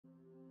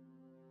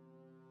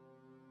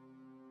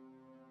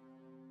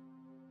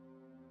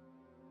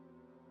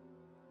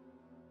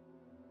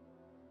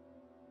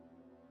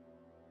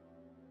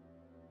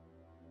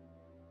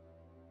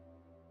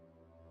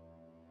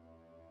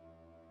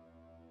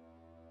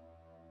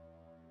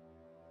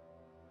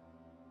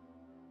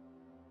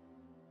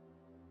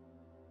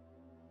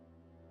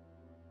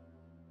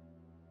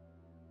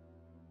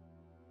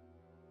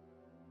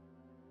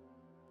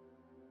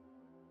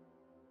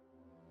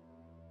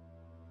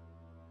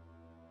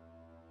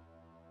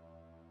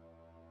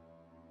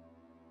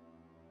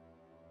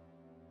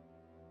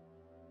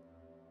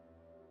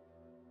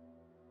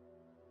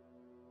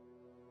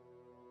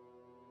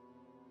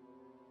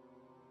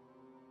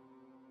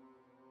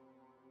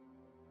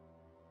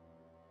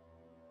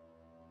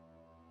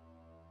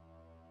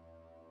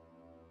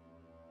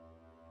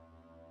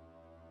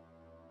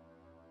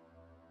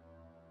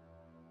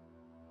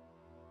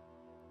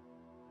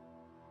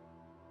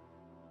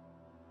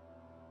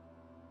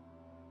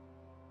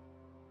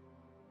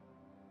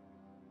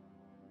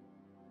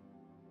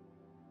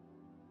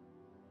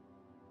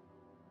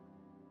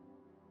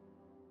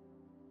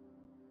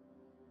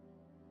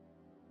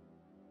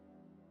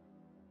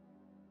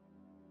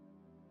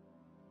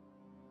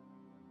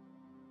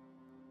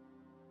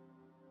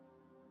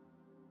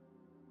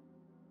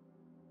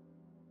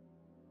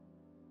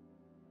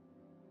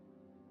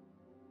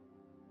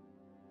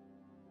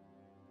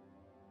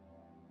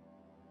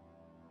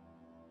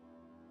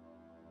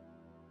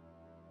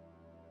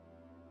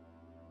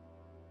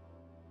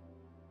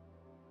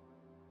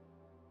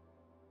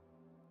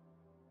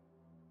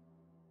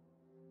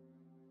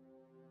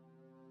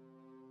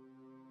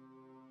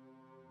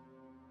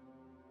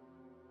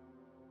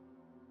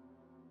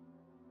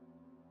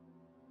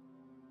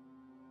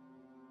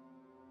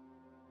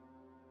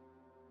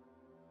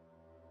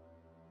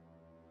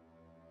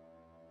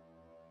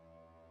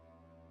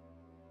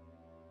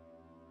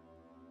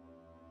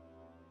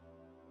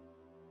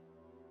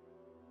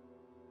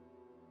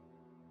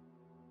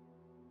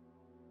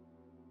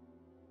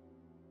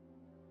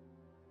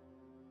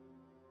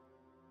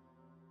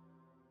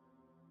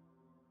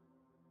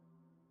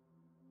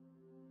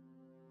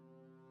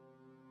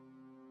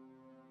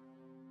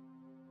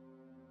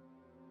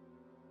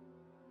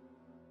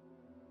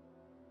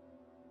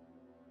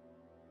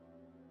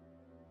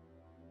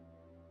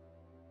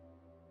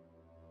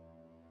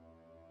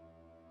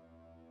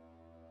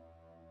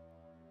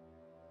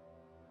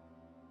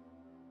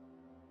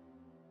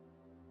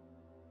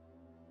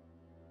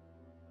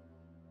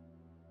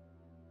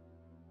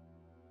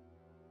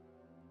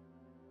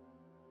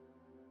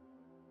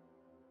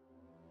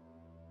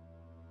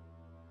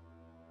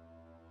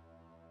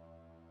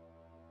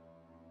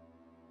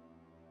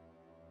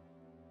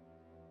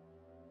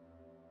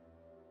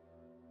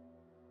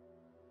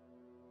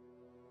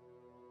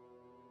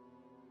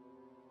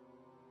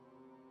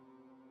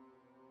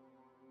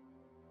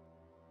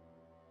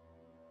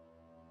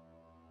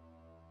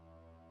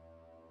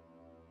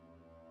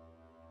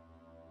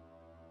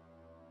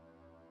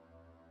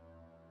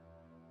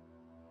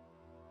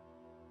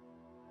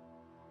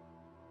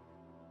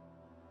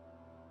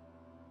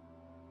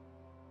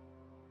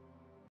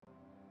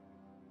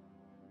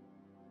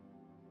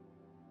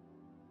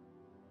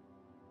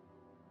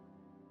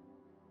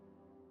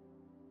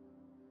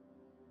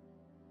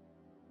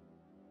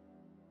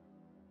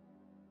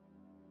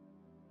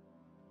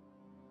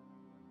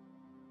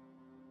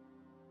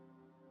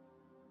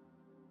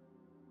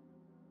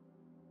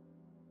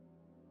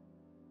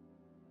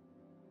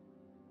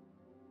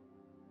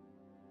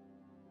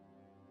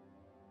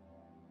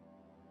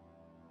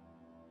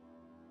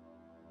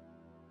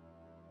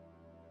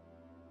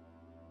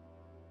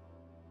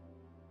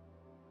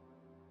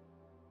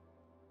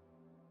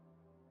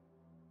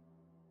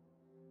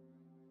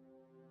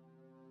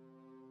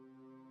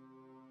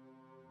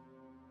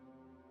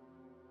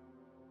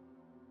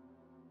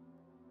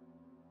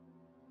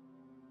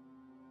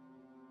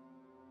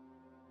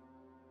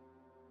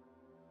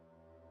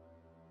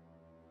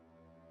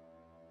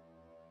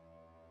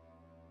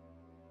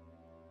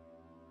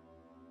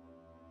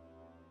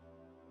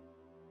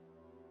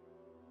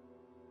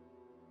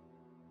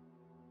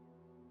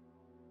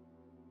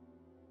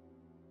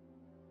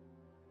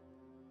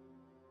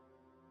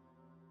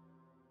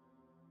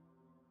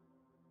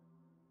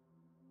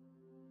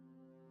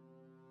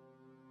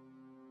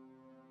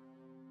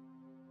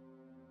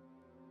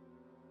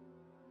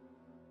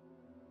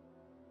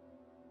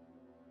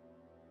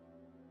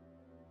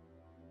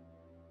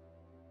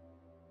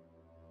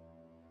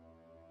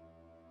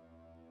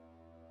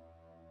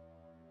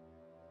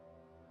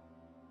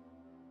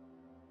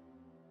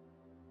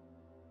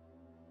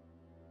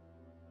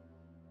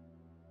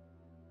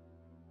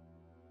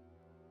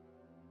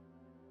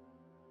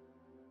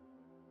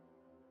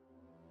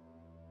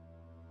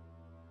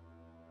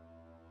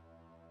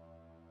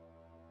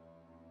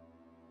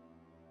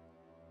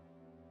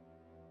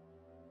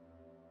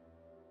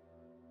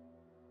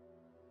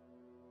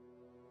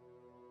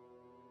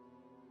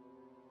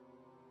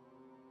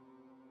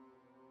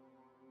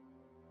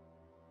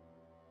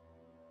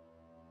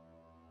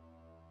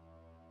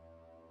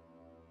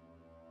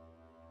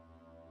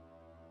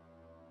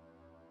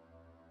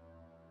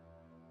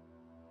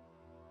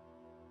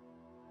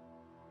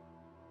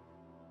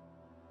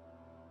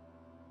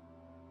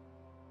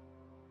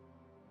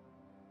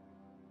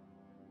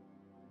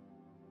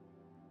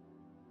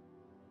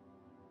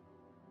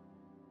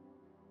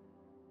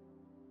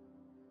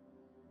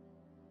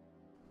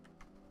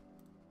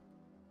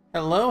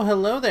Hello,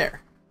 hello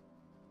there.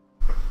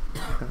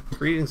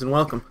 Greetings and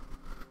welcome.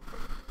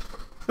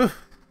 Whew.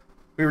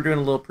 We were doing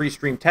a little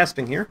pre-stream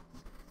testing here.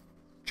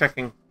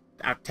 Checking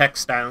out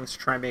text stylings to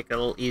try and make it a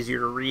little easier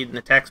to read in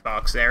the text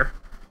box there.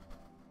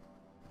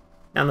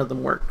 None of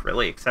them worked,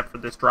 really, except for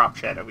this drop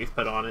shadow we've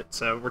put on it,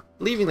 so we're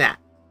leaving that.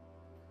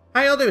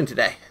 How y'all doing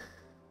today?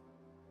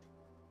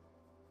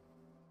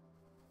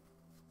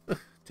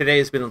 Today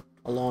has been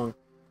a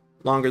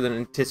longer than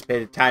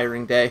anticipated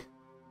tiring day.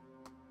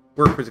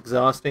 Work was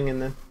exhausting,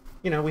 and then,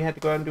 we had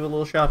to go out and do a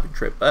little shopping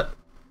trip, but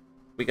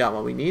we got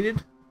what we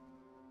needed,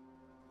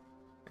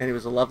 and it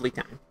was a lovely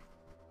time.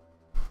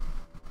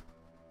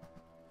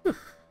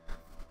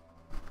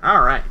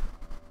 Alright.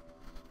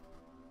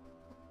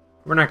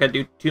 We're not going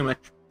to do too much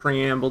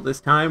preamble this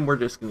time, we're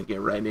just going to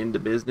get right into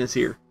business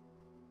here.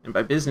 And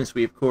by business,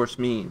 we of course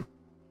mean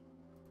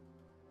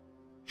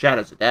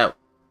Shadows of Doubt.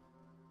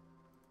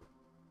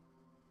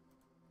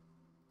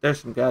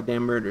 There's some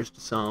goddamn murders to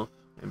solve.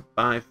 And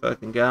by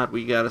fucking God,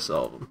 we gotta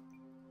solve them.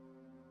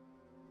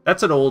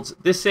 That's an old...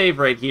 This save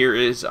right here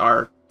is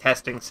our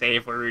testing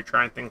save where we're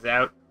trying things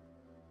out.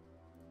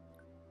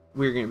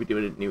 We're going to be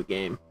doing a new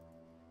game.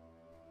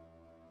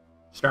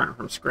 Starting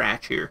from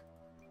scratch here.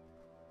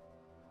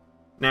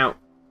 Now,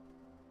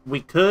 we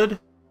could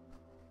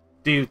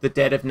do The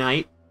Dead of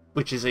Night,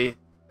 which is,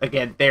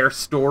 again, their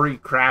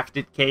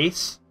story-crafted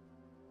case.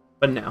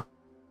 But no.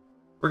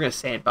 We're going to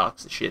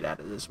sandbox the shit out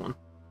of this one.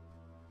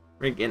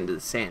 We're going to get into the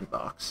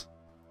sandbox.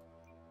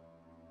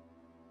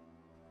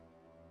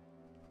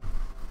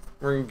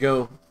 We're going to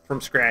go from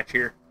scratch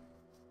here.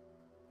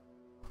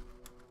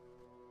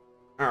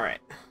 Alright.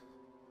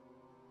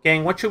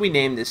 Gang, what should we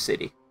name this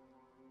city?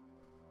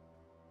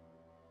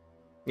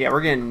 Yeah, we're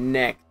getting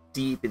neck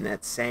deep in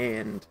that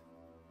sand.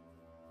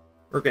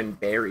 We're getting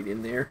buried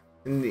in there.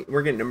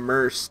 We're getting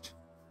immersed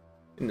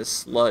in the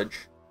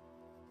sludge.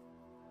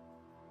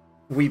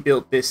 We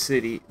built this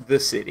city, the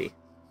city.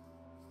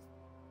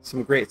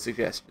 Some great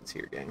suggestions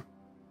here, gang.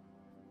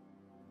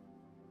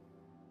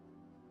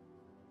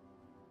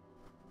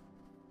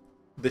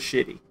 The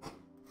shitty.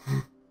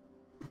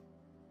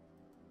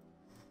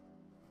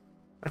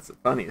 That's the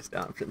funniest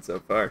option so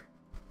far.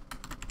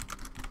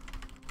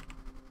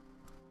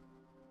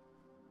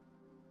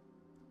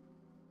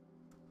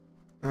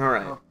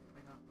 Alright.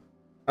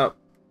 Oh,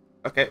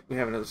 okay, we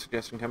have another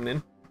suggestion coming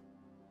in.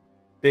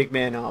 Big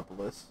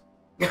Manopolis.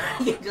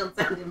 You don't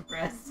sound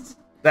impressed.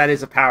 That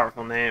is a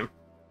powerful name.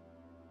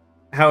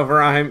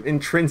 However, I'm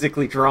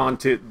intrinsically drawn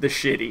to the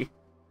shitty.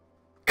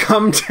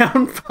 Come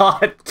Down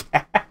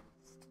Podcast.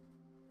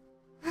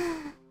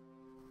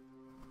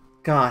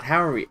 God, how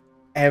are we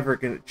ever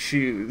gonna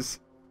choose?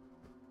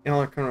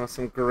 Y'all are coming up with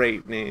some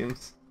great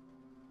names.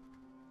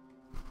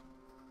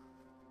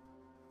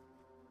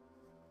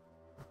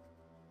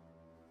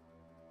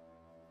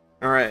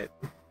 Alright.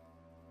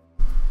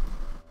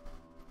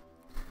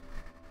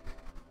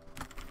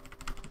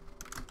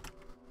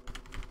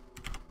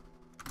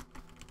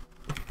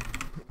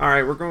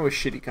 Alright, we're going with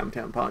Shitty Come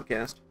Town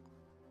Podcast.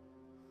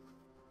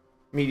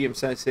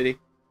 Medium-sized city.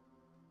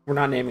 We're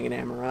not naming it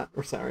Amarat,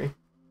 we're sorry.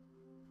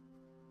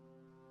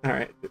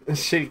 Alright, the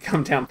Shitty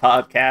Come Down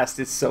Podcast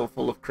is so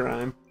full of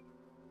crime.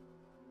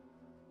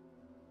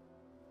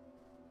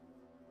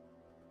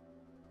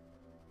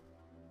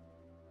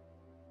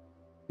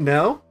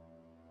 No?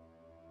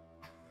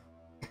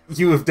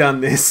 You have done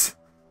this.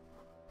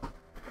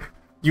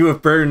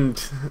 You've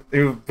burdened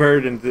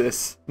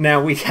this.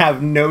 Now we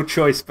have no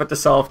choice but to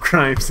solve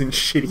crimes in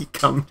Shitty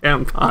Come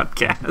Down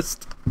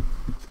Podcast.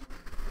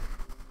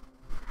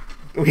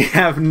 We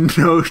have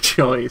no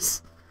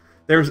choice.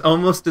 There's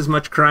almost as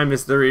much crime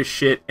as there is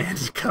shit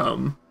and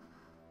cum.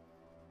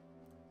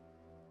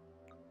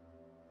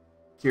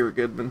 Kira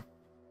Goodman,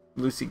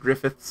 Lucy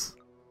Griffiths,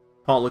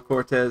 Paula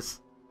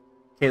Cortez,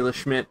 Kayla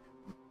Schmidt.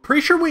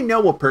 Pretty sure we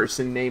know a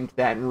person named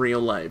that in real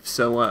life,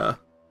 so,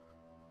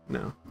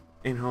 no.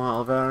 Angel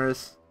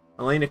Alvarez,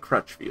 Elena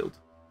Crutchfield.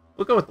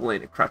 We'll go with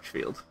Elena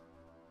Crutchfield.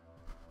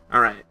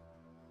 Alright.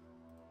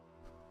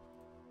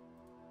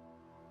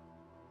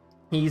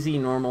 Easy,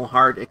 normal,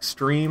 hard,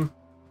 extreme.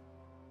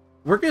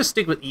 We're going to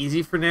stick with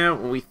easy for now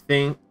when we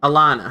think...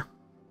 Alana.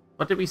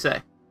 What did we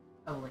say?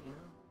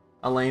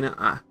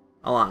 Elena.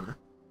 Alana.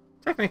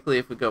 Technically,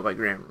 if we go by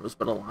grammar rules,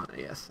 but Alana,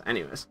 yes.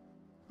 Anyways.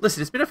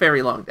 Listen, it's been a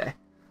very long day.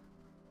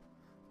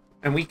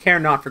 And we care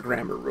not for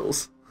grammar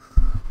rules.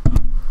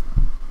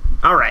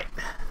 Alright.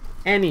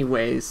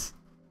 Anyways.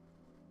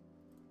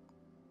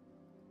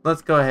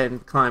 Let's go ahead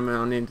and climb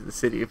on into the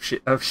city of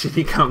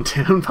Shitty Come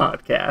Down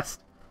Podcast.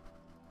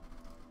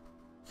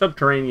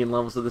 Subterranean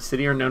levels of the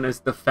city are known as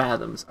the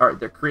Fathoms.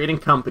 Alright, they're creating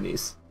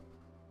companies.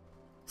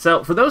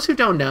 So, for those who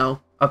don't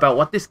know about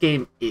what this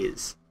game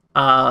is,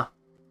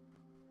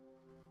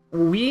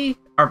 we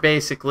are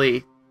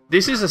basically...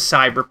 This is a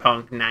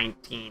cyberpunk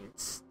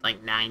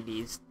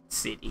 90s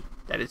city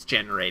that is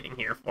generating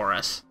here for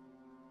us.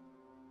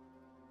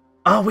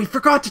 Oh, we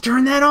forgot to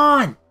turn that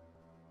on!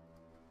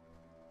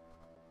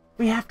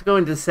 We have to go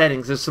into the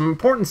settings. There's some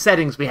important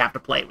settings we have to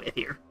play with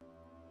here.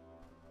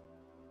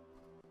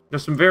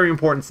 There's some very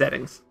important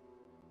settings.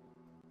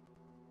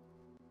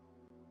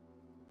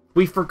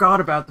 We forgot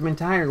about them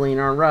entirely in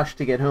our rush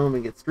to get home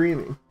and get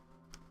streaming.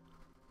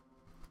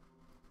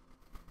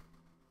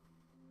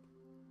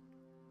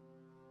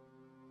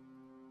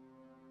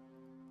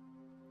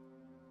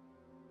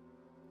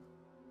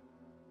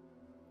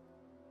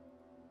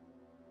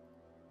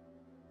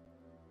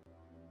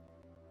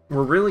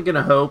 We're really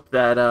gonna hope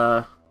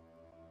that,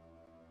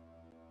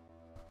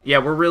 yeah,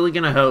 we're really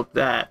gonna hope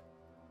that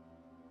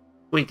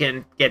we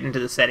can get into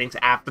the settings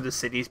after the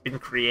city's been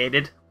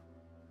created.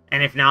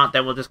 And if not,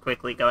 then we'll just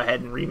quickly go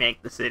ahead and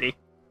remake the city.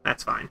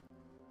 That's fine.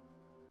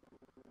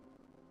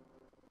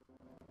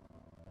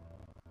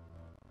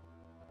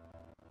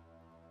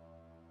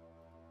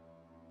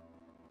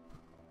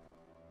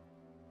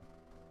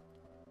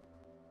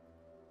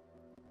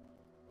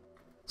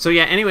 So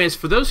yeah, anyways,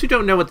 for those who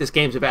don't know what this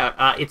game's about,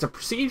 it's a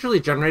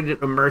procedurally generated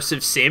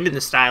immersive sim in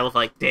the style of,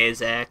 like,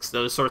 Deus Ex,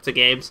 those sorts of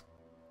games.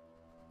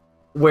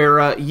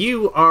 Where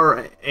you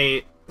are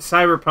a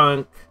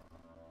cyberpunk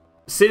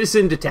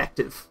citizen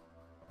detective.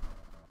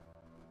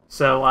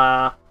 So,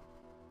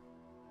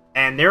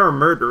 and there are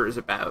murderers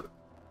about,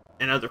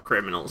 and other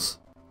criminals.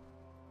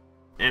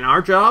 And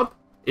our job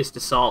is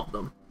to solve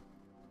them.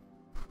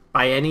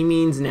 By any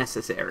means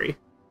necessary.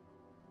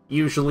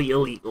 Usually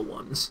illegal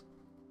ones.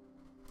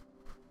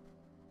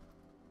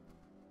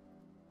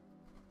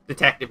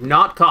 Detective,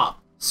 not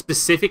cop.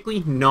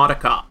 Specifically, not a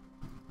cop.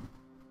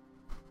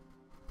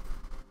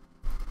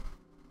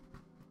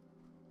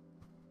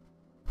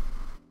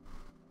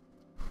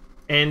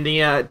 And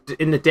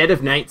in the dead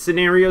of night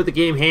scenario the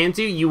game hands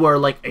you, you are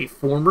like a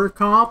former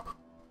cop.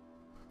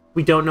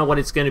 We don't know what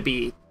it's going to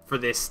be for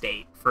this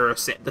state, for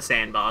the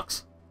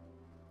sandbox.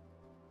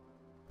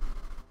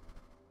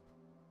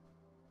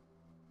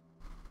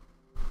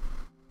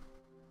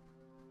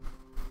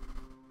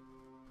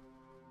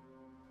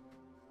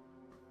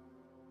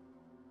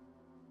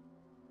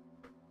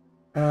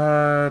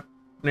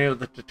 No,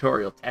 the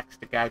tutorial text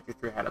to guide you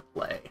through how to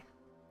play.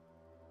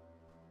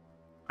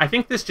 I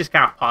think this just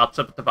kind of pops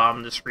up at the bottom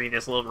of the screen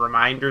as little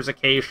reminders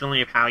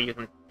occasionally of how you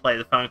can play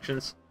the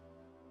functions.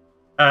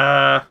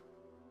 We'll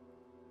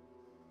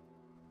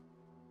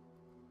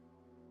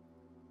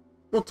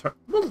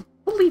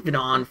leave it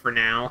on for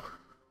now.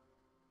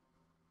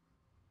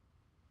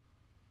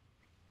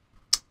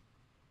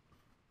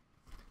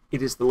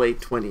 It is the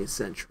late 20th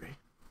century.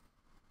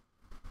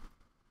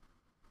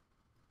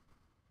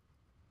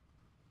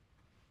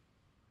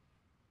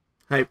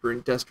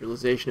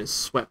 Hyper-industrialization has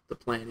swept the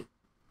planet.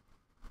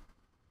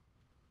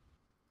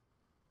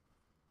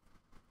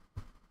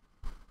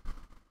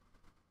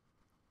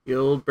 The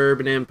old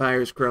Bourbon Empire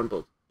has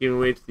crumbled, giving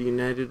way to the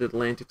United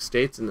Atlantic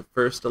States and the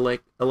first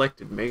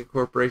elected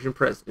megacorporation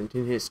president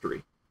in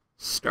history,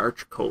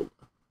 Starch Cola.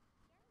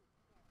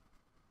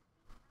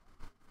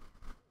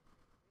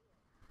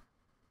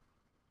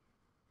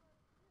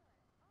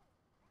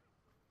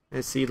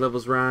 As sea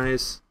levels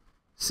rise,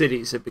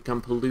 cities have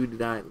become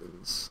polluted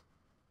islands.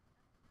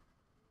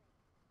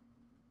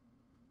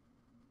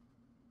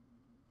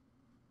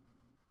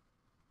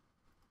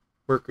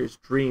 Workers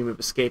dream of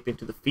escaping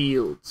to the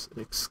fields,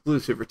 an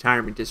exclusive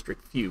retirement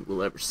district few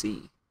will ever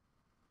see.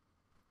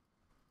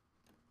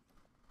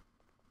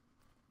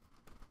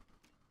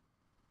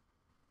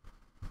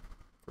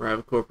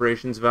 Rival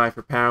corporations vie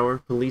for power,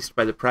 policed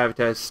by the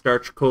privatized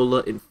Starch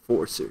Cola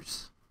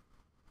enforcers.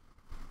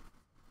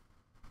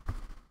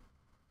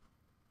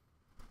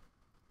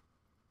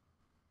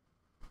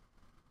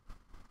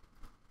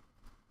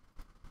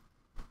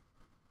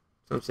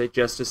 Some say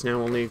justice now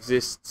only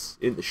exists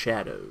in the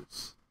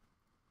shadows.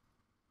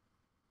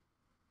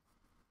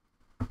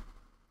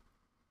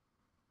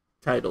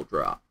 Title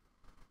drop.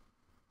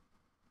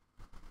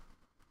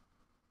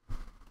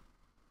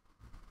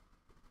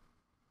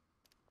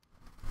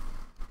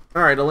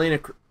 Alright, Elena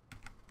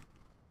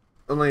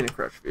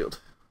Crutchfield.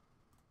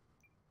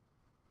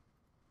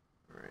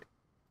 Alright.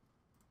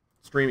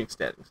 Streaming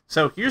settings.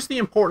 So here's the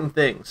important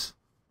things.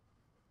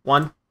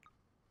 1,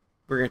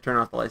 we're going to turn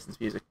off the licensed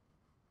music.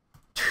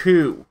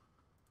 2,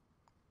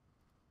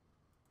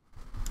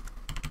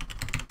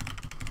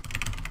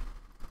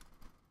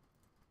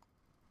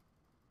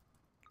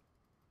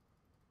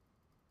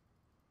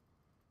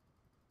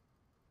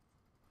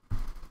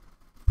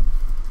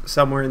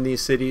 somewhere in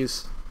these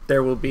cities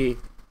there will be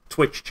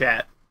Twitch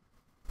chat,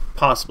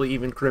 possibly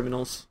even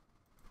criminals.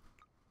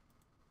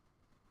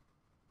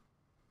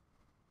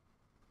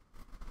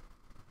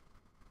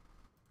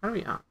 How do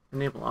we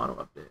enable auto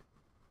update?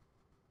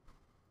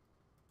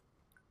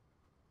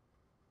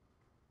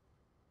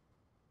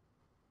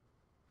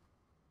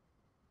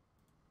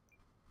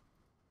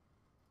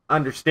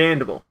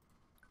 Understandable.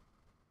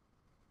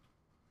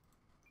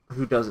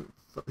 Who does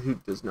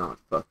not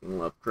fucking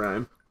love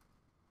crime?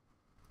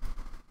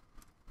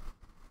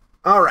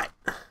 Alright,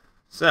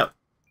 so,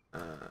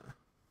 I'm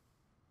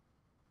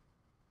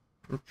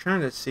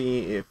trying to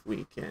see if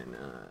we can,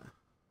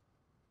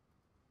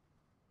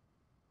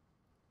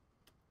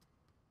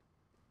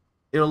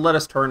 it'll let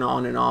us turn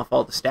on and off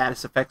all the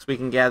status effects we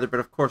can gather, but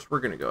of course we're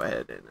going to go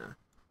ahead and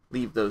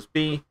leave those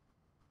be.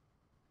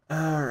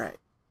 Alright.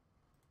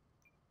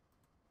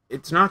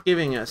 It's not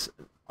giving us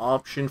an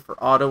option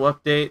for auto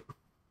update.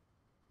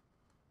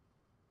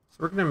 So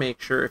we're going to make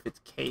sure if it's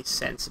case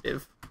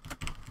sensitive.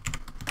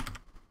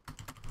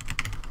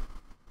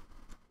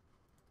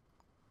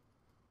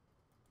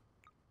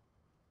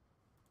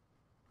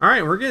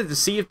 Alright, we're going to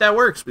see if that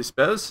works, we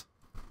suppose.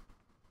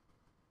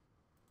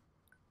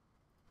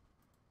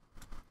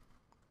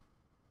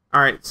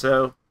 Alright,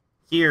 so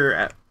here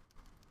at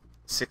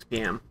 6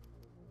 p.m.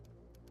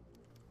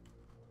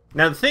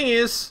 Now the thing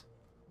is,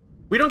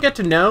 we don't get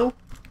to know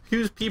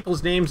whose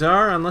people's names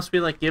are unless we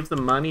like give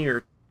them money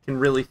or can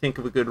really think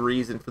of a good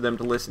reason for them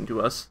to listen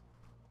to us.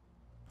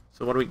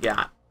 So what do we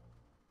got?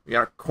 We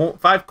got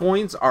 5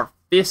 coins, our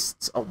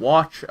fists, a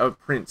watch, a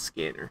print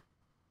scanner.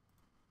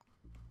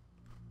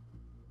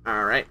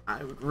 Alright,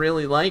 I would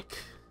really like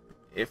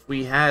if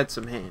we had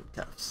some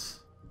handcuffs.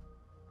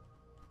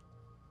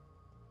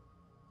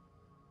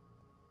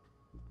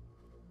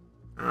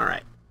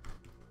 Alright.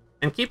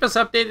 And keep us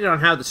updated on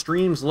how the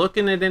stream's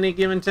looking at any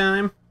given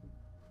time.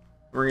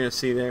 We're going to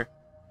see there.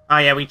 Oh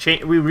yeah, we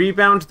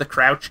rebound the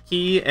crouch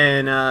key,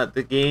 and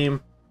the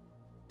game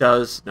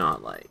does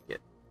not like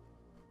it.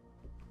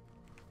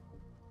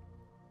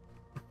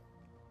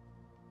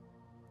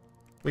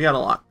 We got a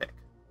lockpick.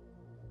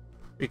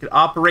 We could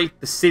operate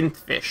the synth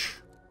fish.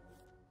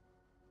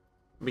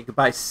 We could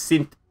buy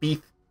synth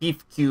beef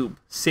cube,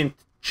 synth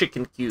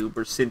chicken cube,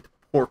 or synth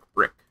pork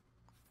brick.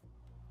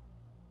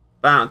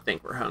 But I don't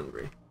think we're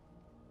hungry.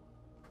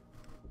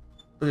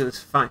 Look at this,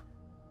 fine.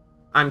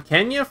 I'm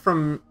Kenya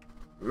from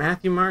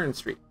Matthew Martin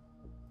Street.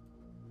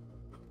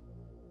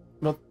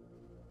 Well,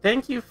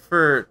 thank you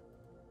for...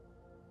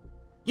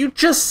 You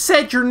just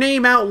said your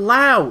name out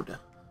loud!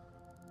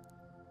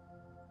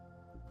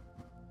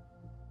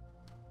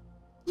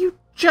 You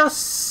just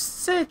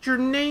said your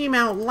name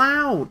out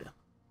loud!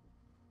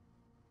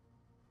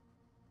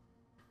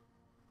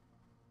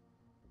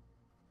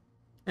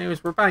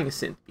 Anyways, we're buying a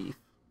synth beef.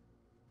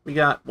 We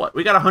got, what?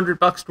 We got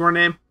 $100 to our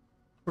name?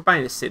 We're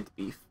buying a synth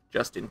beef,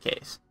 just in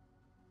case.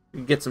 We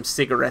can get some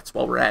cigarettes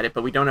while we're at it,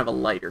 but we don't have a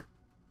lighter.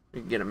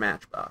 We can get a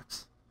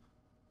matchbox.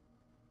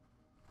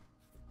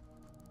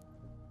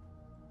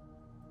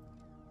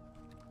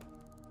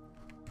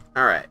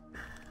 Alright.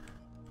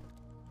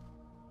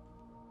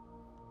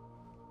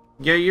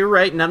 Yeah, you're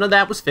right. None of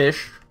that was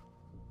fish.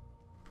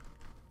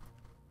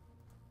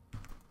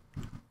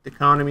 The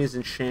economy is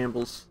in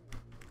shambles.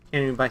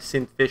 Can't even buy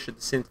synth fish at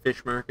the synth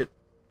fish market.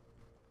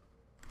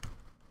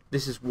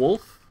 This is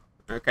wolf?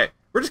 Okay.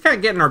 We're just kind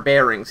of getting our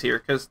bearings here,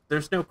 because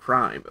there's no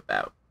crime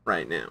about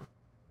right now.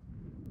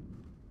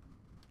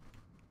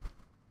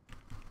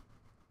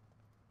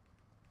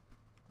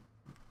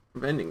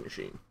 Vending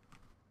machine.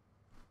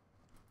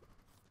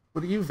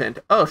 What do you vent?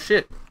 Oh,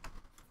 shit.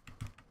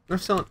 They're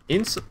selling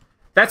insulin.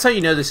 That's how you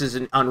know this is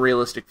an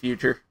unrealistic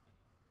future.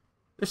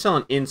 They're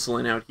selling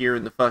insulin out here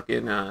in the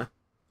fucking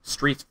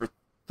streets for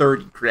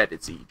 30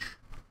 credits each.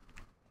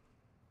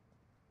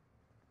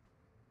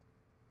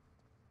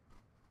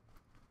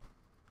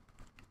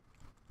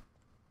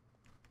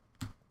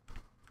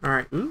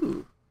 Alright,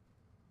 ooh.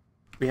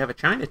 We have a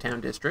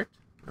Chinatown district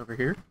over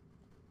here.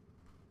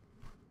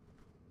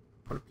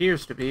 What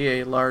appears to be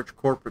a large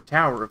corporate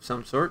tower of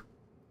some sort.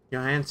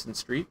 Johansson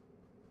Street.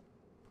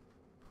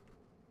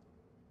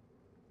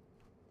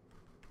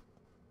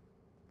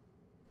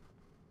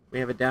 We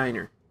have a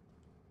diner.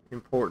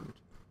 Important.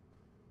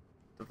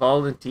 The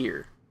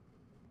Volunteer.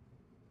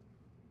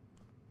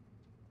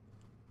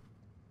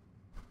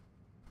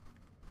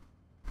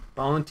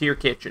 Volunteer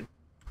Kitchen.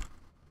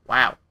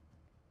 Wow.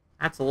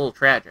 That's a little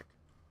tragic.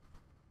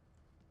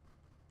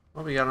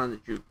 What we got on the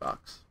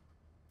jukebox?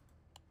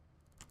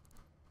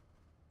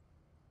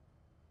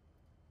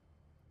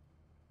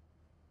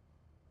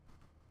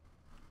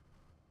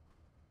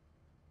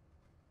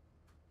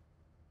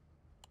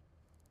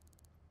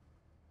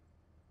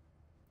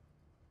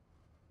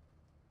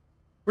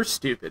 We're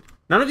stupid.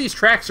 None of these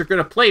tracks are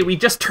gonna play. We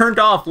just turned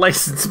off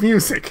licensed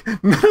music.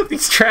 None of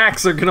these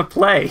tracks are gonna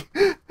play.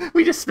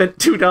 We just spent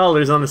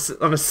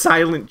 $2 on a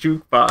silent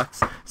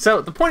jukebox.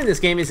 So the point of this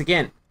game is,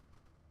 again...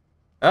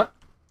 Oh,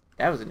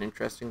 that was an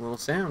interesting little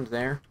sound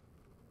there.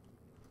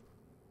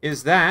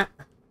 Is that...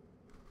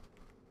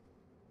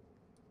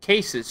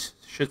 cases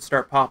should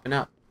start popping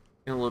up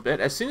in a little bit.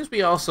 As soon as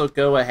we also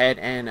go ahead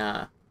and...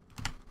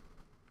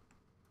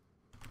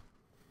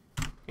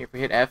 if we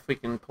hit F, we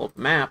can pull up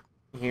the map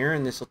here,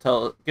 and this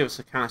will give us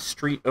a kind of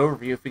street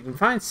overview. If we can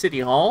find City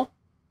Hall...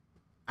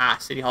 Ah,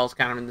 City Hall's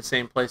kind of in the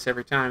same place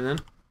every time, then.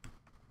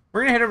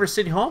 We're going to head over to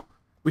City Hall.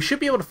 We should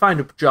be able to find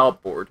a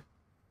job board.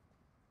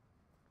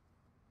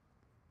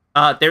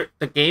 The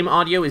game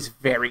audio is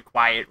very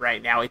quiet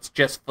right now. It's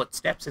just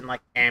footsteps and,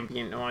 like,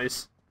 ambient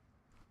noise.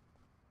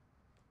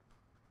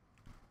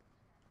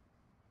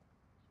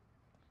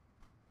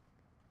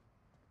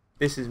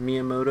 This is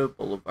Miyamoto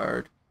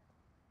Boulevard.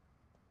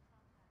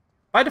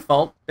 By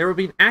default, there will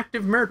be an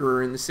active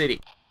murderer in the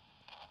city.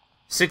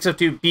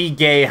 602 B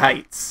Gay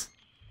Heights.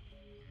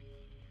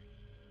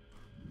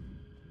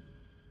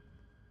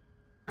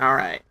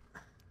 Alright.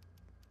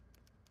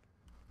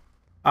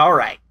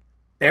 Alright.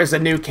 There's a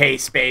new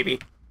case, baby.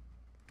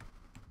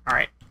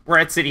 Alright. We're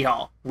at City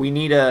Hall. We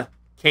need a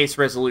case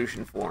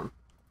resolution form.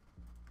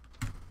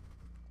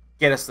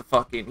 Get us the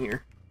fuck in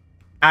here.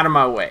 Out of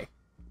my way.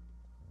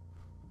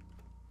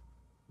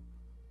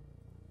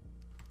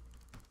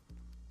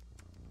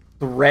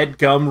 The Red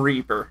Gum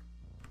Reaper.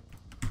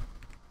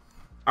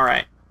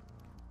 Alright.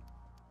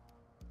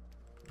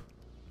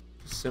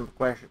 Simple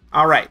question.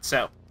 Alright,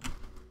 so.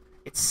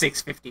 It's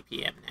 6:50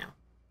 p.m. now.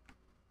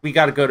 We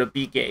gotta go to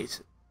B Gay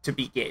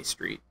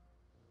Street.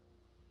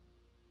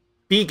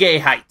 B Gay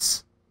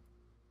Heights.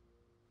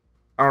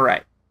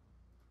 Alright.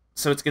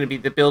 So it's gonna be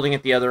the building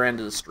at the other end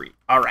of the street.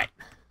 Alright.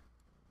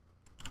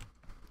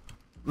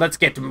 Let's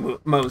get to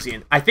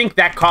moseying. I think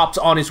that cop's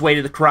on his way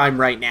to the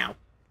crime right now.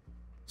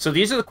 So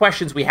these are the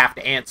questions we have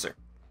to answer.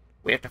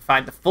 We have to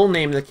find the full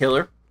name of the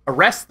killer,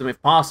 arrest them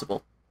if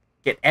possible,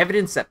 get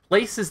evidence that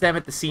places them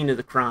at the scene of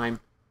the crime,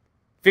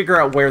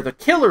 figure out where the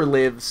killer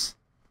lives,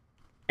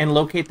 and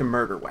locate the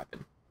murder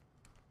weapon.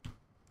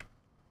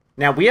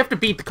 Now, we have to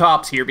beat the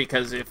cops here,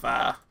 because if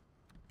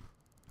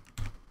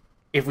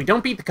we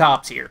don't beat the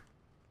cops here,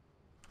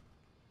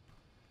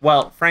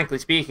 well, frankly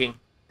speaking,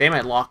 they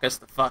might lock us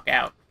the fuck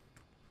out.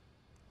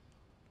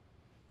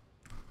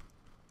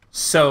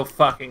 So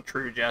fucking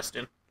true,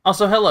 Justin.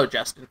 Also, hello,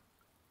 Justin.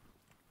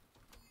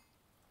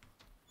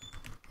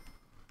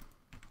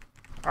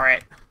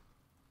 Alright.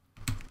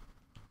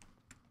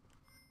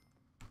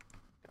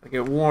 Gotta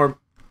get warm.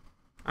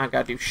 I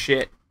gotta do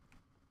shit.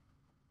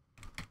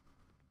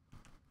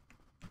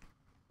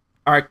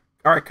 Alright,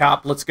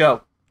 cop, let's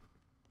go.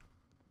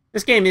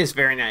 This game is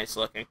very nice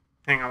looking.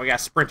 Hang on, we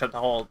gotta sprint up the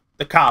hole.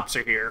 The cops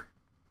are here.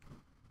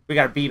 We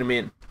gotta beat them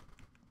in.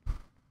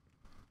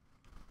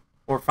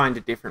 Or find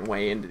a different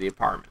way into the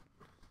apartment.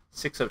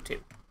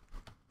 602.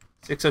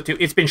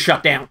 602. It's been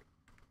shut down.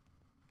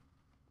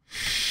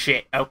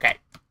 Shit. Okay.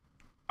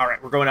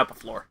 Alright, we're going up a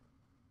floor.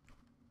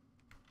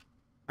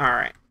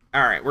 Alright.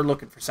 Alright, we're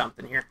looking for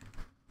something here.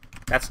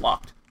 That's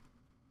locked.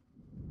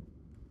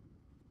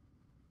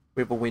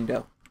 We have a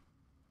window.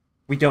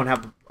 We don't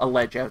have a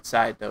ledge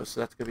outside, though,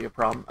 so that's going to be a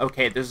problem.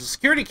 Okay, there's a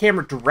security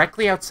camera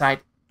directly outside.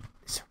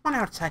 Is there one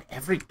outside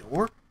every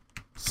door?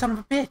 Son of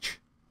a bitch.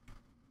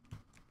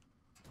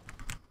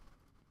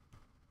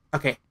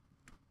 Okay.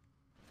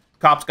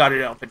 Cops got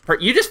it open.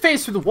 You just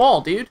phased through the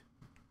wall, dude.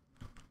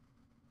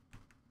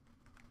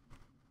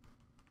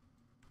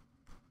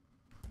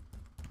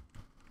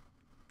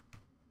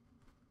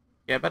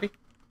 Yeah, buddy?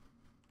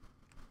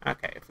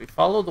 Okay, if we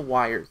follow the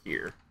wire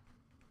here...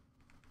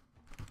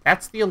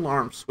 That's the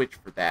alarm switch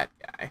for that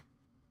guy.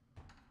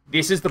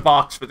 This is the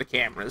box for the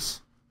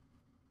cameras.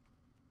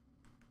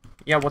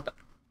 Yeah, what the...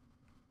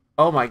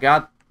 Oh my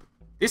god.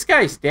 This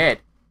guy's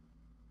dead.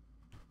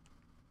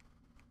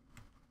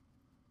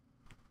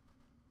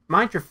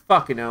 Mind your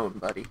fucking own,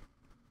 buddy.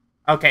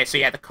 Okay, so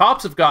yeah, the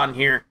cops have gotten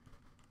here,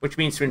 which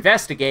means to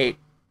investigate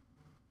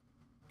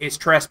is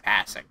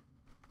trespassing.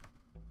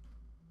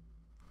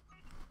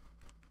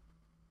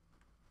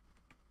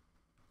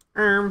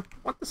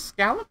 What the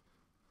scallop?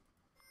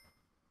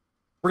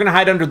 We're gonna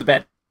hide under the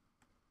bed.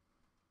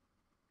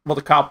 Well,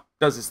 the cop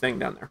does his thing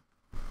down there.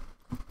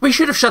 We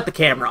should have shut the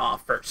camera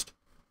off first.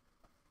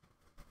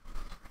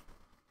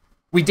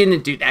 We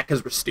didn't do that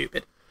because we're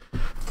stupid.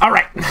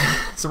 Alright,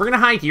 so we're gonna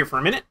hide here for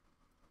a minute.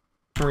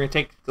 We're gonna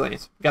take a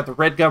glance. We got the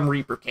Red Gum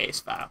Reaper case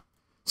file.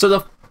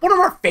 So one of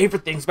our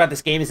favorite things about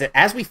this game is that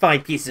as we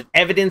find pieces of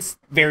evidence,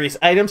 various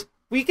items,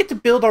 we get to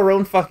build our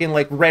own fucking,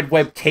 like, Red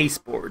Web case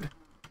board.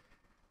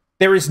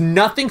 There is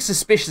nothing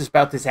suspicious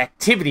about this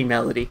activity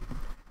melody.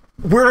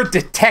 We're a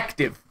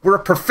detective. We're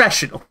a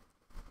professional.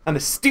 An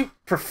astute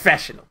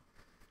professional.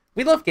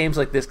 We love games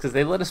like this because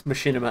they let us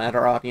machinima at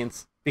our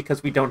audience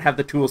because we don't have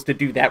the tools to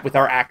do that with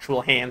our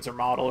actual hands or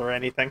model or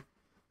anything.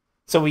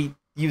 So we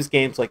use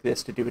games like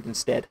this to do it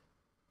instead.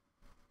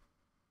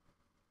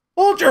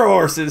 Hold your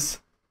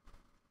horses!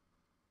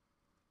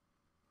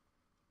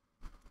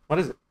 What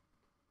is it?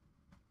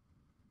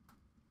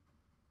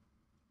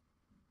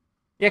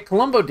 Yeah,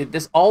 Columbo did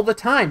this all the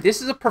time. This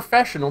is a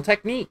professional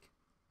technique.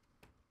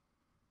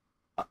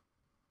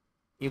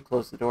 You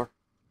close the door.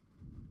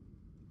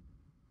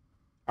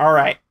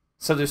 Alright.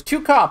 So there's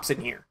two cops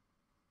in here.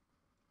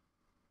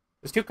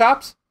 There's two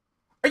cops?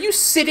 Are you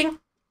sitting?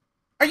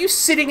 Are you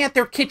sitting at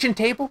their kitchen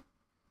table?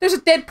 There's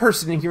a dead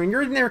person in here and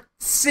you're in there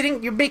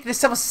sitting, you're making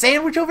yourself a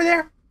sandwich over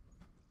there?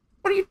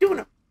 What are you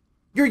doing?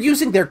 You're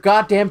using their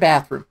goddamn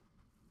bathroom.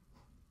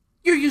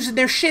 You're using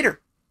their shitter.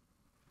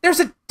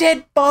 There's a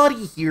dead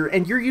body here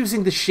and you're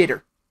using the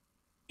shitter.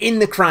 In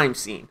the crime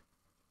scene.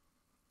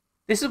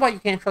 This is why you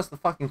can't trust the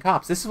fucking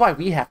cops. This is why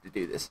we have to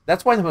do this.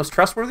 That's why the most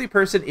trustworthy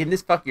person in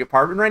this fucking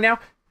apartment right now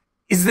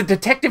is the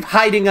detective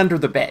hiding under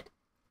the bed.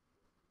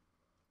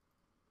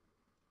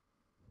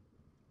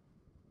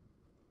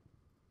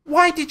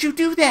 Why did you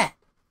do that?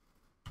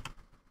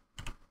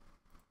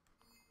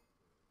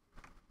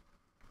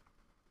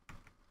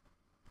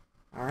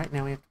 Alright,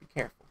 now we have to be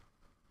careful.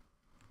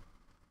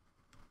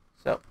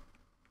 So.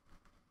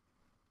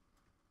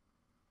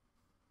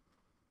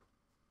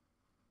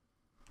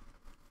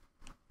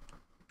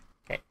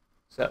 Okay,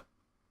 so.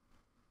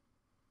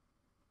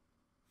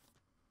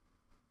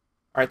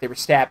 Alright, they were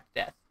stabbed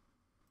to death.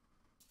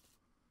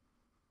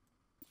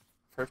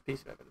 First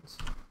piece of evidence.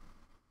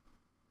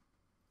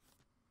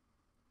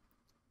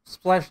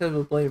 Splash of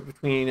a blade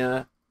between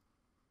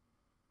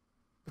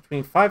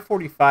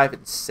 5:45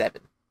 and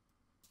 7.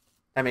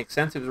 That makes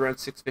sense. It was around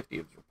 6:50 it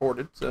was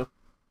reported, so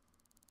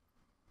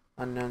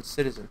unknown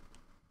citizen.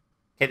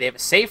 Okay, they have a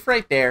safe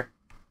right there.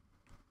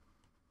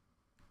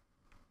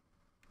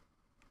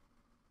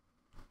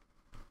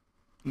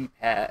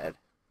 D-pad.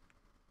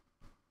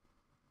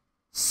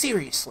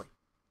 Seriously.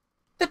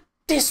 The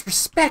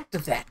disrespect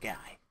of that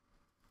guy.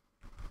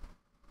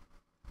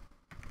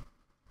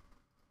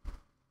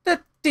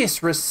 The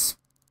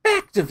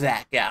disrespect of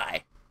that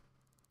guy.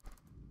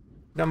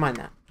 Don't mind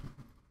that.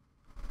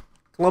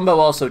 Columbo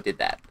also did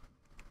that.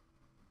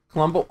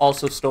 Columbo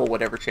also stole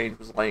whatever change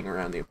was laying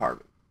around the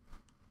apartment.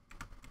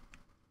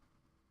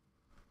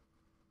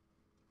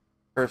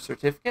 Birth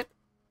certificate?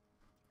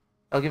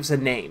 That'll give us a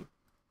name.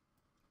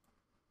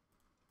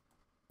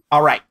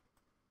 Alright.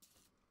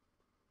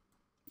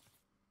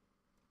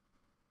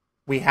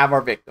 We have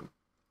our victim.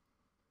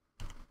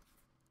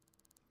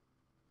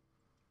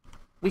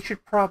 We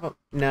should probably...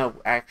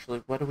 No,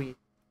 actually, what do we...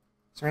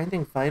 Is there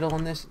anything vital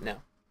in this?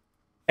 No.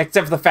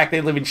 Except for the fact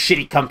they live in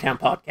shitty Cumtown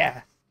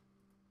podcast.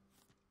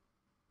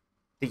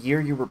 The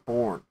year you were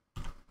born.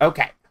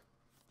 Okay.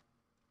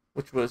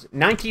 Which was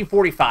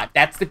 1945.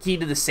 That's the key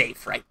to the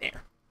safe right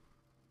there.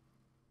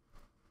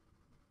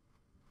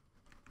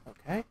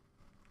 Okay.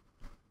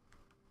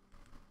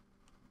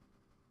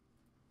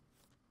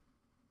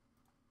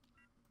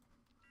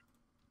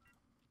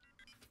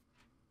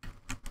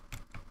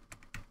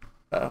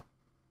 Uh-oh.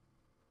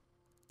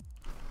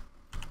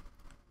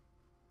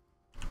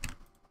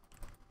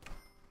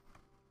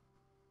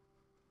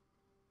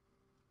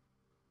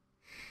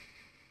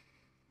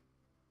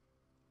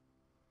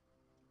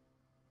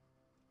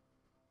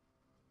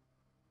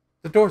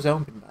 The door's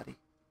open, buddy.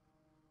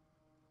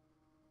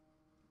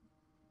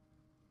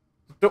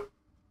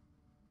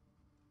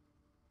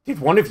 Did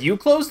one of you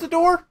close the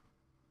door?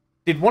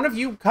 Did one of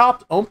you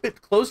cops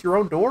close your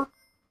own door?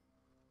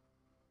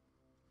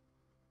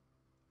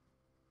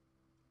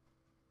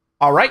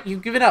 Alright, you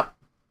give it up.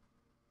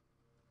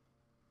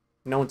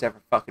 No one's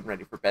ever fucking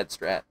ready for bed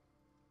strat.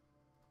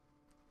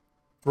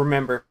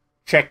 Remember,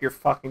 check your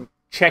fucking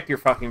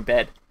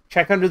bed.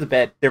 Check under the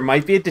bed. There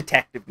might be a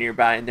detective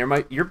nearby, and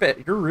your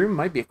room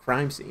might be a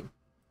crime scene.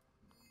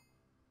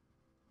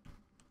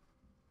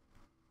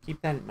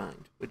 Keep that in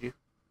mind, would you?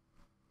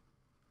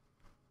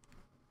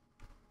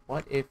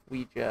 What if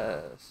we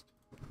just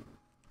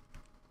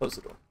close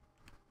the door?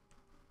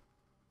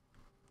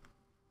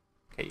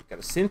 Okay, you've got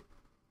a synth.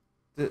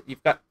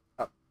 You've got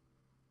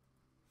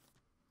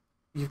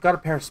a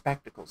pair of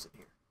spectacles in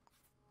here.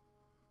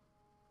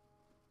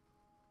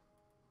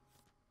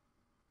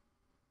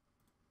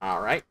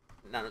 All right,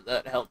 none of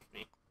that helps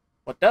me.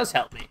 What does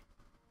help me?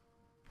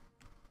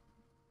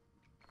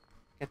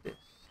 Get this.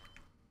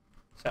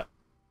 So,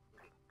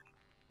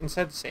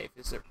 inside the safe,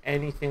 is there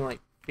anything like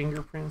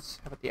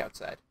fingerprints? How about the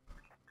outside?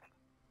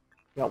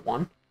 You got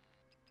one.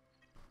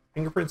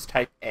 Fingerprints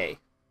type A.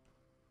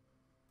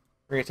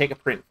 We're gonna take a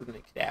print from the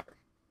cadaver.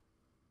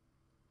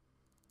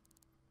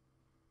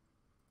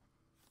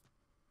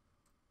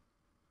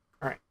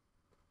 All right.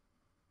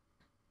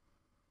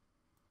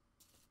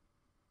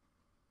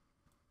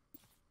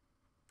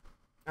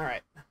 All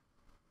right.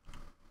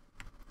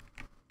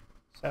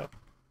 So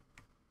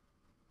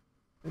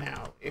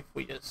now, if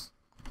we just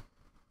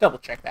double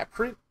check that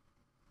print,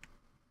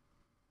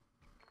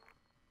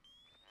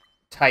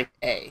 type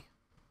A.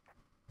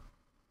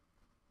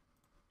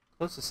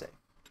 Close the safe.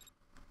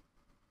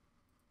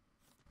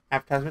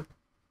 Advertisement.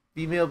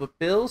 Female but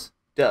bills.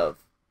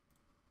 Dove.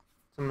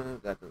 Some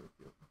of that doesn't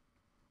feel.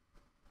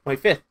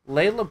 25th.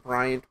 Layla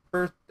Bryant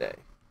birthday.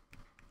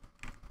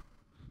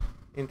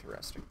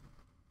 Interesting.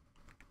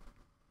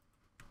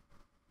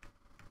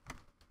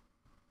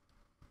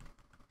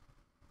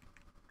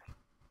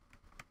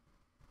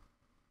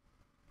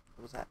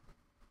 What was that?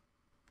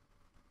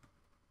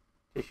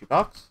 Tissue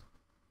box.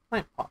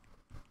 Plant pot.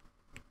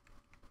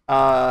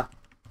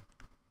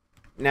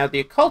 Now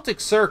the occultic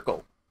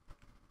circle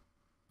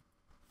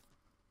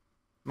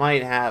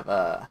might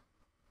have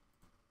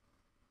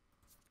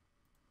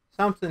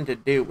something to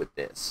do with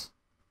this.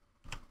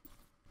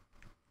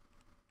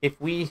 If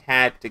we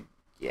had to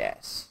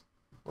guess.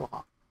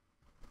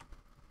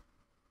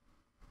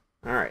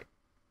 Alright.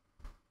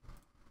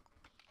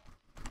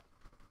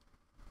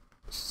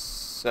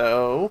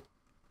 So,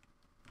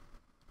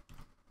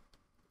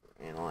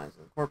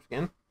 analyzing the corpse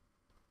again.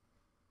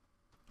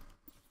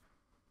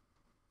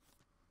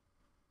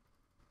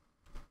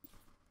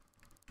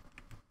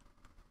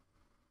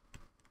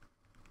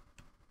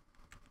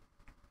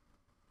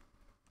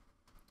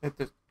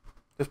 There's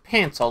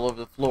pants all over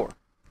the floor.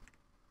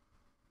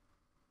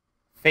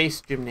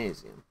 Face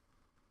Gymnasium.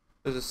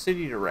 There's a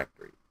city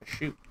directory. A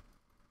shoot.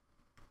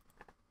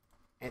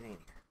 It ain't here.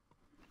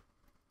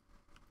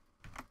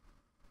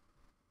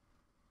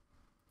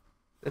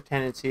 The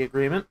tenancy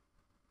agreement.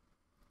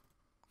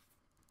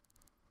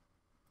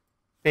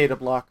 Data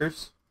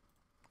blockers.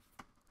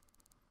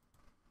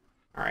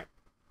 Alright.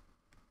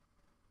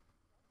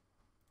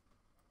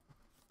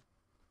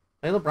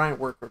 Layla Bryant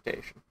work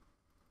rotation.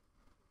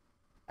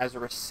 As a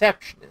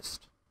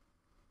receptionist.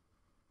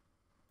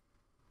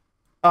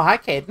 Oh, hi,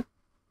 Caden.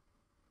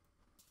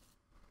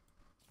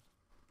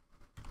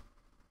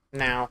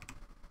 Now,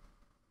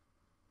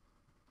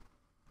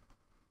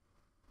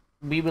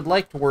 we would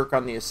like to work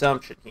on the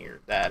assumption here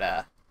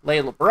that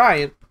Layla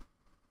Bryant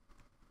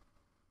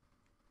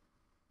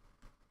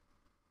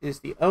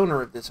is the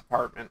owner of this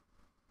apartment.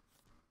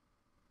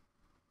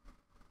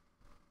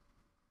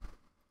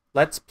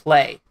 Let's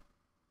play.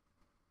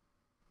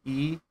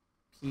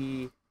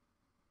 E-P-N-O-S-W.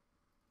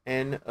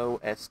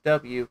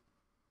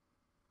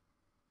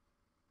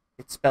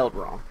 It's spelled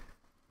wrong.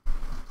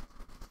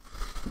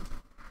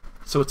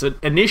 So it's an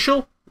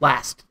initial,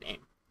 last name.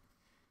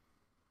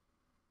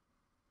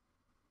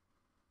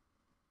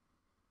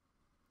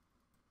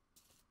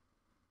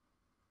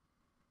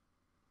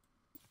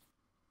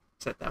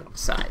 Set that one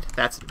aside.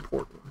 That's an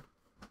important one.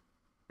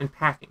 And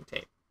packing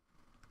tape.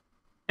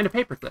 And a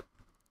paperclip.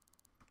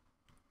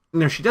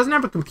 No, she doesn't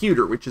have a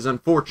computer, which is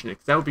unfortunate,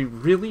 because that would be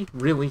really,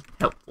 really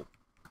helpful.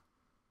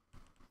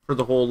 For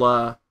the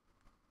whole,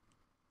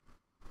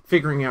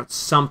 figuring out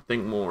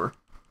something more.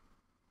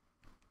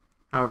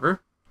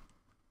 However,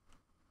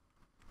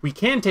 we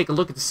can take a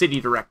look at the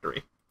city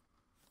directory.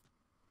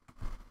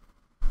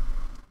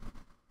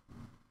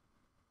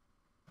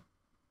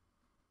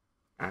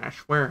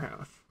 Ash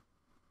Warehouse.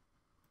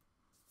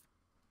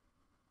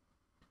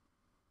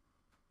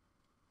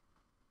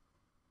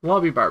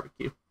 Lobby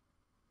barbecue.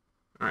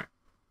 Alright.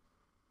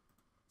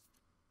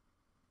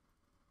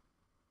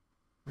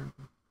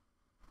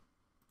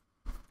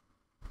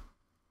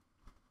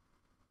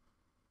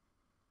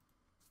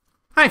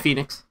 Hi,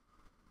 Phoenix.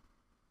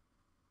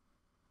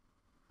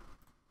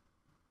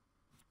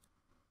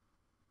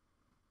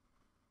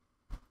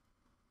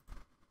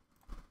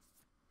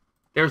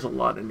 There's a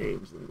lot of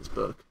names in this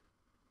book.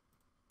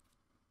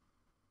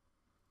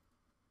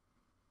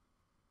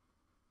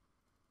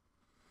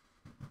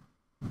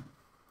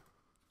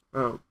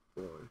 Oh,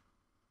 boy.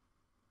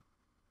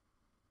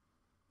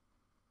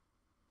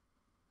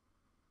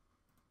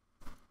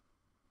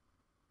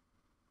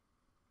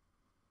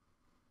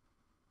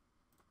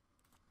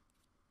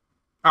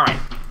 Alright.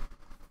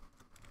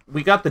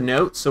 We got the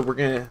note, so we're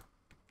going to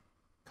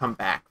come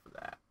back for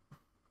that.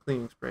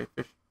 Cleaning spray,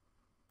 fish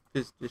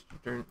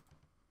deterrent.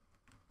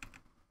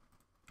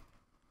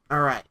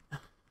 Alright.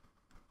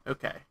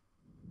 Okay.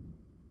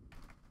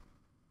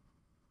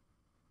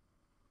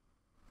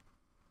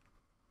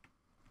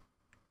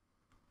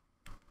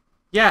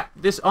 Yeah,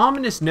 this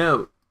ominous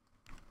note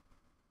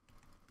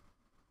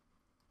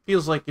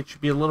feels like it should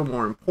be a little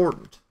more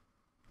important.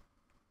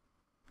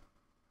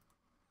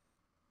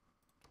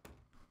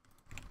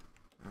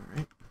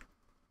 Alright.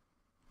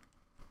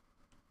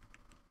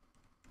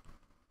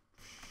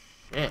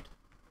 Shit.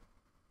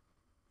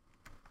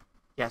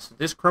 Yeah, so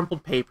this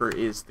crumpled paper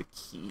is the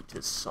key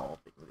to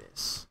solving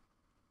this,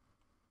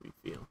 we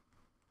feel.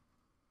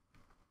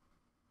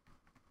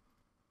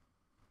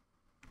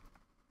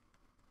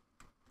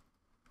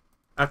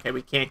 Okay,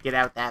 we can't get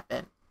out that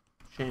vent.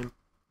 Shame.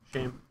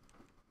 Shame.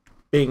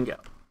 Bingo.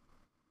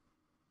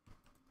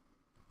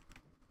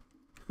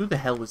 Who the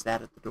hell was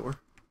that at the door?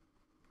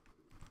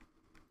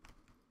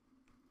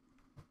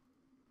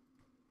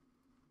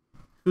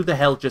 Who the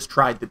hell just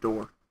tried the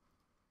door?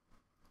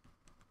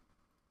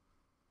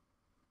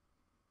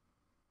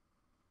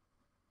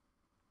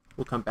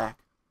 We'll come back.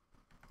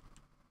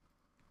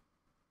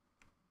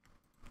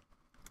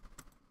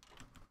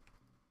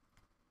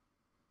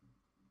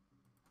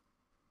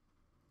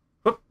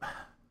 Whoop.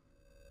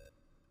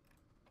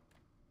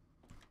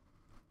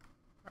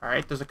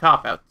 Alright, there's a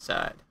cop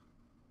outside.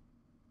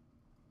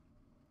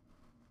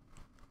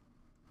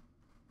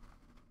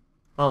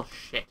 Well,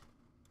 shit.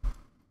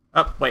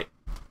 Oh, wait.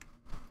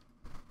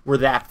 We're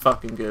that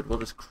fucking good. We'll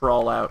just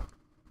crawl out.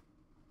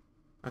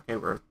 Okay,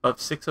 we're above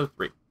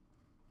 603.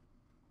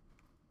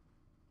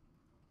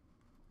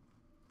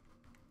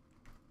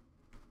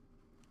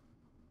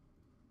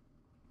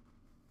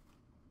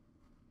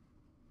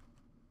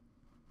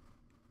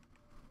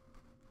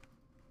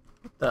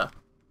 What the?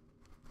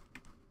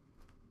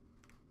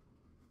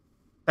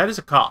 That is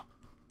a cop.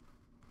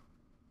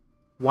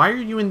 Why are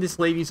you in this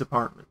lady's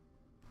apartment?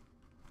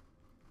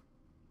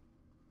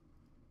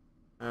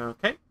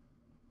 Okay.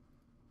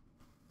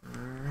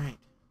 Alright.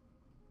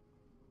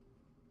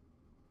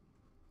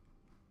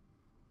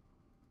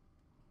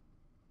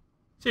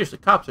 Seriously,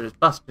 cops are just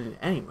busting in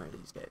anywhere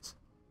these days.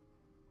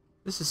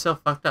 This is so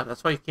fucked up.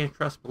 That's why you can't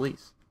trust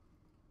police.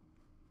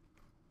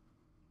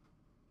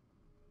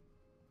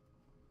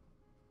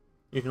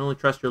 You can only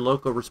trust your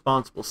local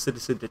responsible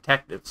citizen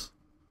detectives.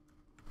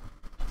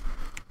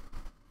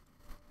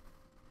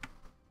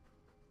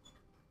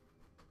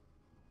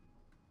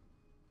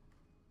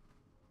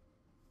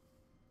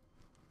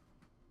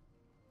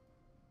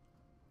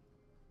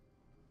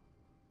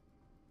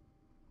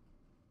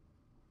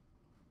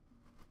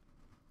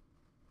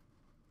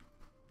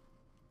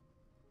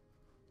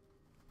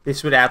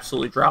 This would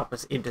absolutely drop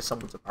us into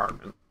someone's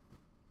apartment.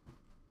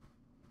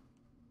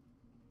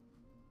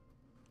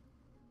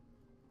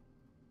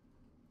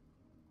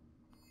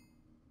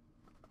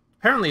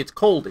 Apparently it's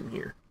cold in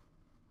here.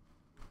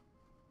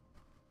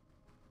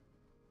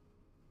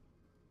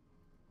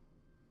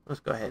 Let's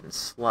go ahead and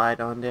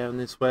slide on down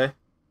this way.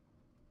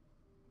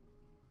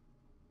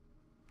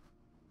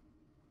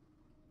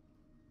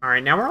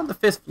 Alright, now we're on the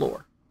 5th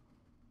floor.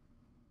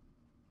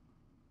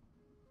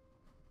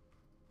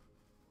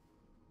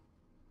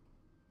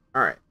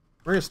 Alright,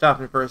 we're going to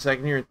stop in for a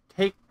second here and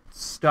take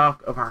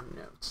stock of our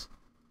notes.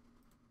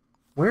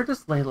 Where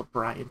does Layla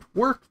Bryant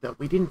work, though?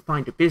 We didn't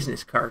find a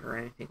business card or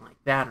anything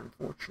like that,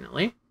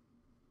 unfortunately.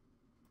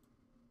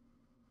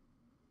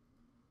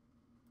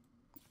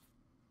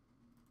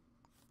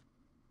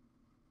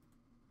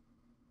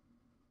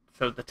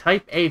 So the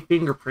Type A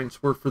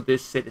fingerprints were for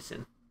this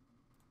citizen.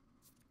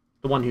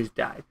 The one who's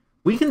died.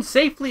 We can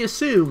safely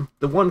assume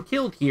the one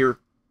killed here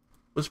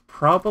was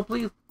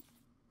probably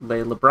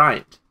Layla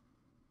Bryant.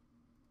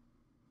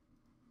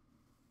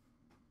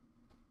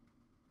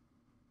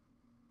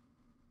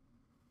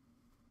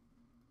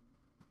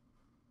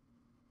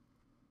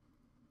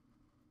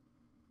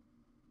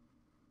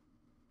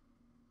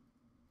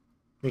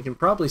 We can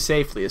probably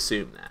safely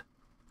assume that.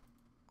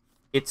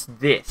 It's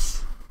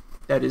this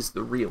that is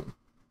the real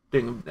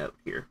thing of note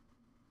here.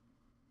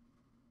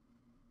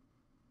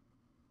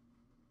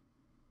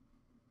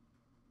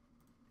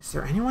 Is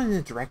there anyone in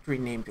the directory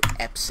named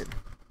Epson?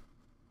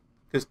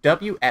 Because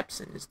W.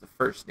 Epson is the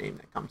first name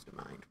that comes to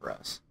mind for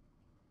us.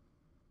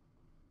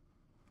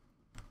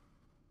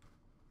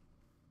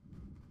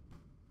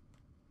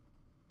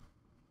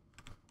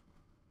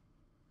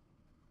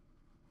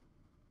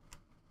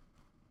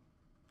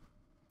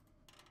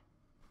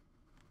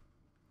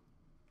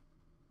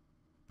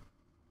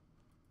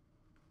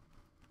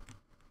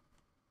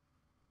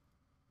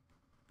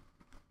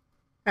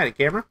 Howdy,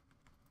 camera.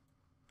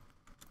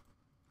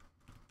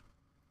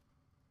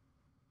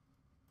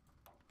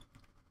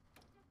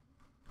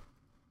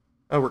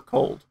 Oh, we're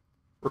cold.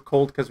 We're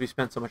cold because we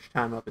spent so much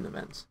time up in the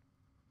vents.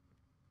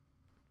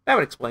 That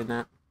would explain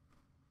that.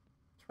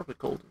 It's probably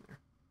cold in there.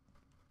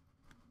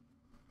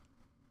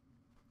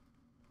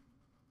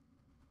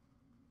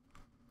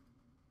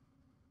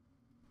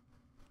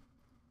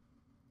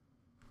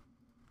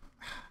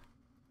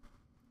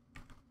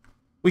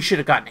 We should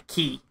have gotten a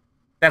key.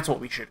 That's what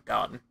we should have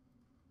gotten.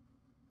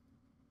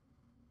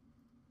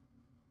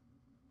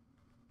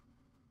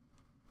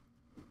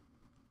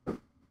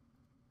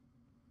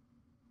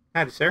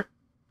 Howdy, sir.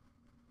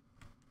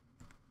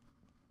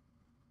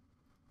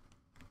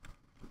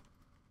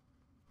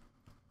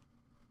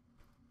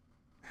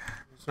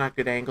 It's not a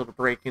good angle to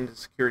break into the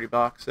security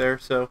box there,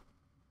 so...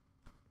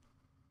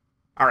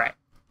 Alright.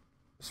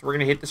 So we're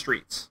gonna hit the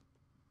streets.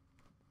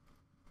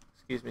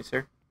 Excuse me,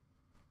 sir.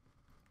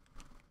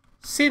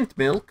 Synth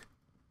milk?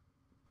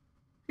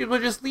 People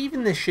are just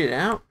leaving this shit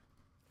out.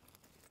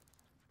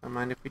 Don't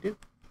mind if we do.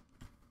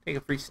 Take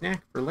a free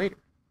snack for later.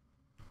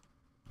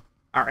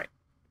 Alright.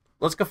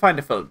 Let's go find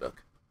a phone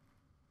book.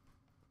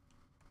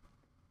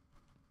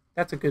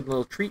 That's a good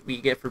little treat we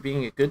get for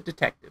being a good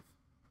detective.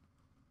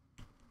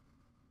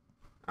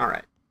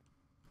 Alright.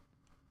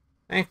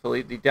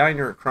 Thankfully, the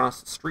diner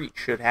across the street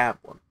should have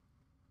one.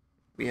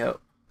 We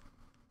hope.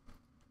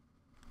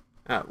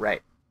 Oh,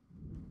 right.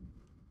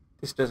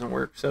 This doesn't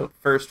work, so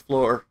first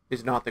floor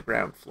is not the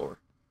ground floor.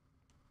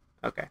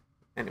 Okay.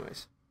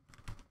 Anyways.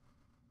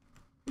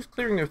 Who's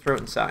clearing their throat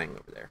and sighing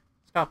over there?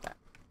 Stop that.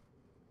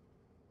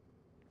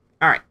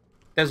 Alright.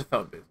 There's a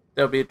phone booth.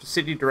 There'll be a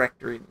city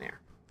directory in there.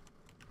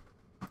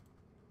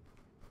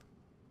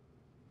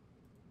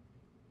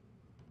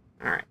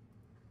 Alright.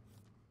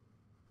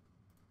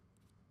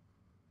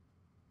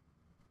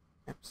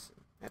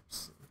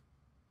 Epson.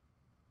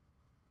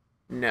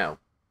 No.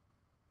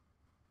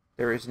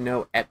 There is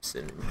no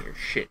Epson in here.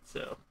 Shit,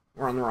 so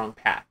we're on the wrong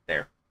path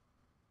there.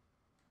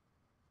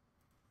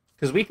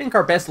 Because we think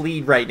our best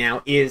lead right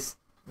now is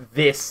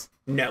this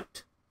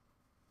note.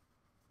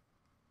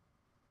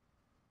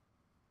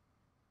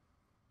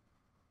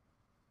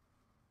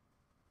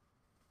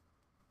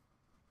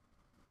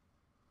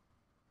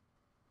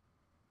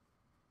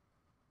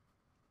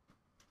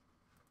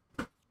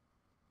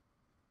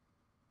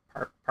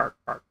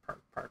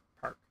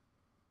 Park.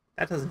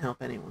 That doesn't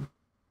help anyone.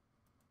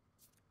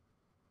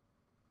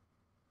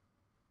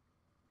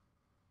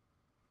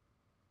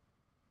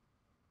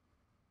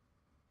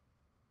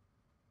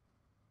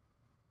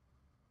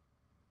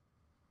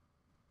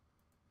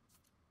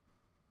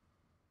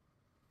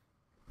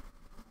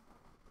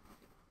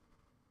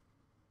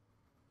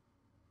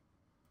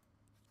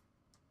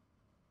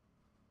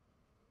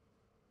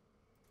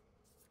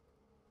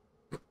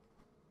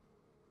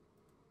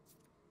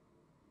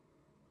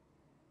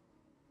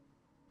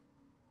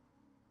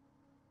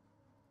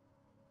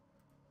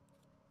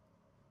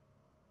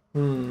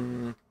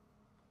 Hmm.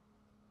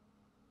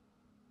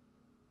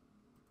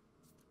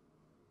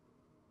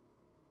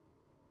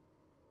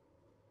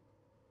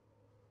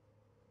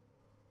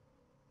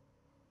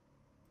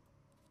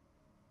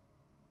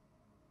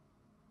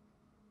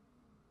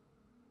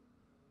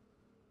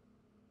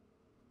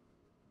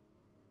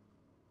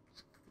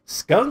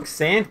 Skunk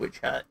Sandwich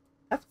Hut.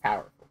 That's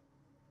powerful.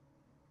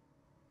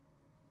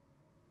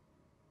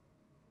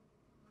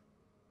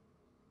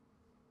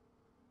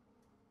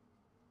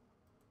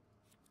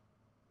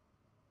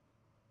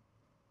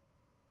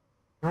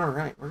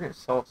 Alright, we're gonna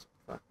solve some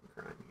fucking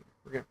crime here.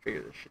 We're gonna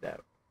figure this shit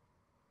out.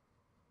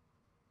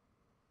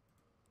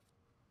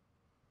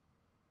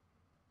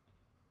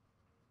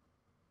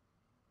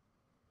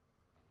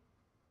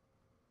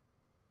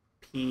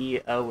 P.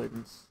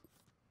 Owens.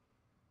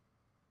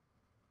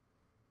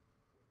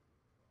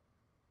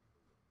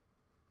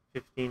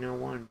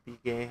 1501 B.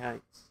 Gay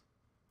Heights.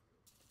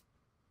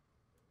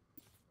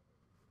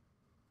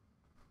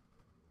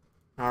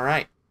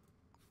 Alright.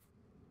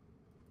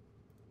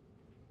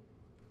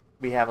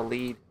 We have a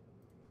lead.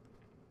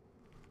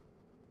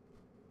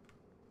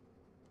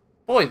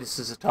 Boy, this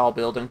is a tall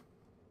building.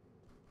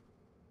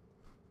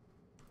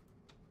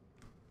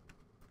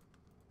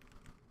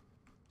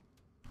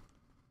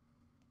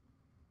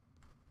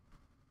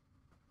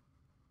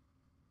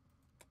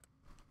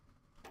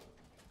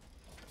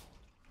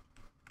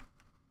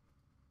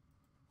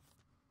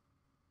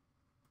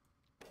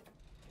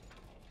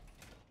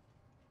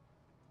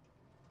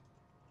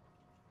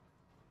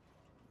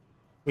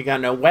 We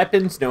got no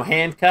weapons, no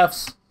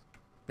handcuffs,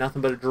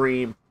 nothing but a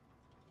dream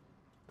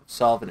of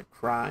solving a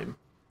crime.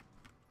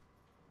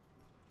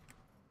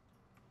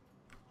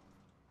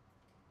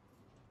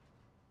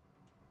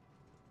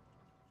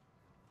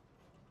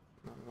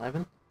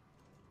 11,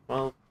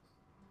 12,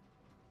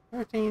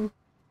 13,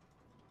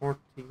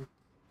 14,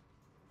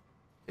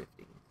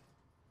 15.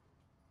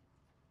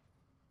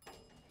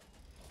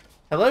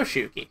 Hello,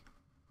 Shuki.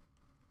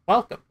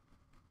 Welcome.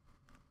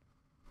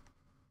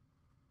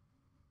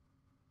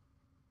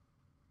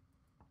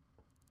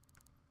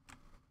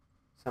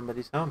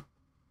 Somebody's home.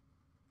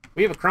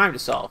 We have a crime to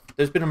solve.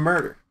 There's been a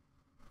murder.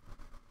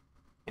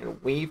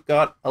 And we've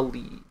got a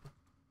lead.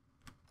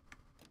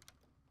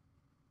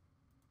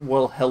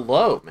 Well,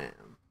 hello,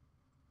 ma'am.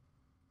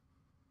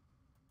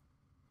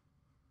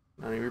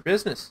 None of your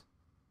business.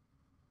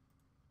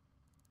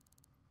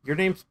 Your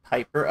name's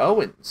Piper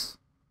Owens.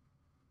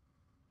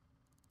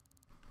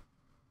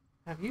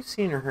 Have you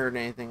seen or heard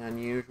anything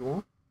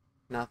unusual?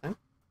 Nothing.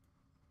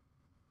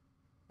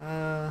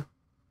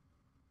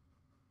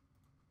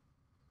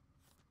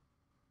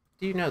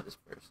 Do you know this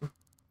person?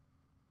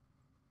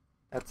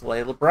 That's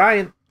Layla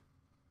Bryant.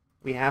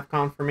 We have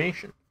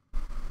confirmation.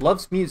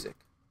 Loves music.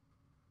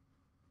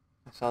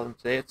 I saw them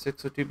today at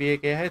 602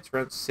 BAK Heights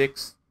around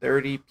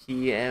 6:30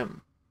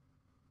 p.m.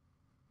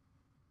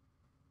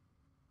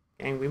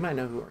 Gang, we might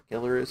know who our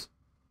killer is.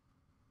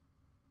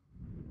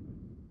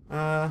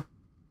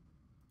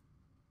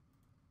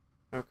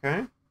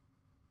 Okay.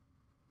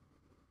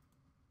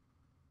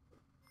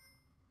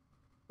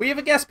 We have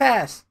a guest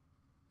pass.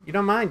 You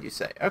don't mind, you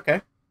say.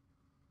 Okay.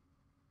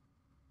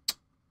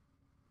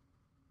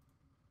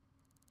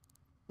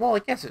 Well, I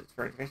guess it's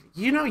very...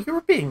 You know, you were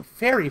being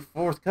very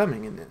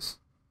forthcoming in this.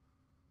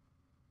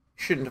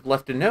 You shouldn't have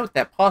left a note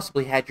that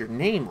possibly had your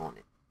name on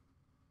it.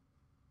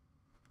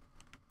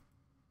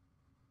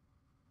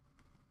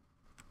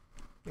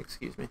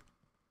 Excuse me.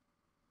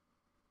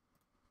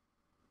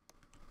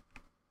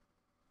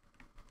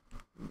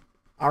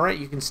 Alright,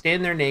 you can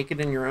stand there naked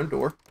in your own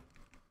door.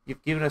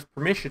 You've given us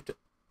permission to...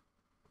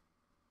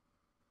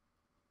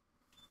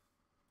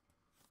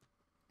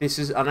 This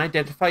is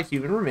unidentified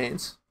human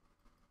remains.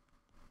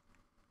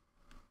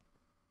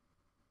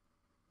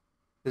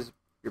 This is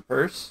your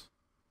purse.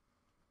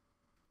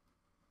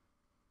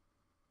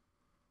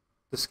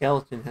 The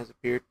skeleton has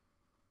appeared.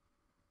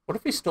 What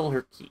if we stole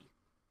her key?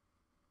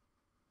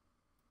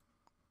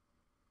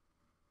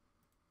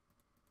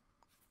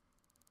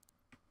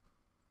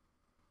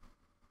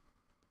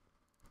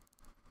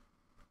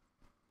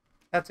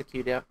 That's a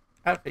cute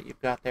outfit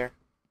you've got there.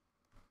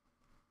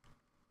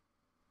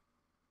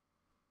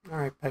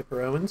 Alright,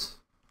 Piper Owens.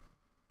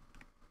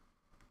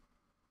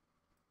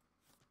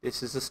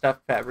 This is a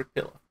stuffed fabric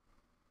pillow.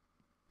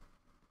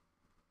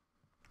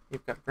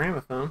 You've got a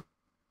gramophone.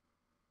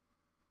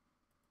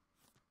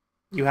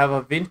 You have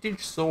a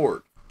vintage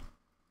sword.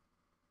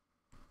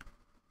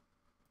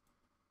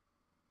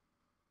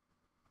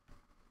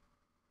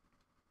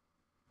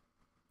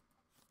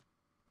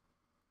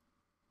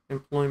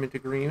 Employment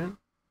agreement.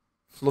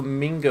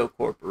 Flamingo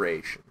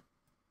Corporation.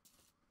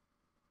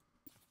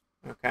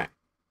 Okay.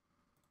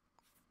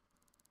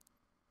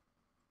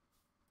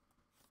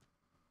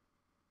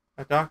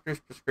 A doctor's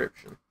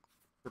prescription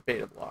for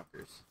beta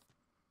blockers.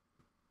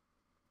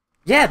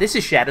 Yeah, this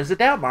is Shadows of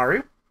Doubt,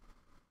 Maru.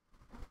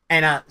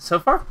 And, so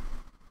far?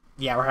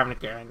 Yeah, we're having a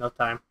grand old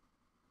time.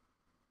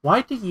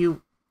 Why do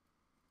you...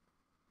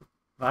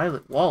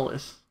 Violet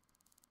Wallace...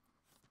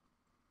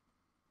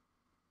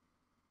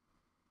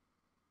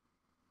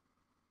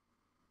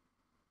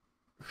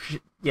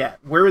 Yeah,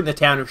 we're in the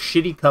town of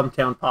Shitty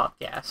Cumtown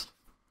Podcast.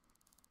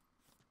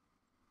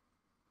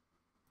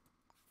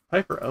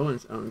 Piper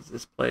Owens owns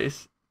this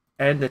place.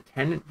 And the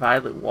tenant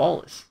Violet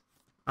Wallace.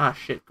 Ah,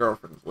 shit,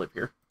 girlfriends live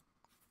here.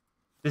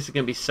 This is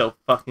gonna be so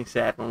fucking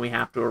sad when we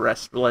have to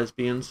arrest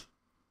lesbians.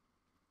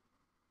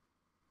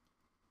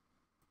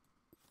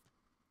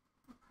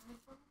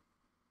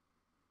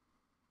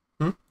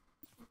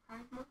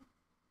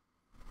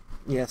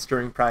 Yes,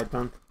 during Pride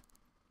Month.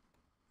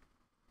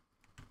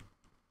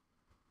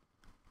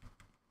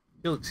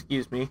 You'll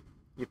excuse me.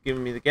 You've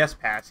given me the guest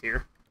pass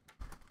here.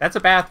 That's a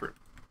bathroom.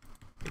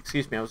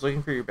 Excuse me, I was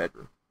looking for your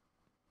bedroom.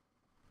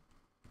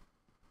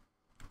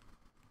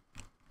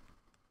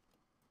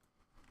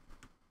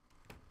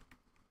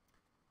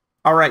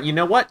 Alright, you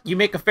know what? You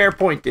make a fair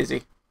point,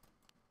 Dizzy.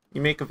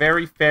 You make a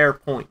very fair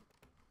point.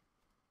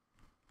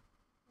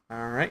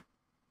 Alright.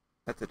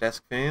 That's a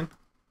desk fan.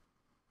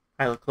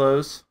 Pile of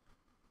clothes.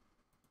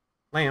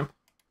 Lamp.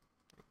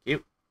 Thank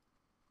you.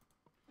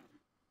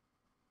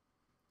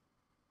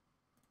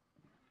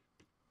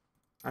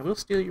 I will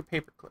steal your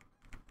paperclip.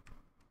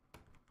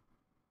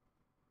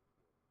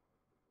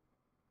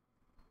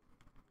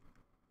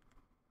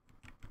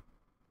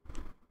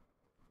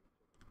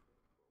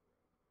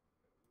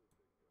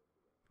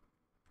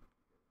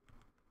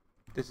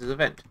 This is a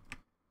vent.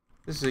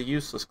 This is a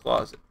useless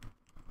closet.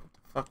 What the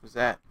fuck was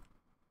that?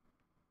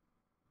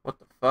 What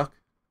the fuck?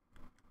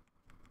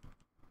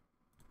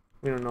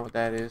 We don't know what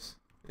that is.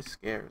 It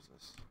scares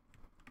us.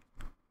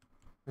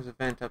 There's a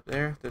vent up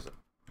there. There's a...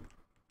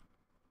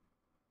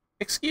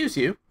 Excuse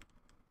you?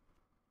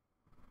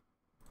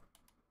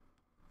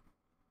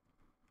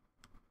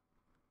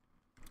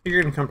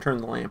 You're gonna come turn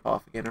the lamp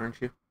off again,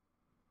 aren't you?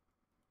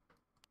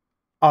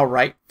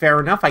 Alright, fair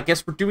enough. I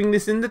guess we're doing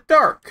this in the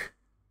dark.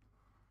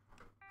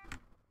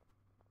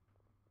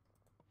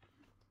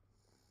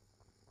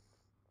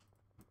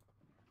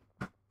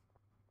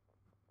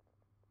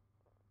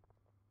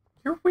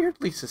 You're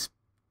weirdly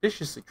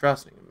suspiciously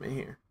trusting of me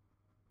here.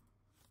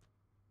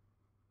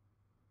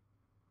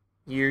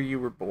 Year you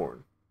were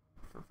born.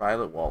 For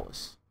Violet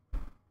Wallace.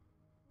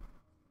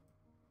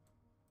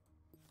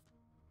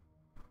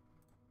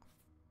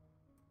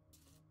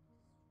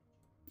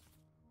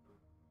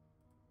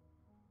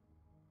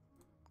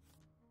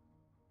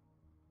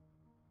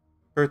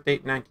 Birth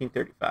date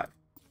 1935.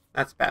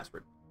 That's the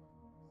password.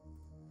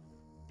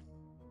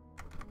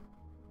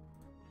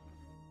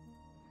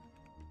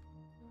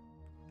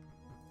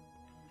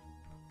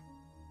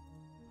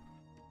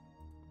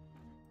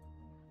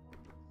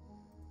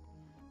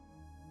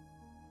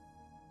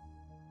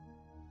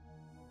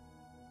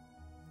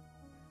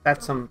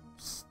 That's some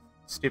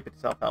stupid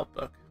self-help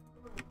book.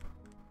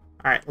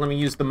 Alright, let me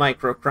use the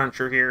micro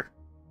cruncher here.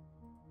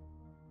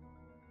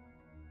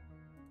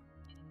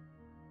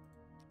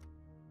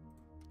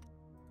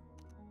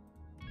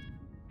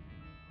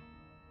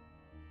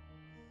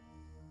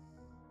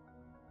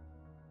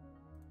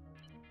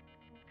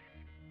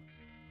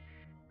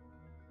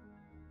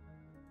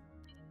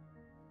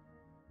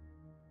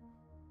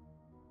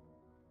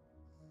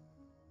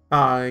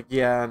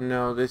 Yeah,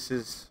 no, this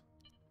is...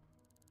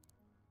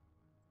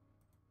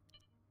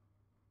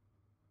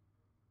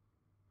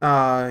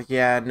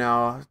 yeah,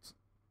 no.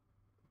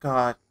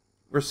 God,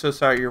 we're so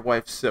sorry your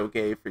wife's so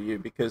gay for you,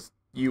 because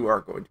you are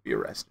going to be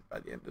arrested by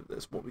the end of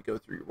this when we go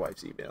through your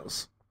wife's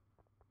emails.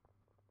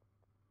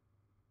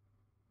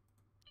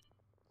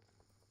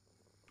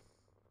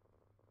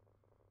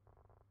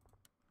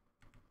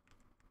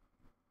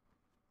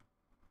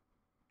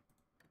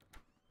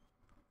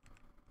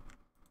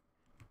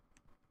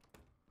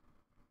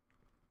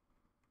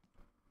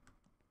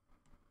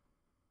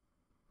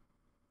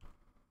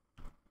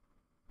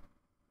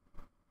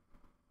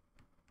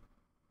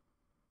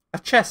 A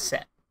chess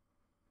set.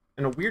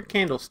 And a weird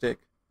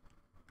candlestick.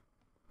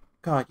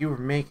 God, you were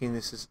making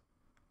this as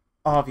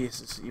obvious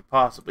as you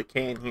possibly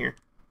can here.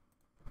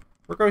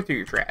 We're going through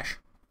your trash.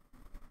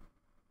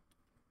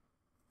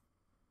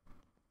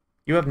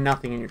 You have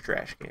nothing in your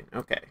trash can.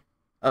 Okay.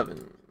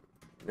 Oven.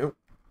 Nope.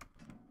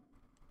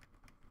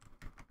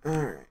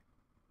 Alright.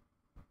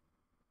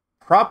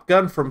 Prop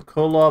gun from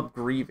Kolob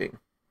Grieving.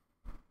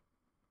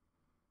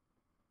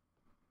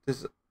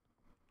 This...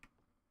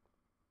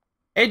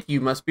 Ed,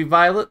 you must be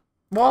Violet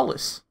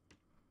Wallace.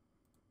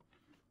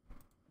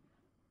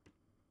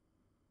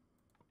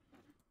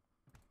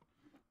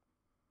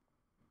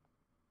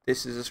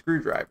 This is a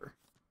screwdriver.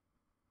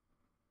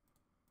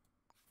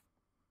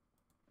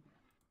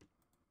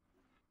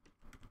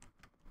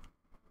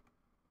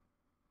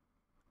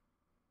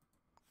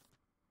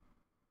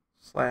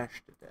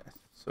 Slashed to death.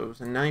 So it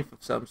was a knife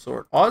of some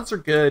sort. Odds are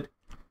good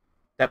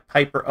that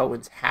Piper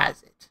Owens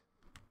has it.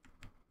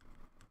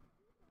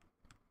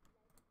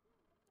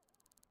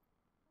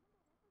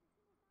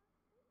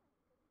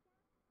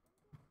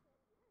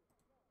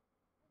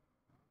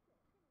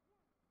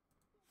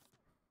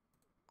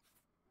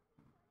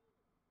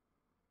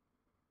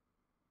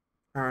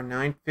 Around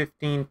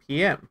 9:15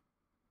 p.m.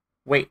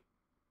 Wait,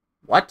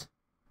 what?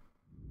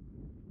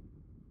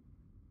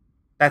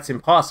 That's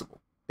impossible.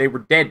 They were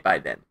dead by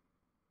then.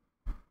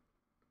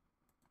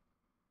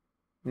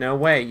 No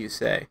way, you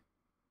say.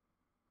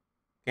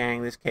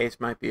 Gang, this case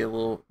might be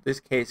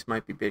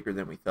bigger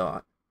than we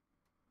thought.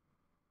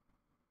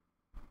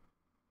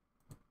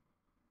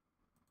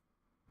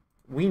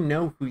 We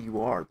know who you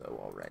are, though,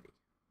 already.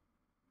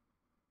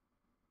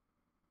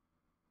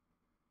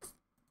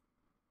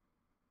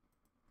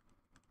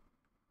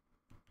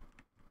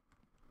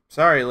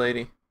 Sorry,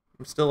 lady.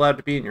 I'm still allowed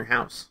to be in your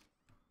house.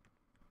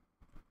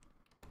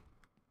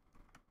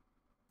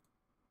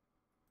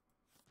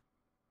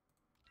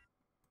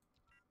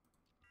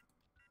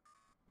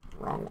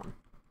 Wrong one.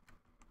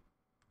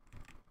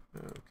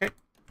 Okay.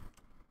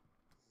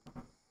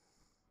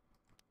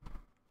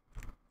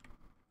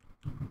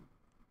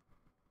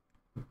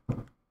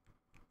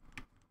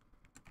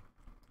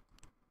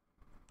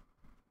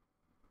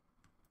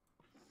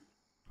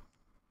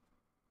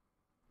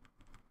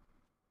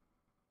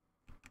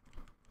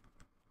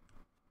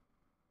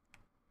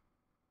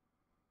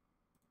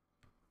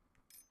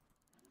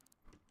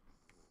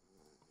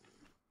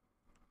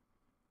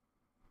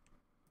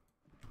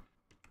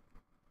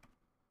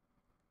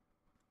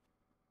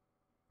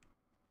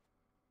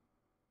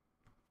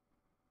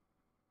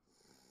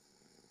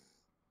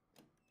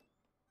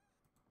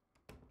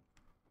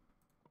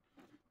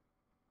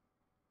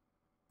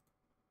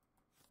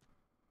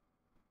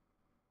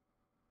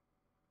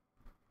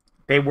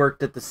 They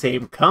worked at the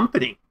same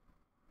company.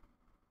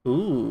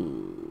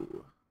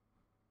 Ooh.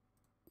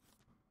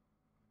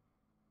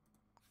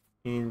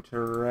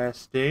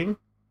 Interesting.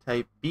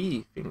 Type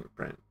B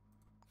fingerprint.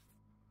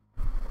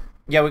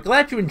 Yeah, we're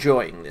glad you're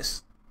enjoying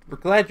this. We're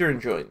glad you're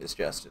enjoying this,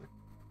 Justin.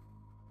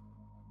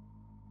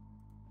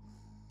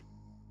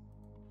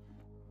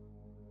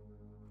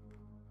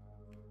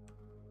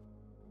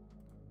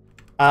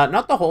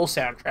 Not the whole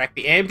soundtrack.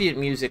 The ambient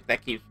music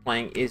that keeps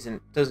playing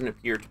doesn't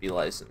appear to be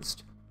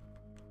licensed.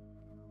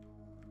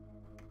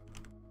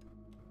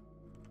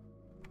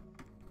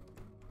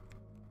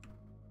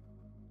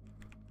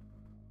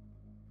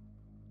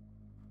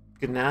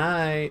 Good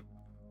night.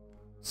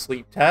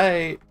 Sleep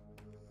tight.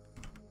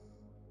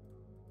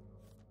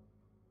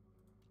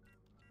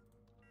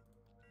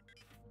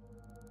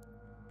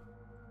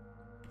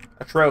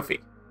 A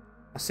trophy.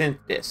 A synth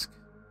disc.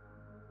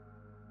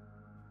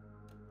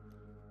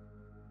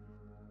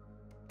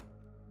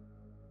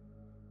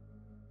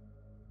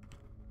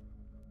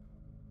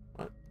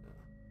 What?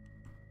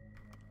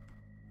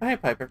 Oh, hey,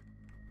 Piper.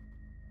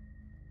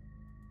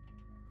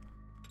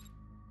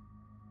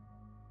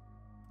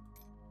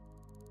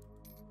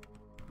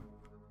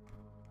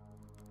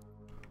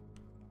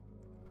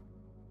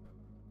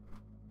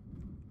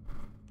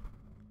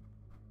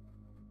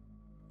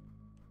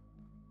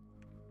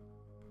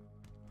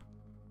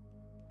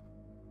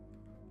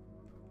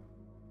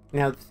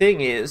 Now, the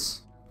thing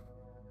is,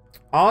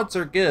 odds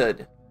are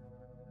good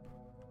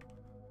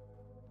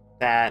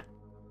that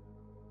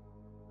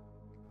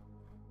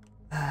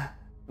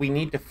we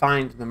need to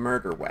find the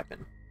murder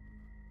weapon.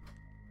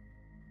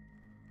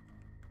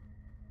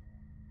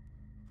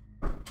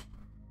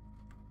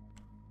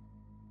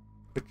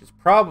 Which is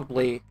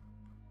probably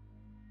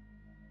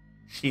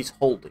she's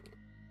holding it.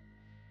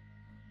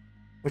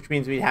 Which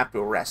means we'd have to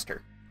arrest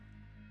her.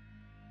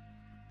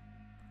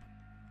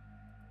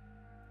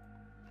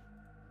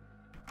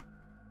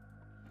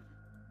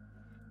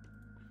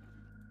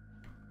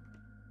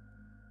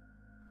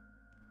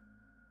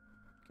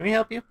 Can we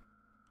help you?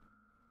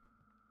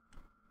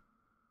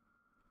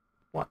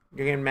 What?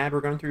 You're getting mad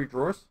we're going through your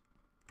drawers?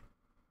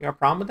 You got a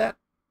problem with that?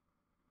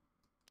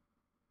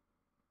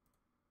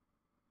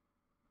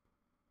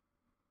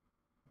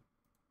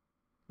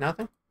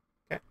 Nothing?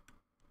 Okay.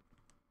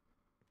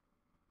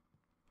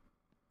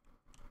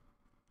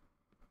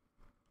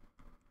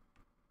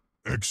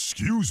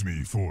 Excuse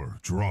me for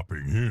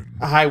dropping in.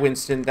 Hi,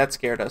 Winston. That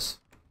scared us.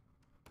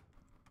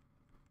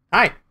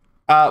 Hi.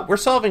 We're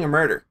solving a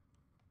murder.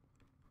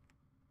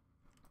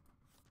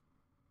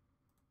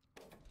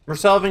 We're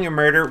solving a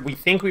murder. We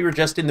think we were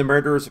just in the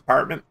murderer's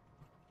apartment.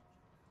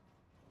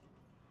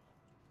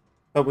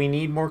 But we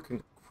need more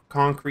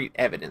concrete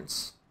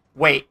evidence.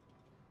 Wait.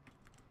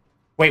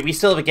 Wait, we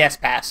still have a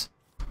guest pass.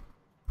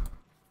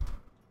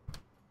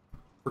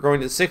 We're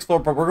going to the 6th floor,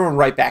 but we're going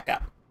right back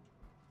up.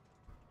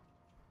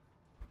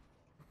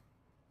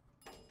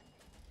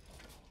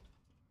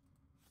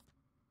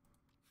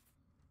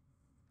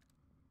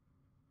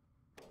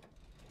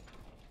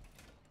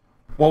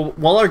 Well,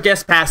 while our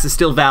guest pass is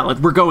still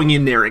valid, we're going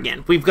in there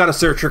again. We've got to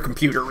search her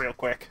computer real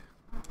quick.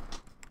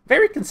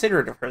 Very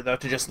considerate of her, though,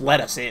 to just let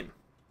us in.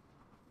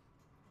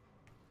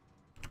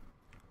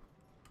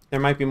 There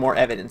might be more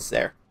evidence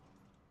there.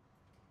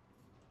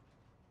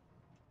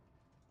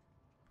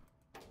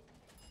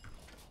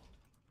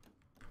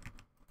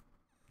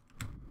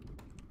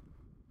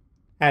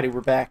 Howdy,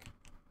 we're back.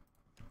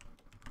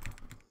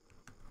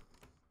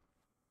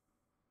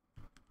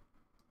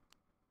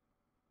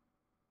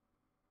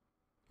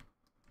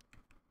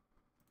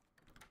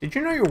 Did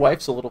you know your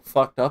wife's a little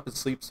fucked up and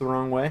sleeps the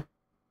wrong way?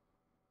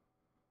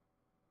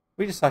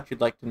 We just thought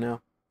you'd like to know.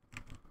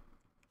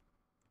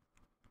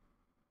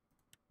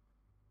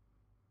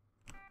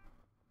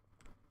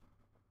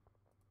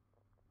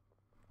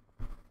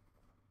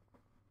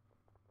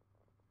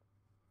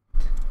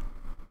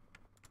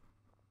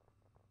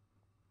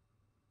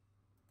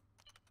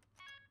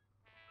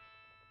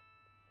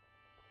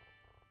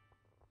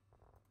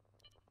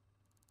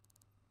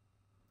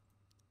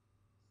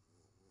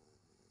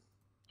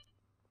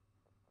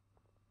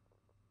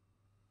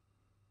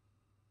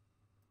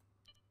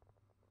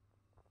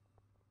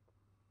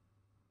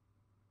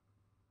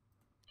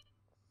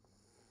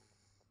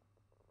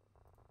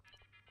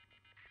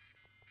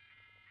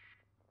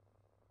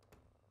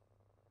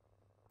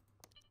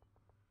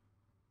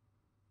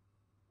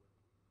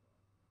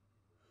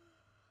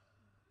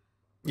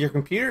 Your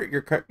computer,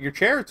 your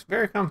chair, it's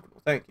very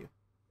comfortable. Thank you.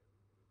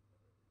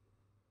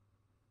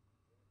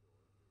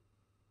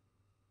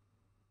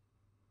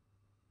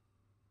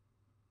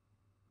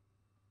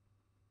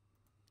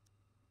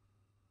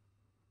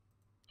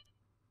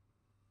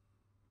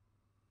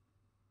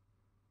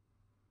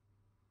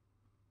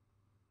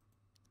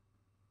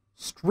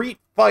 Street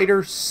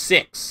Fighter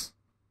 6.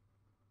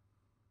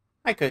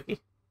 Hi,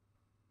 Cookie.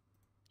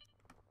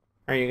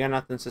 Alright, you got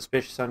nothing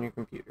suspicious on your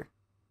computer.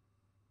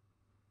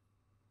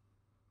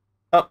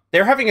 Oh,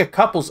 they're having a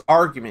couple's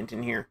argument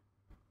in here.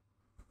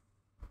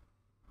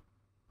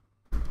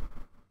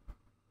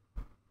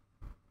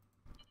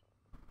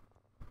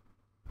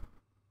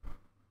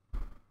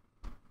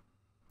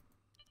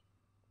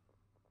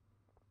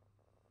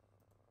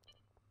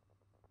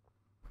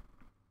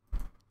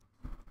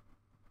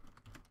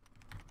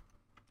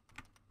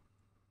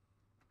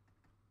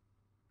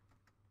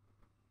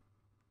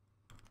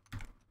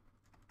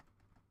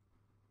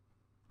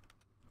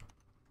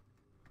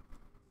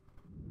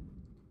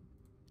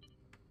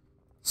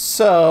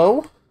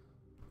 So,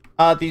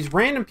 these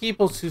random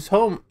people whose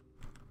home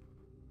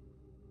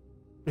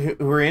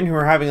who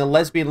are having a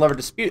lesbian lover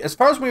dispute. As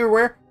far as we were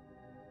aware,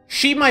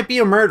 she might be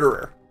a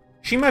murderer.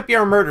 She might be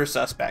our murder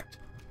suspect.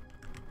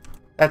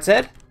 That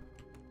said,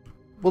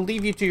 we'll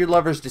leave you to your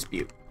lover's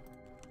dispute.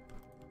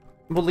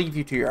 We'll leave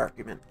you to your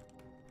argument.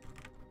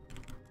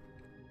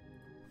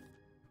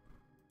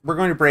 We're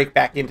going to break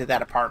back into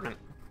that apartment.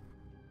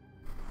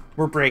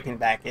 We're breaking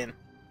back in.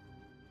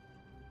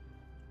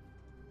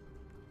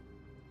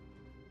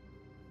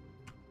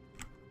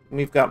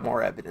 We've got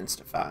more evidence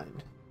to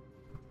find.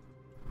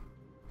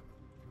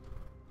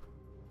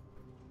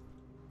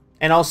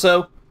 And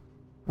also,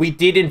 we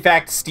did in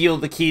fact steal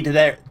the key to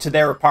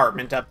their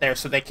apartment up there,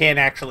 so they can't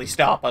actually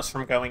stop us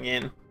from going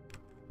in.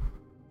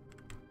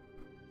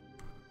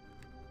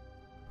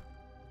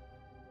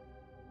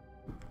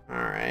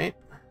 Alright.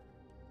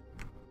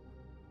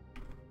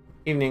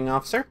 Evening,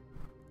 officer.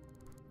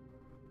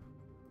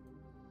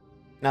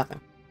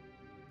 Nothing.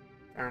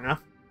 Fair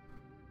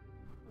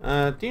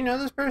enough. Do you know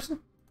this person?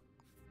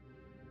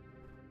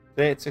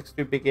 Today at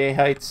 62 Big A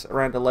Heights,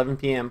 around 11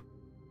 p.m.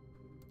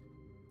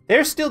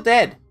 They're still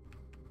dead.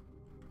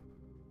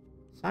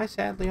 Sigh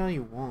sadly all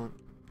you want.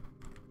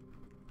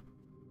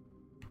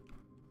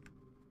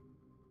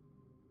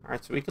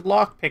 Alright, so we could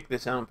lockpick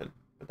this open,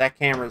 but that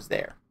camera's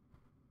there.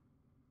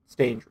 It's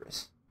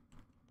dangerous.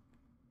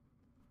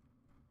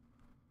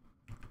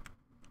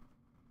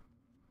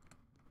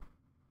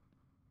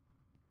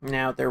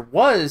 Now, there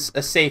was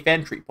a safe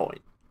entry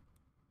point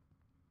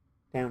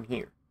down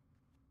here.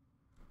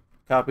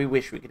 God, we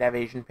wish we could have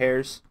Asian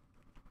pears.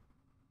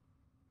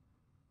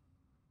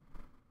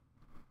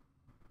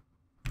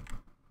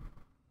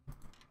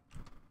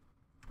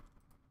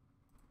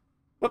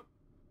 Whoop.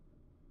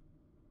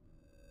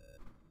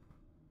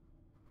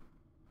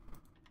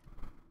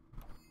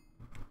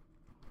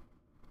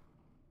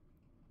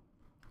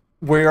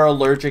 We're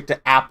allergic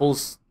to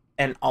apples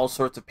and all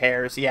sorts of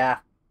pears, yeah.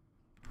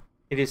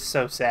 It is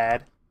so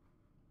sad.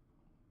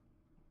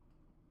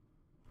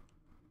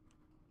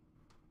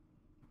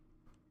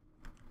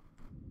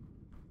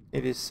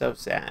 It is so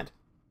sad.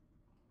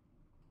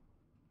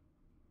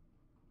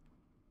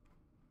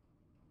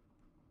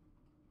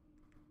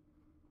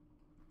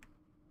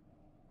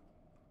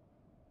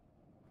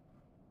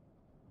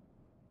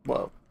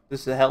 Whoa,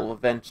 this is a hell of a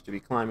vent to be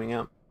climbing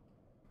up.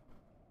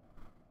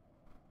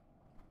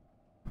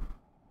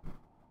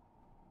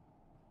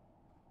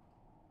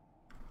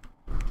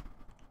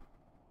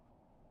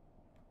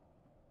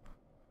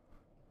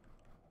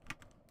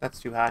 That's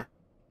too high.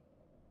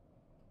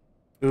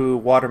 Ooh,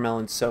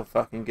 watermelon's so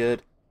fucking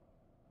good.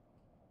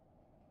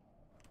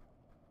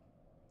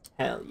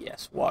 Hell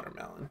yes,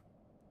 watermelon.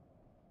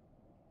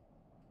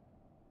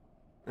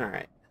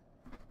 Alright.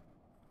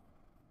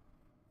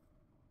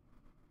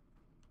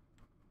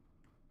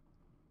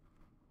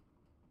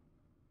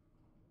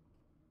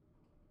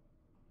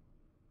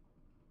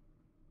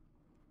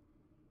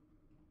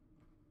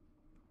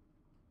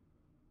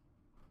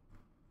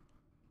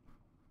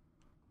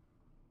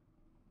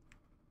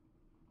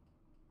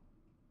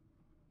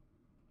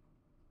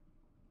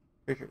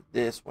 Pretty sure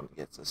this one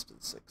gets us to the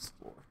 6th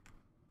floor.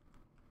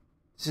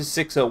 This is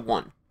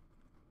 601.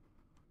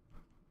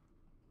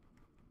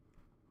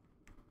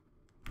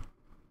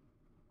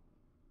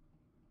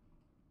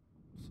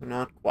 So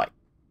not quite.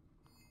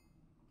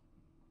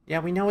 Yeah,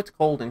 we know it's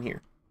cold in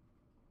here.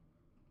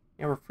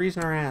 Yeah, we're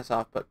freezing our ass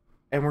off,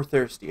 and we're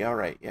thirsty.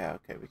 Alright, yeah,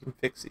 okay, we can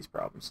fix these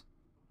problems.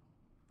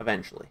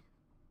 Eventually.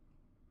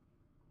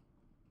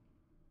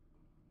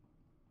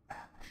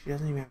 She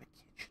doesn't even have a kitchen.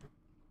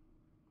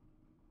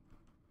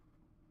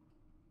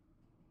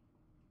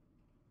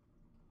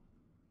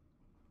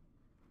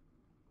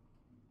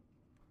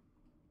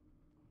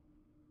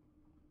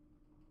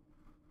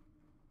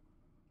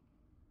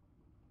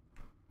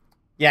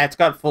 Yeah, it's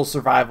got full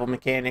survival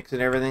mechanics and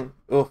everything.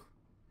 Ugh.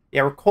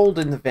 Yeah, we're cold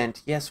in the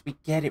vent. Yes, we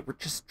get it. We're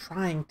just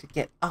trying to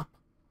get up.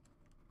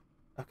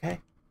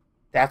 Okay?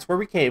 That's where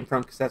we came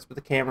from, because that's where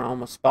the camera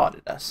almost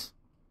spotted us.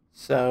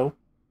 So,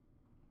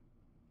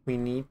 we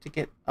need to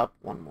get up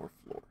one more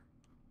floor.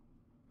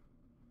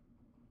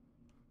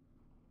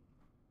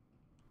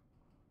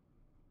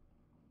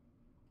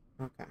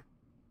 Okay.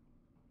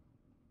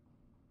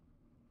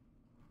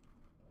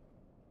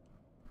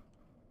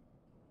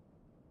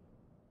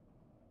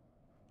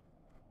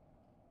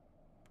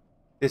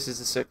 This is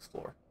the 6th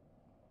floor.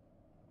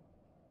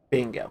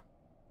 Bingo.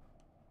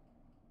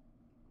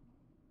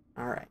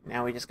 Alright,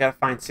 now we just gotta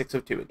find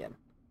 602 again.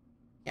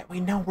 Yeah, we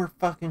know we're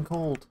fucking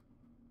cold.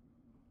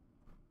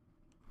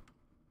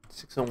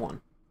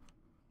 601.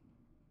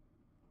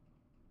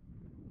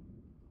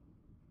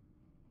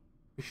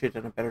 We should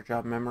have done a better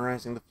job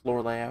memorizing the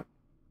floor layout.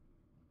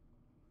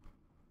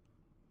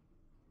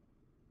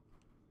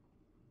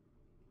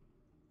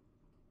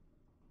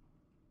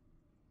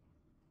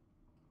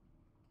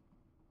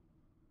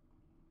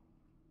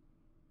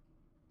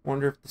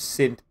 Wonder if the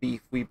synth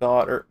beef we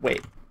bought, or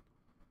wait.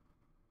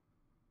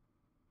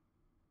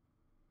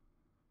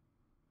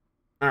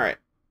 Alright.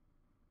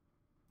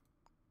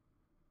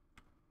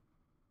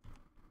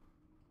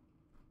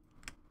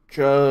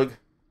 Jug.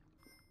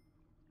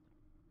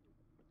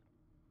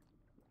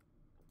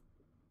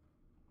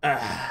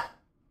 Ah.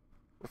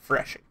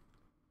 Refreshing.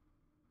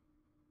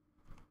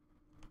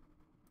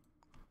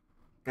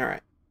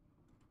 Alright.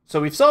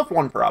 So we've solved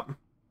one problem.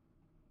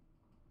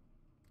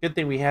 Good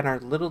thing we had our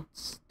little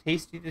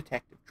tasty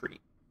detective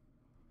treat.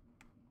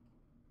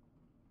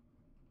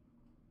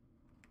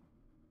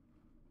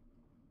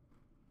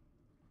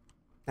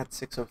 That's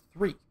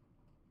 603.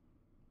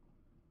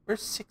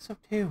 Where's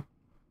 602?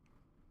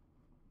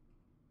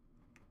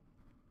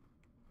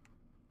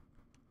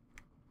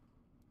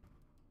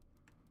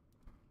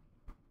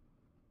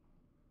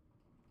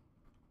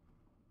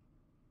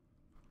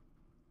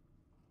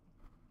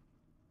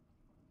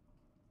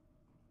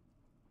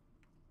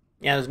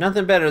 Yeah, there's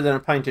nothing better than a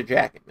pint of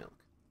jacket milk.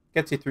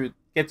 Gets you through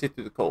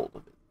the cold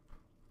of it.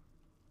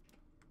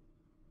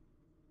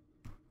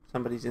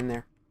 Somebody's in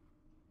there.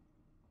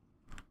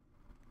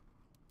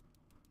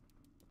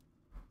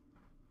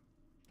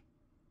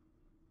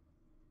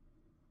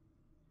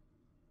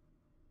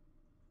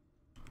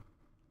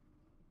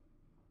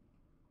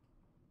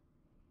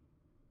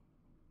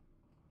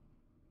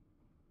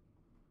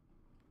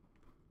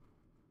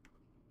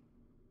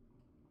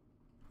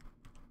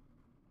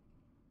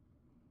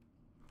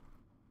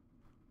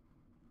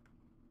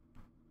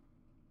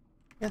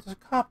 Yeah, there's a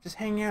cop just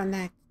hanging out in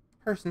that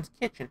person's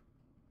kitchen.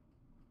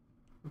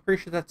 I'm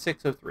pretty sure that's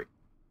 603.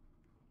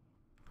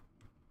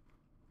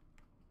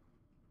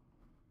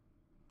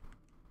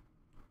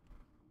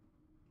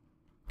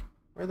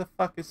 Where the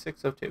fuck is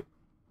 602?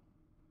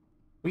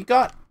 We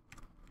got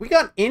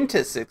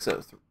into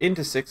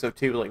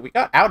 602, like we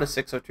got out of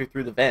 602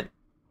 through the vent.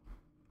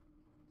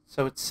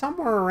 So it's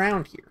somewhere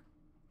around here.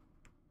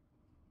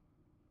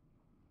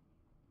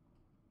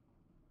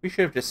 We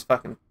should have just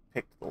fucking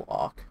picked the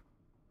lock.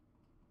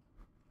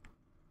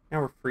 Now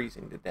we're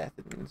freezing to death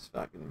in this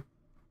fucking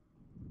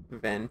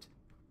vent.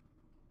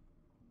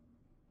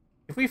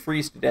 If we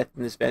freeze to death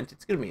in this vent,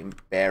 it's gonna be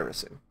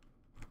embarrassing.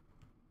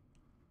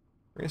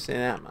 We're gonna say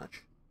that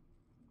much.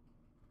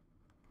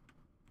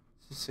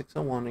 This is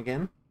 601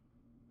 again.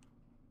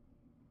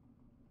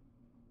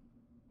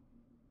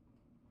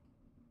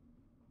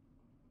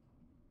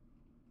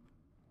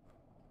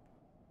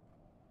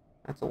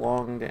 That's a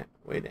long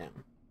way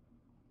down.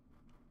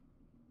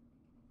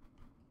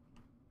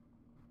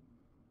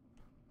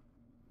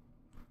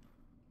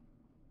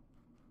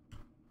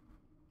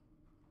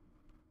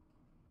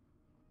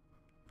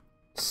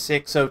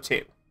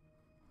 $602.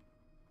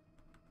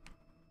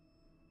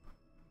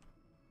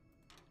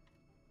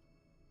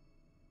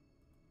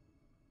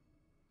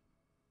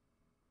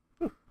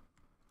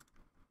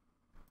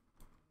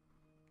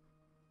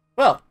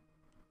 Well,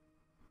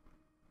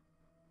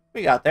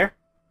 we got there.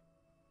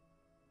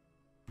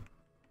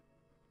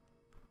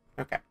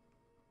 Okay.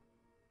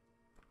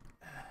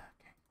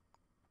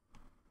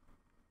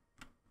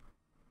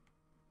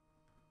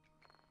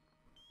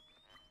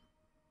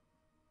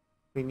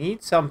 We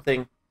need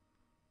something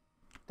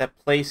that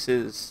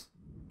places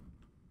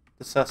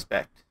the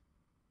suspect.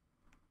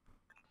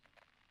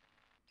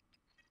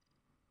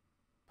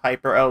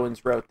 Piper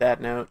Owens wrote that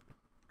note.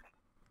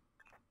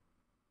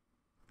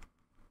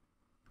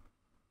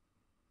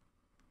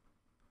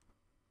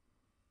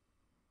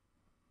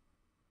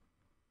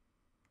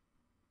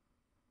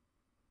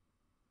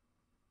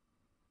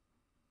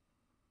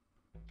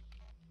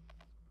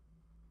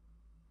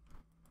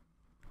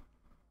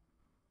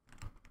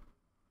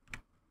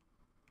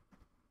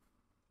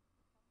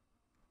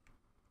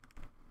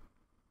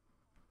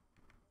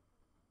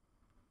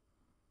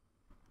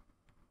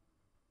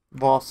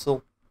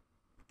 Vossel.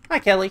 Hi,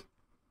 Kelly.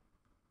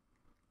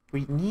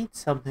 We need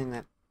something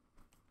that...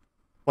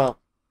 Well,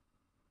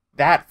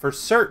 that for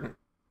certain.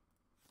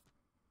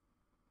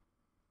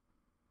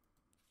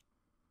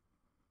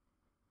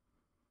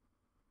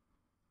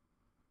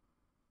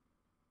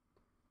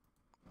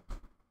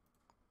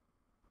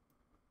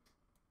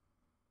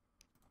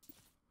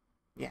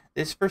 Yeah,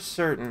 this for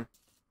certain.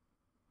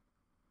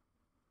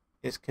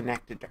 is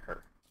connected to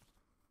her.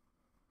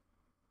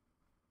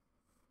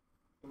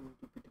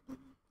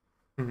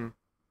 Mm-hmm.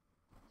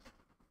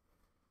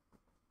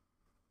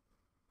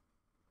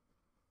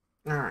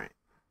 Alright.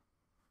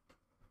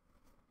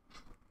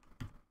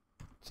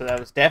 So that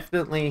was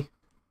definitely...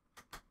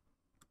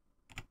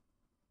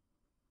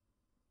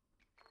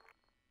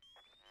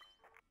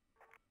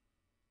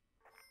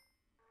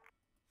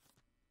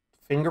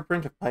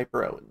 fingerprint of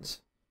Piper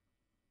Owens.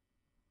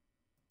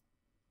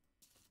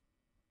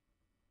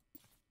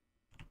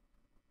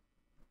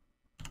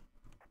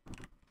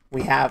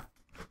 We have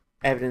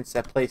evidence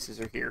that places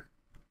are here.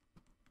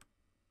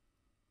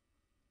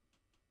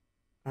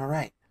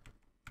 Alright.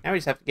 Now we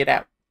just have to get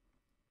out.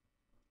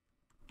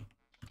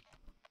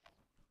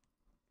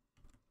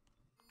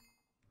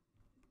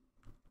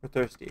 We're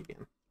thirsty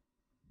again.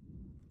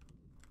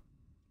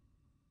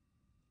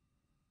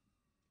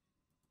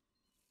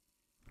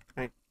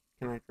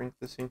 Can I drink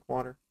the sink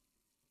water?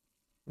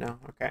 No?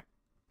 Okay.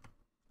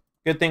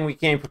 Good thing we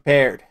came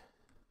prepared.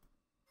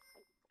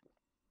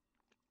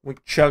 We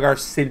chug our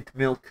synth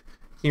milk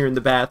here in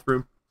the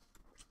bathroom.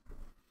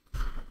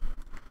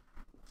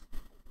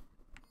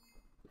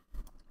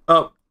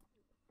 Oh.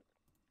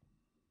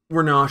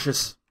 We're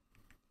nauseous.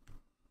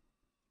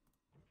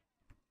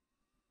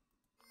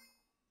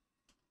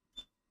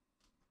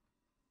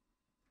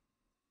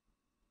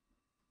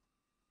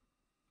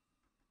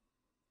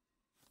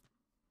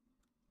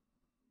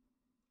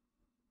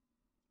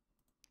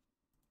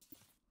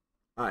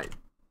 I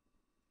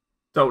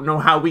don't know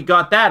how we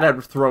got that out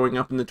of throwing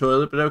up in the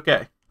toilet, but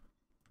okay.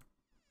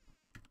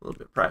 A little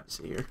bit of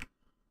privacy here.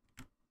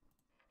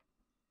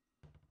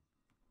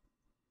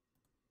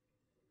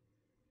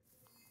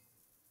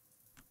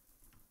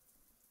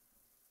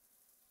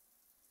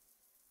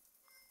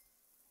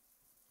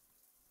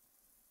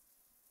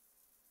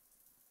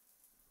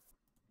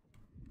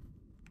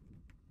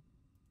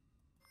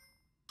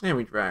 And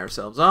we dry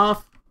ourselves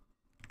off.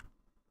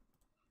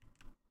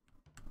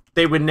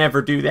 They would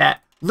never do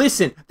that.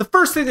 Listen, the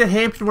first thing that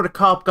happened when a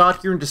cop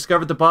got here and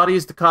discovered the body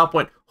is the cop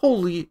went,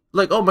 holy,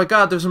 like, oh my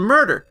god, there's a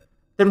murder.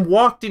 Then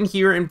walked in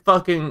here and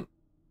fucking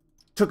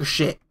took a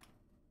shit.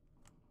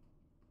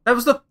 That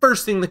was the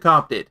first thing the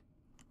cop did.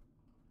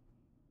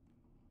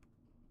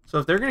 So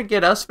if they're gonna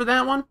get us for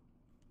that one,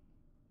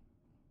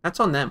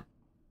 that's on them.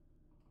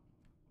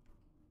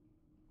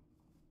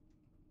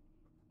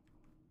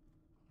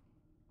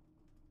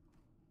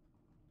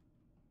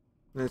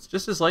 And it's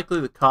just as likely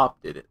the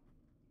cop did it.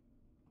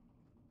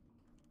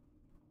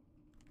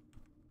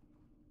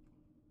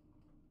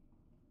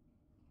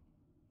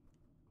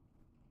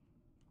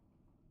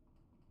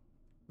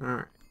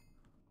 Alright.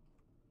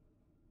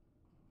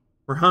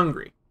 We're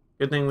hungry.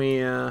 Good thing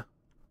we, brought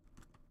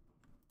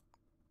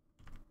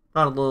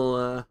a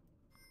little,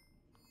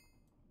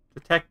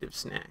 detective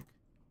snack.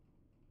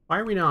 Why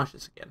are we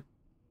nauseous again?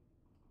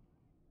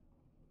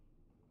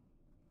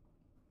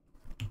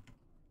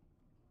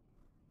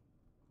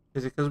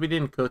 Is it because we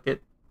didn't cook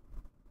it?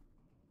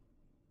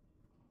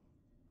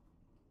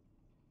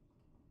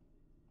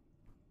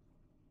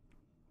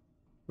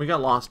 We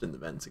got lost in the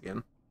vents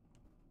again.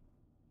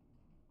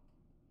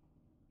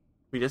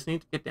 We just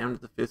need to get down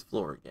to the 5th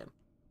floor again.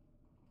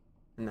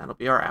 And that'll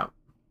be our out.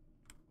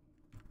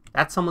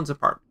 That's someone's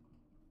apartment.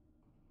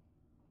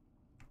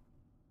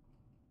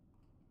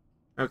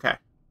 Okay.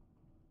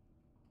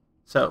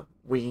 So,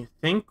 we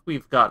think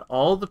we've got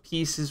all the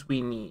pieces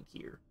we need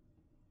here.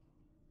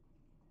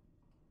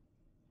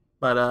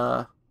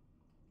 But,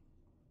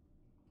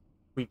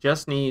 we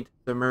just need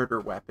the murder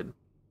weapon,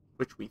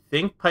 which we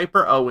think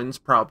Piper Owens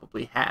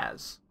probably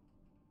has.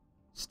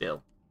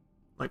 Still.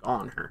 Like,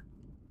 on her.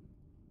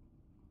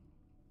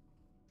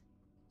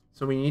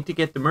 So we need to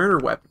get the murder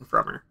weapon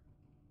from her.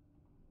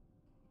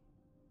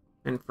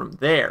 And from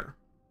there,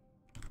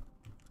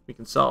 we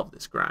can solve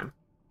this crime.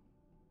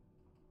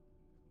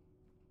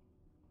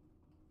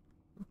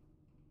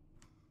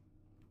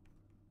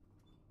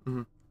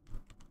 Mm-hmm.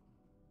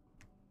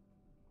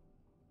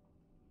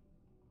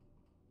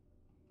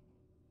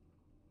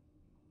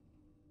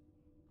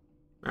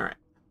 Alright.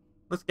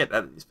 Let's get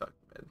out of these fucking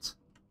beds.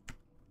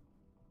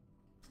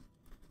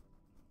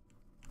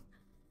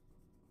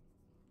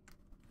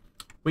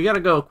 We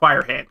gotta go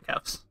acquire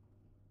handcuffs.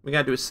 We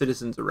gotta do a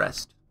citizen's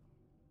arrest.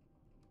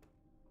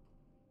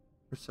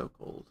 We're so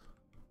cold.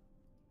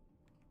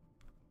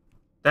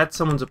 That's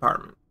someone's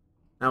apartment.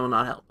 That will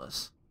not help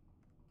us.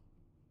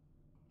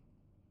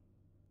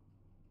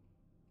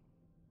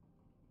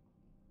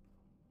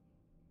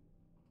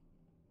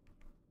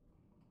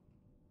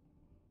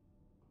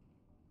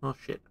 Oh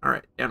shit.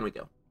 Alright, down we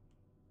go.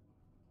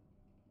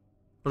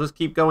 We'll just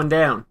keep going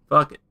down.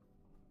 Fuck it.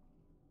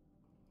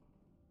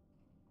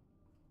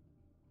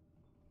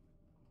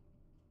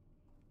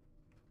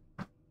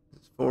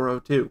 This is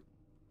 402.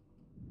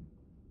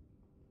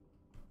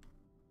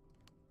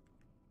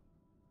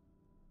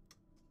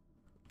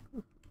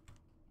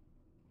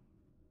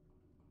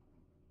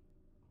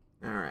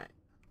 Alright.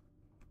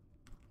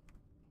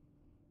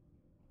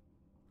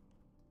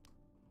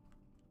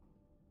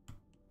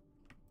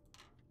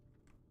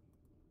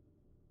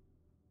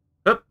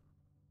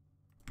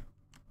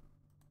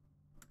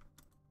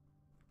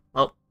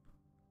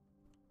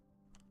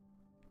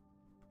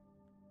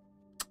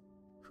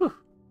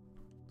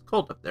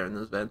 cold up there in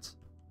those vents.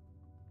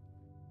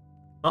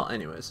 Well,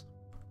 anyways.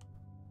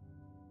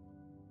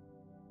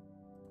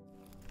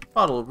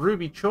 Bottle of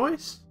Ruby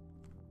Choice.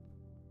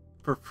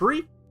 For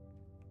free?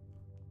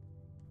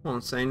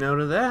 Won't say no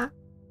to that.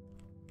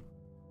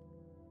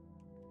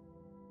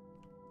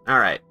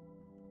 Alright.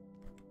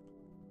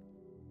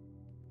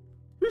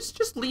 Who's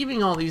just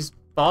leaving all these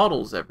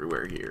bottles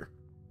everywhere here?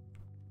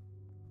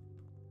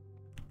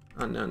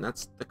 Oh no,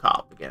 that's the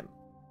cop again.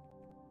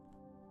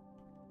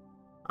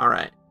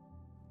 Alright.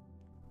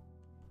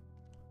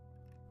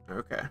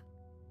 Okay.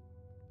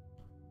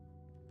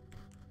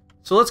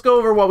 So let's go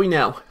over what we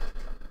know.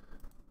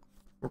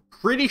 We're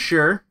pretty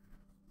sure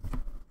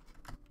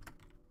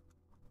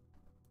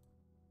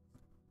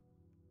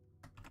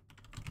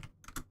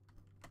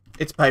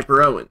it's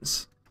Piper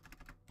Owens.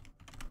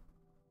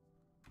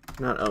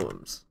 Not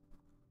Owens.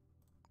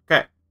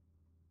 Okay.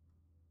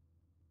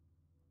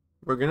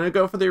 We're gonna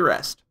go for the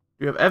arrest.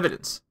 Do you have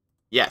evidence?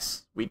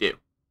 Yes, we do.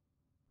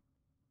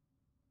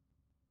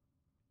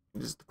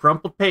 It is the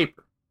crumpled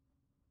paper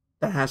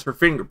that has her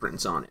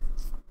fingerprints on it.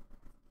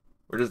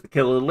 Where does the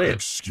killer live?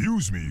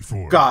 Excuse me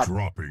for God.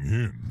 dropping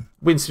in.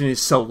 Winston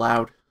is so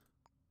loud.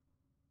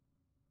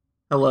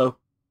 Hello.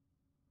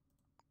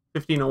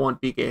 1501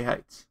 BK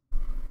Heights.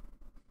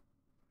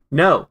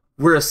 No,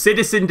 we're a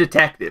citizen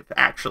detective,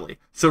 actually.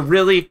 So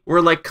really,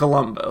 we're like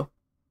Columbo.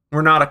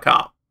 We're not a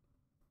cop.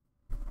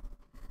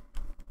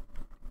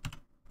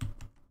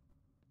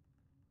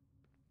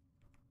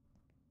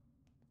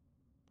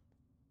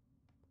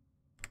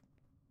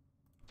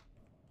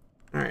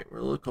 Alright, we're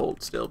a little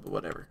cold still, but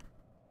whatever.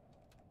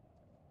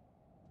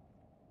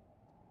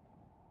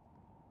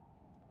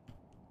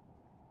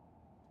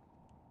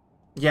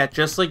 Yeah,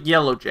 just like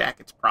Yellow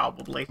Jackets,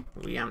 probably.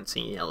 We haven't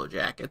seen Yellow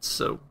Jackets,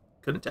 so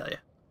couldn't tell you.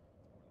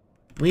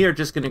 We are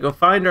just going to go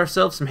find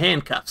ourselves some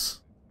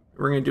handcuffs.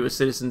 We're going to do a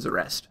citizen's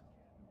arrest.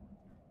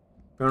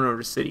 Going over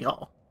to City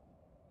Hall.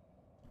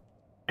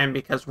 And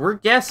because we're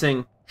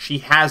guessing she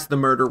has the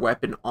murder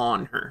weapon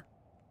on her.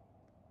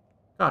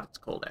 God, it's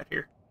cold out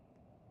here.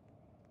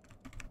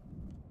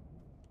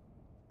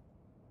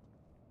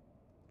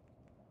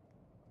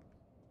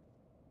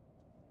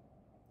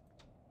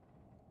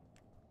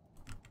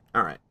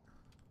 Alright.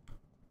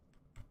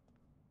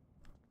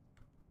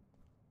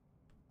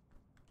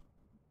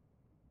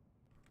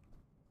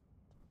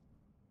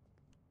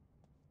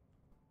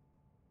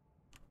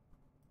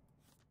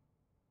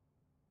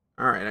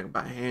 Alright, I can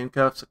buy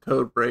handcuffs, a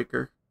code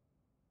breaker.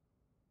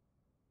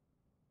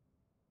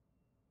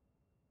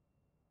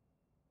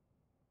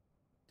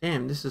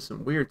 Damn, this is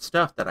some weird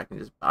stuff that I can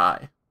just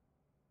buy.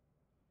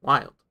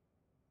 Wild.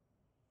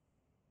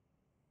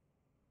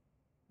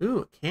 Ooh,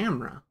 a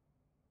camera.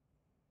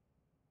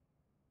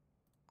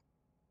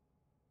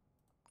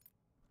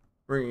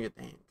 We're gonna get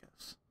the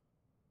handcuffs.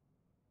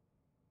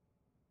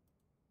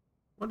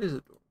 What is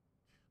it?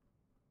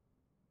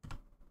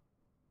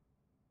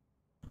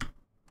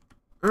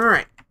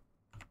 Alright.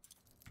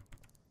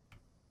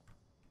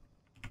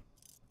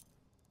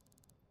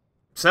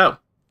 So,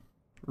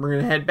 we're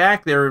going to head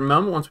back there in a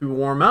moment once we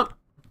warm up.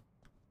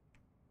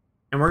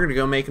 And we're going to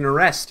go make an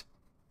arrest.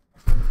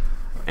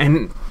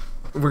 And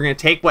we're going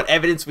to take what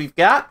evidence we've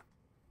got.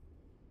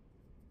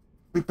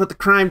 We put the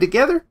crime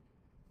together.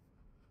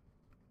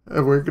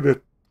 And we're going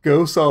to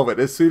go solve it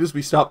as soon as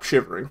we stop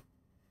shivering.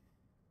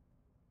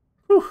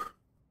 Whew.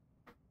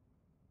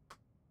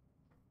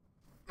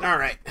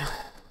 Alright.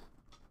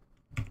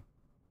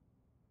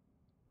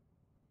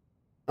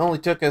 Only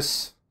took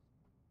us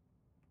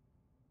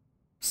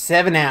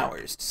 7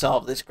 hours to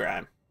solve this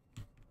crime.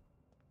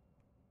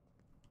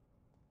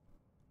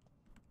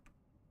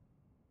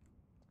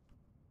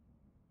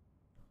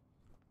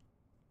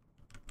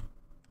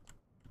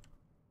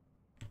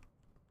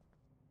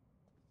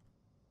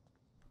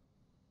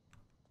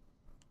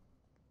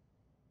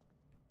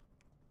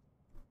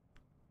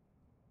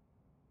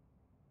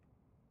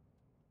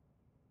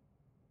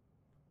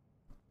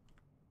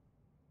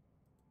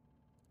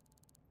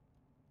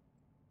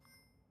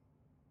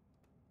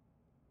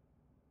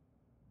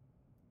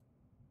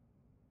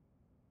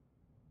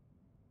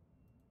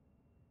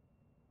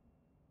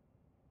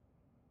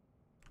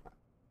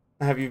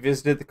 Have you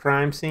visited the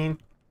crime scene?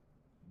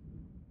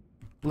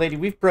 Lady,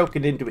 we've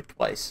broken into it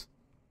twice.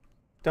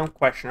 Don't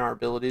question our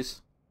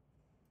abilities.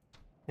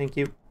 Thank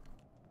you.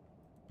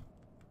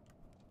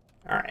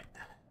 Alright.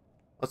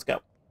 Let's go.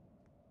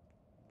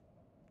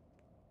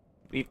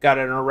 We've got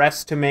an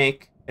arrest to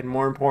make, and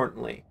more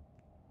importantly,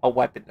 a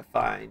weapon to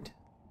find.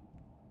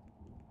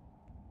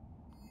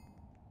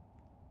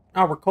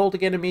 Oh, we're cold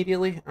again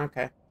immediately?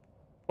 Okay.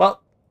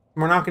 Well,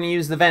 we're not going to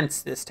use the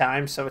vents this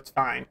time, so it's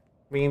fine.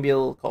 We can be a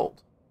little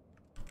cold.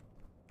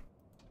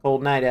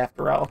 Cold night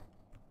after all.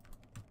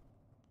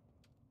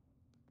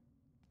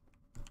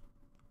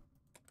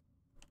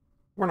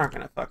 We're not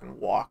gonna fucking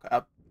walk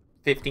up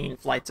 15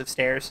 flights of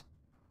stairs.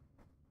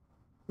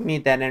 We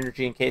need that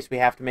energy in case we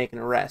have to make an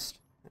arrest.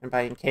 And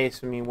by in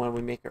case, I mean when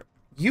we make her.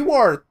 You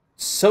are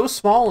so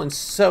small and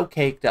so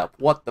caked up.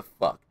 What the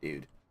fuck,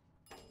 dude?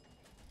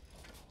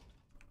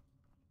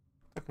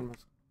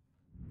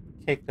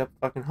 caked up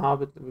fucking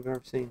hobbit that we've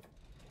ever seen.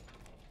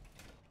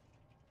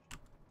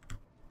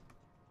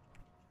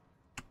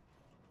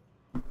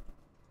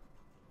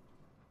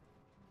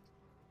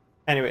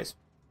 Anyways.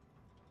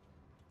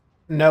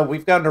 No,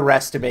 we've got an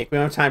arrest to make. We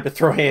don't have time to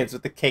throw hands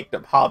with the caked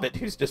up hobbit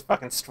who's just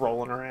fucking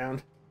strolling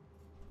around.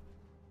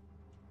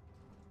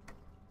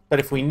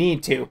 But if we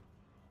need to,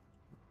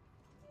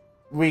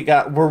 we're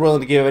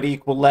willing to give it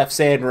equal lefts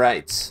and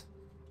rights.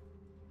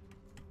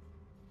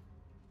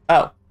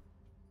 Oh.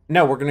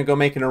 No, we're gonna go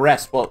make an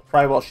arrest,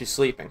 probably while she's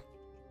sleeping.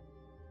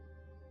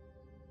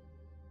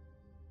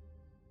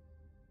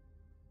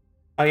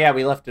 Oh yeah,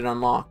 we left it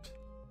unlocked.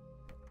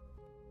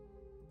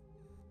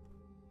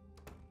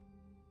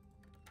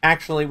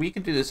 Actually, we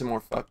could do this a more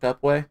fucked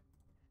up way.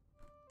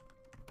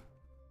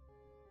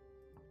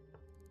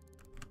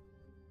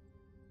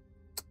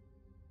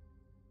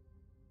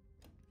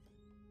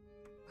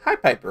 Hi,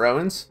 Piper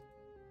Owens.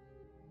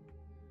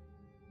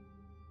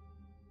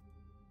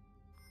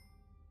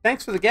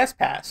 Thanks for the guest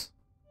pass.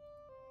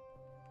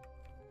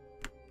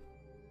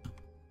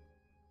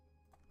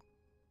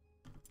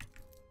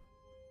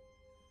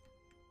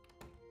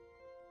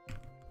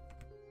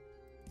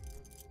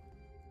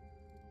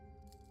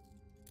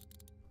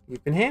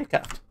 You've been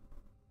handcuffed.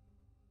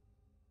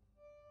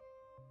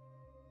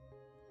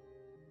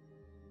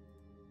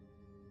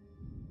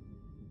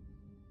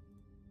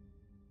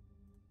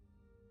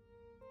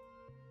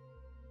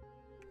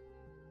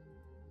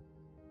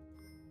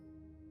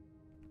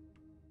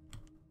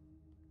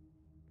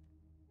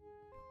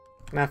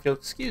 Now, if you'll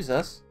excuse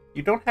us,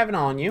 you don't have it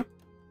on you.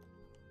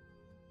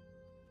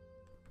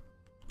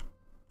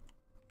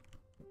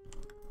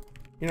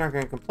 You're not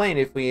going to complain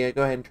if we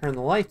go ahead and turn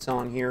the lights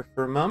on here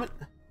for a moment.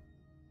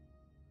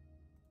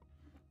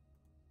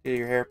 Get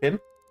your hairpin.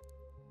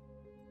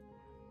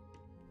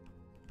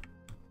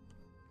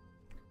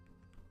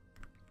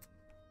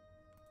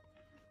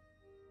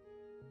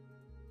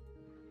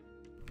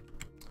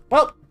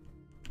 Well,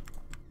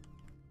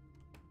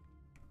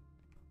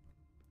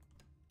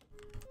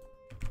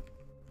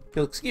 if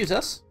you'll excuse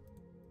us,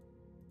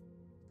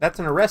 that's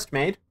an arrest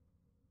made.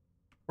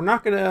 We're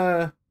not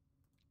gonna...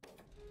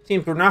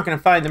 Seems we're not gonna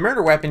find the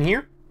murder weapon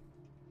here,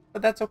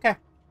 but that's okay.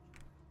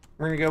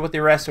 We're gonna go with the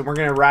arrest and we're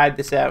gonna ride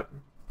this out.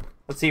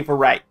 Let's see if we're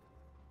right.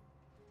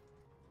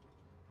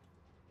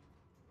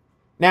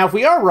 Now, if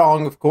we are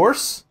wrong, of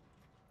course,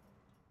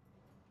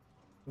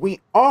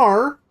 we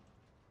are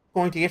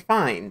going to get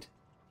fined.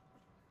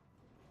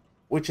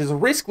 Which is a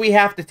risk we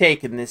have to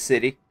take in this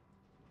city.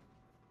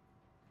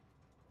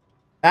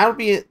 That'll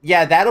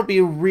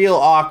be real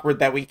awkward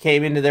that we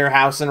came into their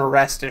house and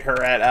arrested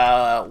her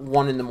at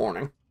 1 in the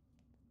morning.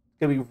 It's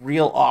gonna be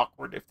real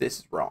awkward if this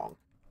is wrong.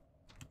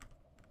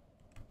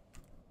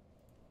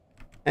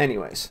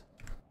 Anyways.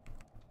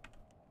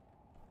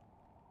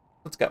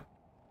 Let's go.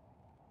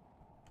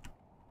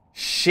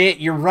 Shit,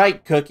 you're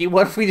right, Cookie.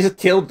 What if we just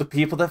killed the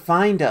people that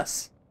find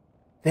us?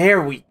 There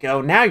we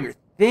go. Now you're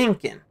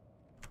thinking.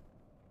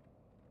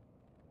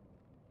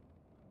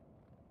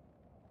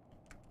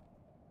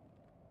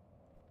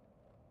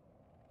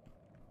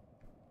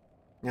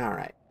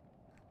 Alright.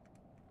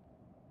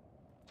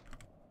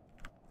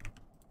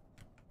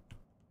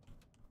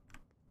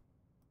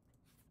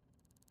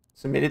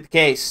 Submitted the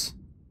case.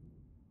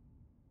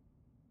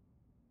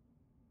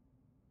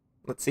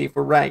 Let's see if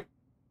we're right.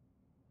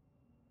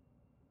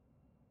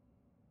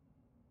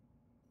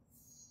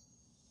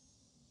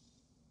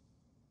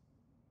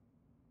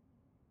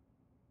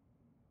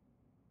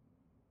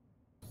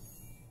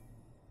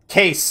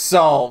 Case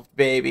solved,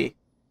 baby.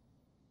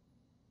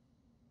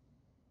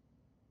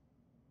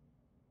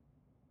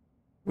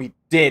 We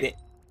did it.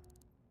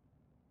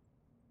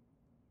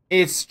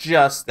 It's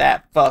just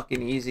that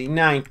fucking easy.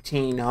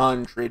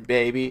 1900,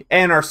 baby.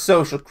 And our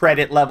social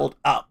credit leveled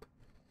up.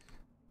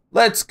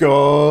 Let's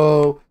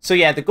go. So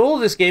yeah, the goal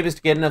of this game is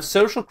to get enough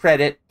social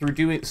credit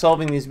through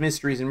solving these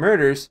mysteries and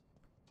murders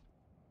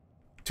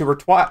to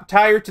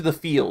retire to the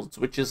fields,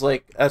 which is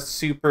like a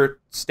super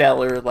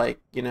stellar, like,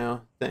 you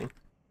know, thing.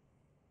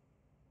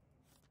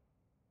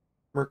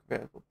 Work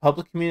available.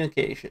 Public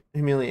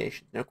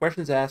humiliation. No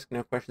questions asked,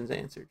 no questions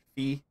answered.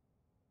 Fee.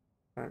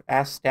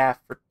 Ask staff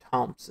for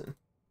Thompson.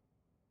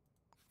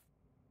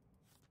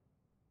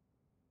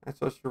 That's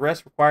what's the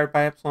arrest required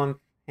by Epsilon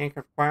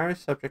handcuff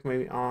requires. Subject may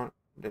be on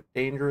the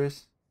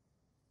dangerous.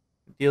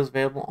 Deals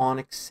available on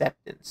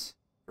acceptance.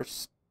 For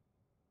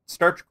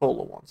Starch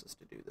Cola wants us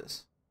to do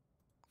this.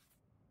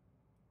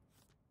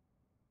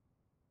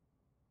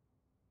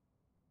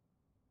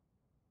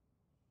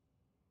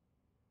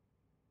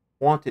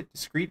 Wanted,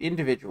 discreet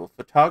individual,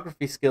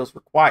 photography skills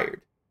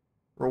required.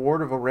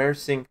 Reward of a rare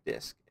sync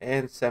disc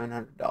and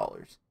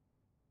 $700.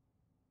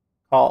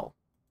 Call.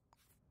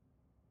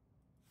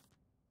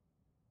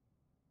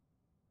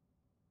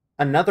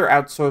 Another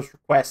outsourced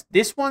request.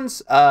 This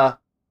one's a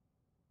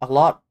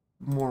lot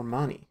more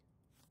money.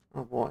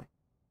 Oh boy.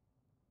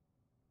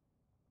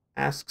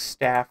 Ask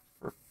staff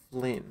for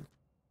Flynn.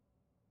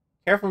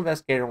 Careful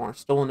investigator wants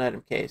a stolen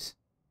item case.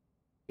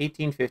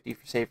 $18.50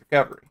 for safe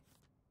recovery.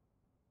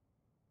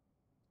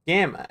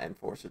 Gamma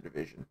Enforcer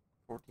Division,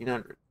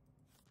 1400.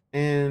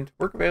 And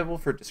work available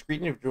for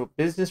discrete individual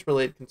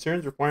business-related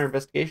concerns require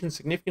investigation.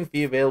 Significant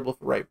fee available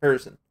for right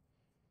person.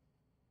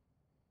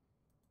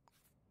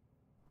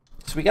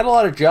 So we got a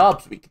lot of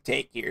jobs we could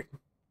take here.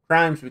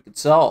 Crimes we could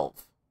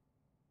solve.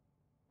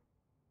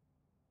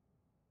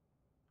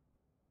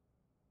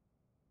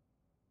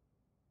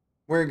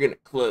 We're gonna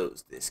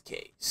close this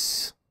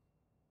case.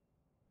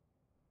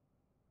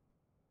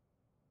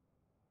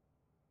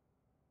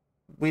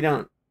 We're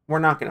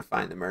not gonna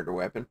find the murder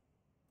weapon.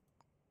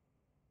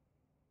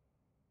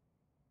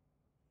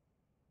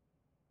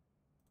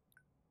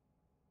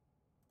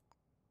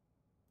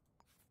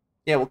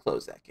 Yeah, we'll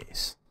close that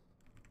case.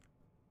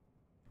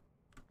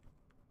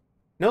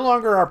 No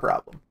longer our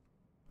problem.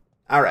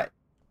 Alright.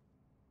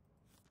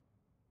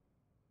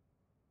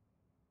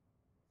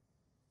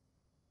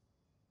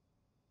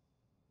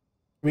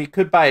 We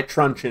could buy a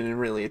truncheon and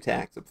really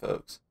attack some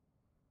folks.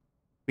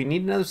 We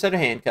need another set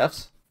of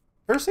handcuffs.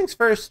 First things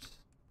first,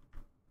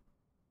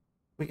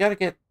 we gotta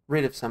get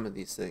rid of some of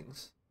these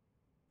things.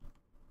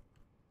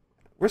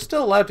 We're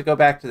still allowed to go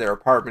back to their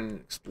apartment and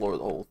explore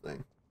the whole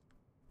thing.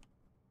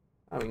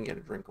 Oh, we can get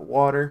a drink of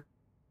water.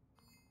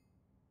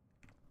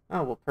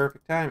 Oh, well,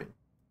 perfect timing.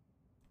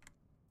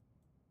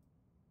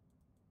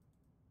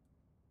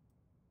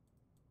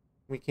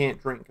 We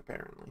can't drink,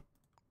 apparently.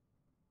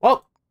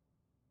 Well,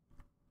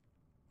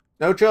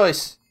 no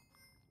choice.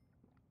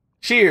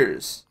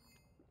 Cheers.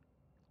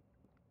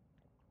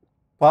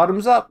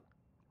 Bottoms up.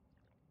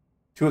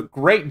 To a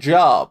great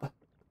job.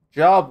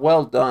 Job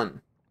well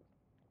done.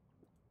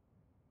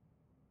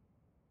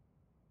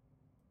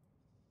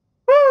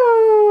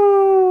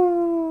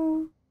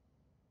 Woo!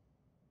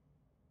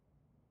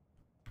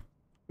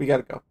 We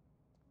gotta go.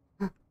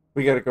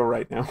 We gotta go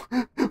right now.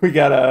 We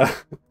gotta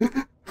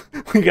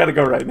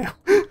go right now.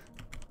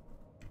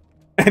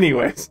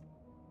 Anyways.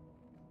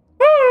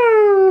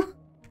 Woo!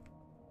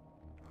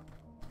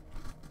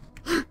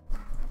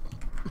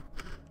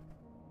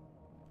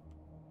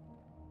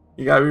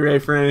 You gotta be ready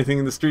for anything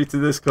in the streets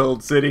of this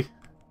cold city.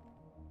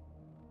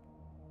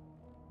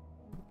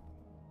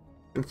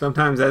 And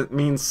sometimes that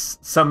means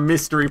some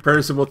mystery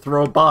person will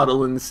throw a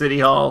bottle in the city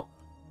hall.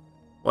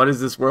 What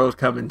is this world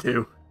coming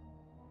to?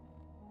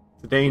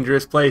 It's a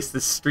dangerous place, the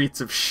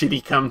Streets of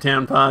Shitty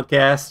Cumtown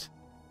podcast.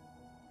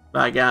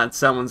 By God,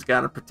 someone's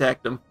gotta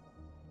protect them.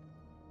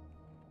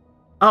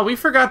 Oh, we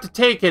forgot to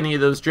take any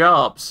of those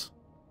jobs.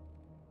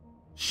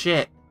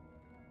 Shit.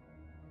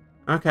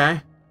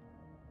 Okay.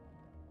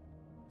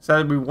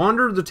 So we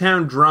wander the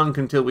town drunk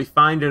until we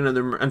find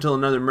until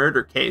another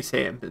murder case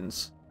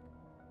happens.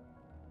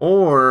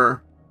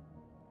 Or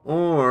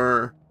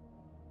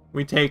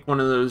we take one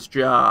of those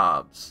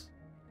jobs.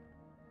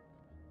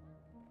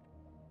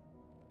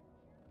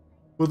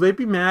 Will they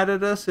be mad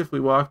at us if we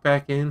walk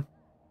back in?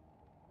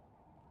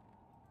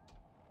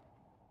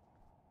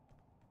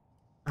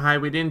 Hi,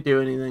 we didn't do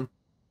anything.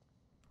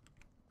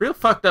 Real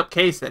fucked up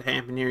case that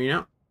happened here, you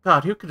know?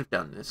 God, who could have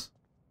done this?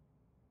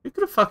 Who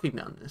could have fucking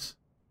done this?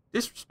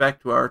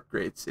 Disrespect to our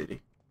great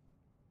city.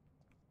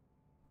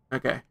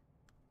 Okay.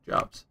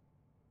 Jobs.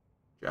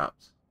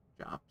 Jobs.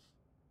 Jobs.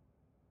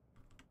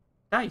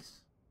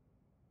 Dice.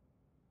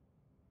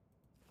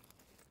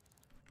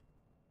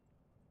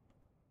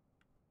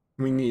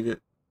 We need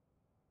it.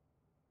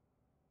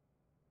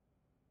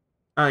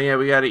 Oh yeah,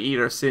 we gotta eat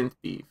our synth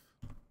beef.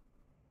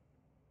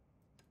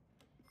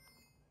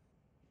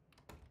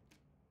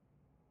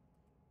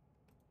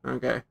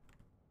 Okay.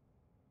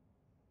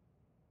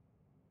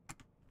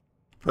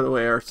 Put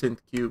away our synth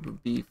cube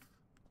of beef.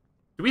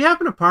 Do we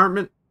have an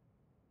apartment?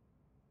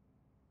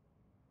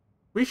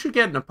 We should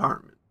get an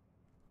apartment.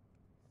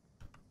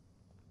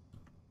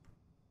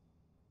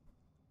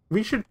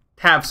 We should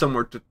have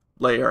somewhere to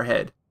lay our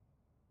head.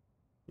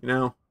 You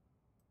know?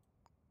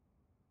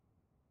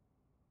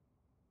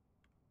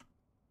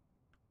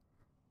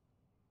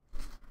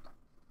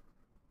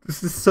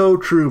 This is so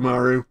true,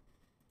 Maru.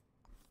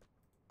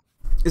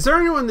 Is there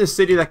anyone in this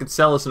city that could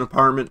sell us an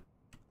apartment?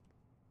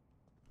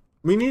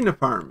 We need an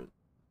apartment.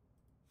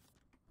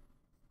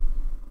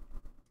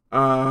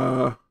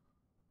 Oh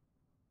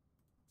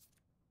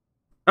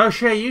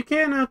shit, you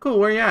can? Oh, cool,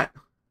 where you at?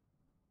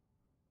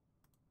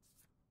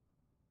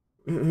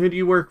 Who do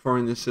you work for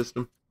in this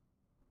system?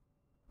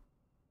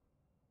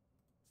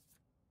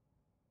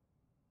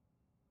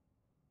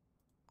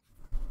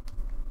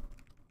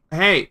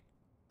 Hey,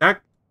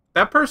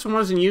 that person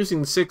wasn't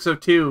using the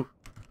 602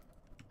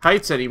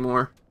 Heights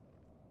anymore.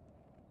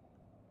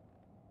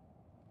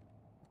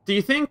 Do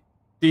you think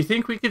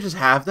we could just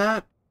have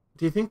that?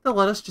 Do you think they'll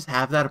let us just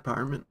have that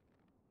apartment?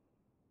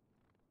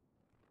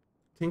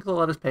 Think they'll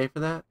let us pay for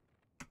that?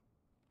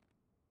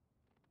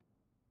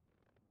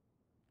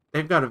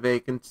 They've got a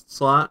vacant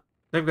slot.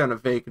 They've got a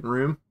vacant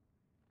room.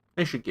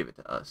 They should give it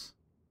to us.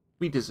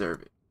 We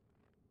deserve it.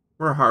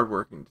 We're a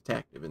hard-working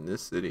detective in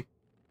this city.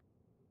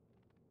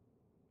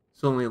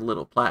 It's only a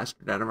little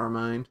plastered out of our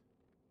mind.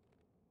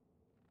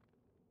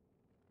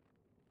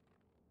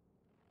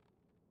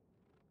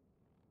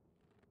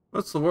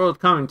 What's the world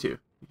coming to?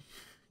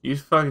 You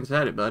fucking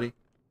said it, buddy.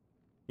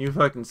 You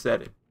fucking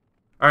said it.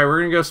 Alright,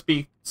 we're gonna go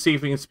see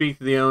if we can speak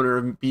to the owner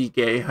of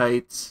BK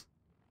Heights.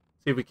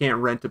 See if we can't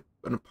rent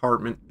an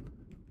apartment.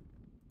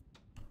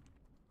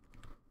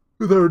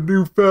 With our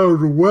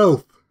newfound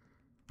wealth.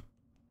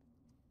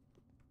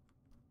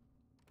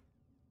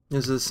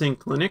 This is a Sync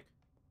Clinic.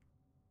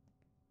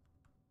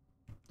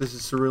 This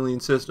is Cerulean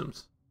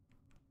Systems.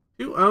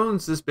 Who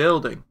owns this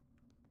building?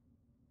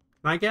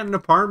 Can I get an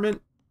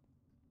apartment?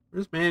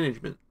 Where's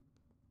management?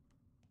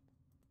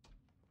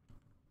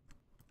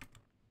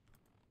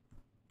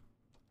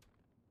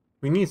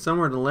 We need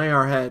somewhere to lay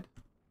our head.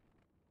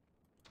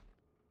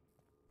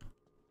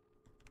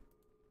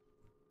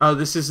 Oh,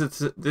 this is the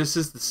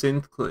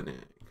Synth Clinic.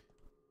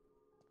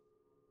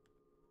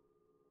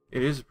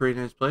 It is a pretty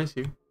nice place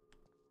here.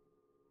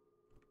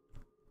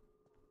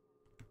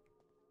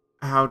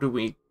 How do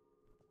we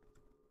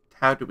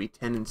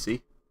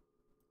tenancy?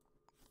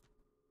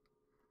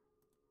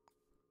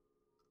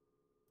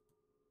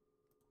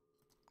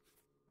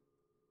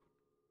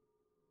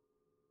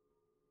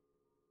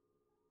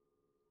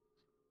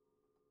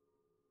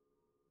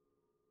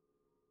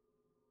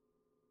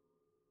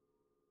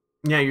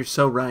 Yeah, you're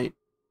so right.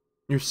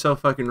 You're so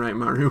fucking right,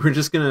 Maru. We're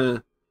just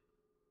gonna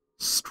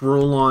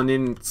stroll on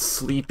in and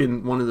sleep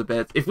in one of the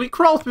beds. If we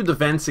crawl through the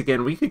vents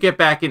again, we could get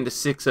back into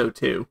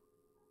 602.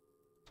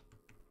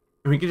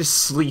 And we could just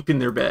sleep in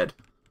their bed.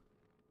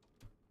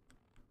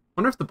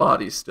 Wonder if the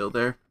body's still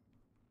there.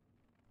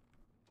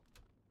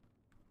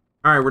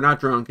 Alright, we're not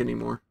drunk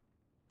anymore.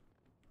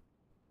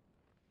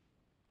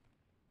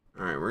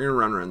 Alright, we're gonna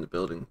run around the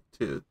building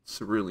to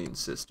Cerulean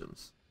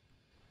Systems.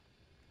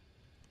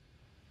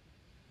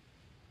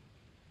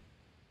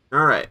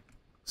 Alright.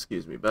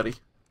 Excuse me, buddy.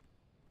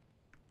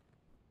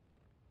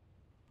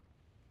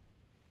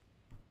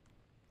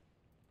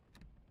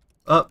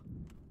 Oh,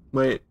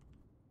 wait.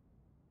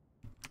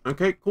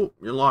 Okay, cool.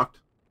 You're locked.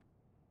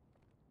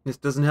 This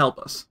doesn't help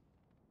us.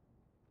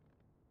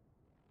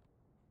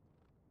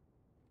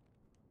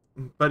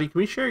 Buddy, can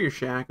we share your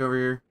shack over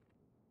here?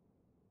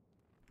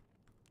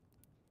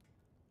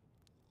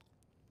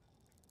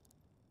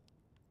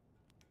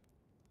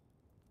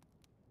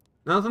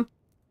 Nothing?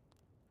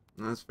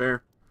 That's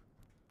fair.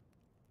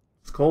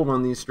 It's cold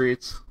on these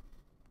streets.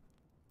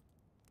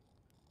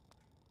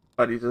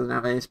 Buddy doesn't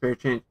have any spare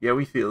change. Yeah,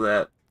 we feel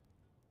that.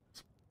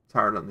 It's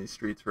hard on these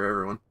streets for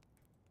everyone.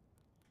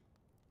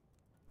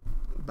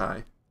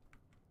 Bye.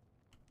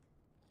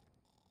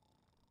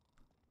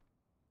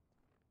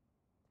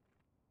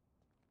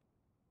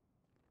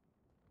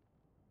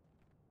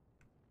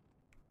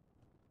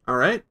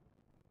 Alright.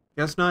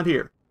 Guess not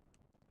here.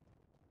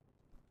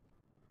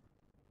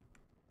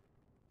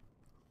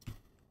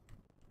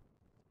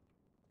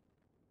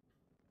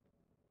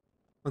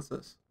 What's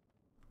this?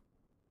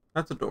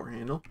 That's a door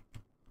handle.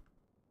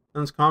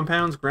 Those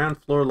compounds,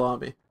 ground floor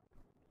lobby.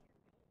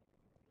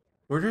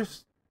 We're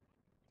just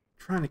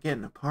trying to get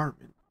an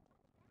apartment.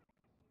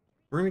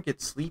 We're gonna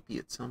get sleepy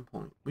at some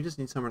point. We just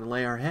need somewhere to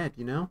lay our head,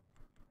 you know?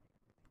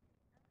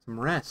 Some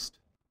rest.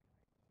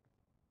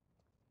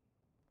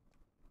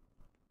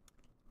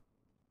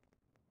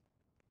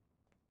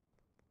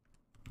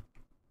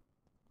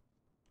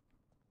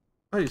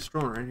 Oh, he's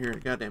strolling around here in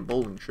a goddamn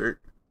bowling shirt.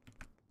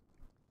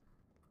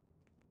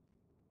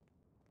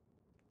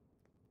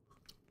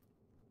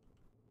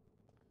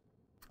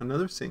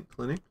 Another Sync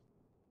Clinic.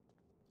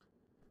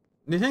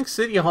 Do you think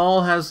City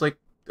Hall has, like,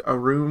 a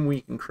room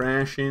we can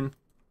crash in?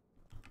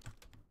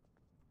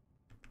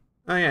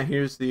 Oh yeah,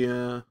 here's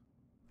the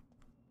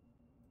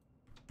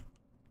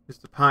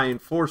Pi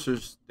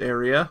Enforcers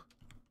area.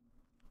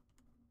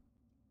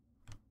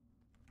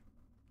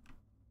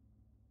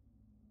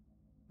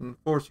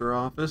 Enforcer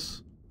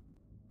office.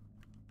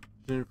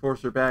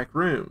 Enforcer back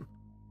room.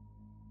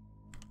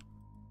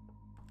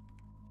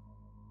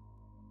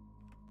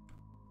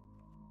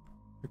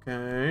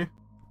 Okay.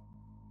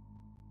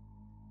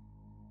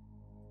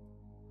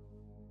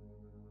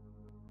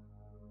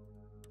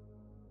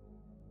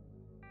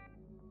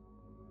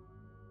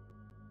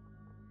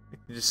 I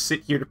can just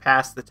sit here to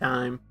pass the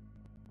time.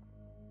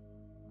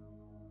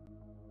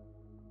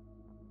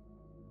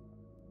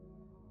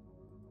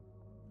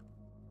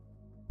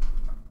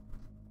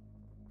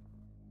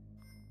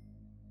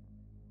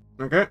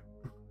 Okay.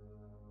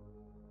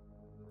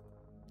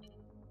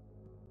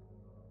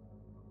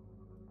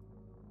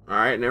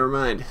 Alright, never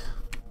mind.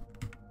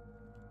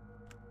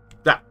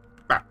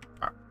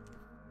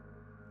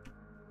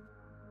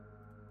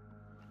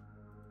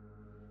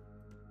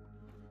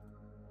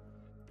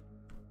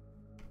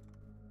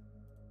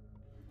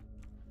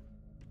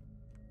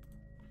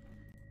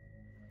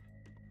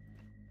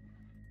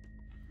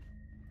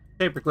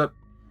 Paperclip.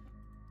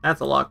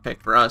 That's a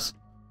lockpick for us.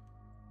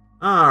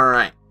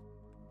 Alright.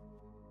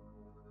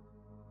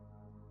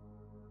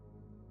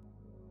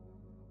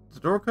 The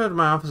door code in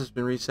my office has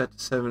been reset to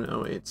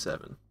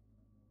 7087.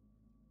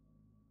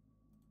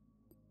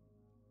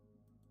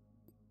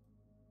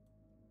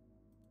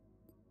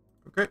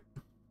 Okay.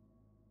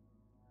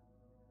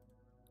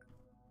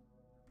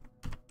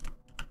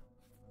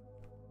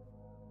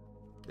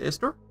 This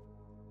door?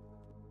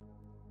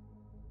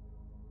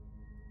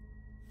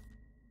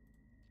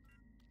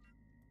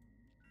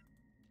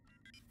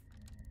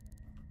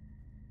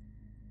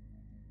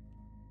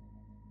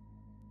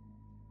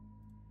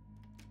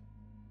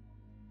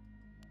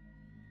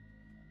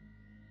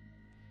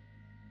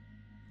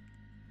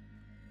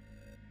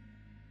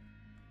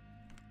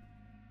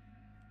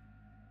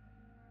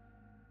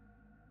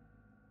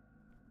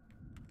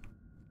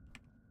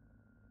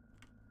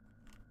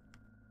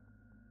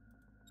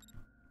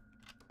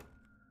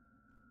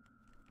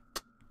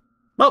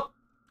 Well,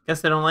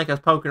 guess they don't like us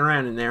poking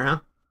around in there, huh?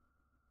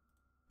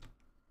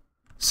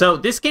 So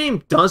this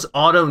game does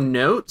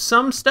auto-note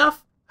some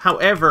stuff.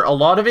 However, a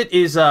lot of it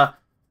is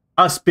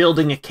us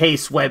building a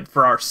case web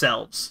for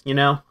ourselves, you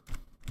know?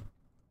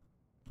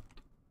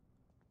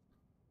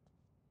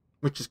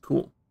 Which is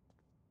cool.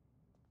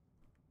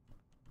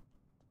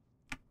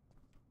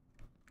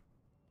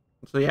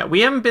 So yeah,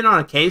 we haven't been on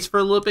a case for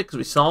a little bit because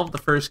we solved the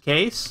first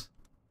case.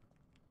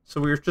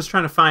 So we were just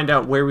trying to find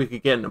out where we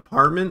could get an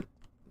apartment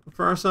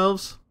for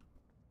ourselves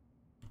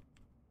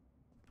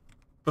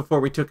before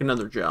we took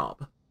another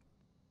job.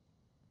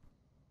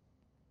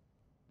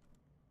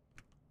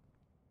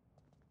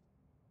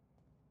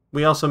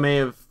 We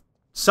also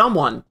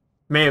someone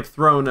may have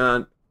thrown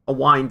a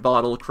wine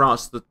bottle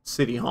across the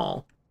city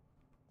hall.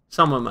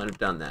 Someone might have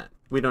done that.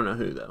 We don't know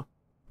who, though.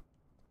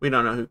 We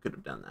don't know who could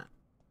have done that.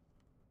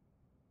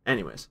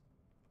 Anyways.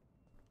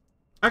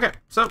 Okay,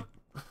 so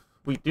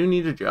we do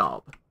need a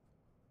job.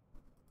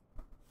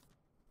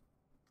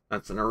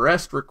 That's an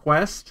arrest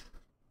request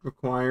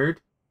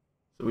required.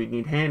 So we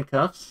need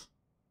handcuffs.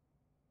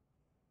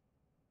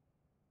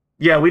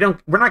 Yeah, we're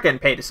not getting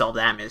paid to solve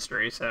that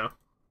mystery, so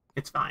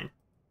it's fine.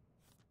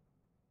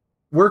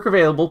 Work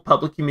available,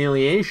 public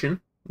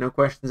humiliation. No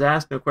questions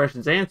asked, no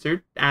questions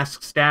answered.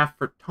 Ask staff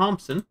for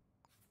Thompson.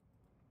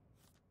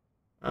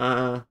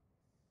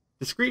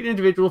 Discreet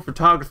individual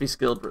photography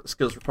skills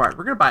required.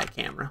 We're going to buy a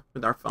camera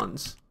with our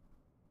funds.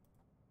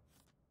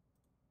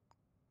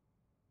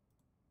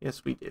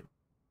 Yes, we do.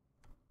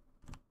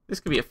 This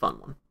could be a fun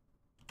one.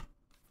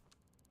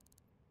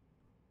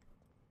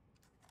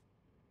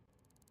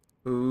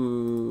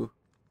 Ooh.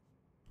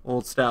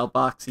 Old style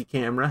boxy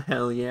camera.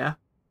 Hell yeah.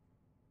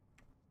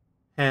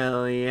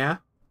 Hell yeah.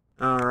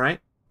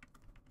 Alright.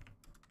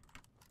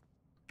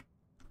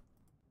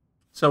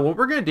 So what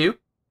we're going to do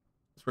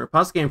is we're going to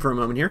pause the game for a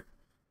moment here.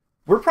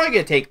 We're probably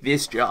going to take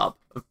this job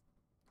of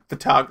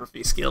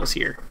photography skills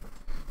here.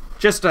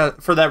 Just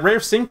for that rare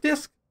sync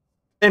disc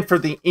and for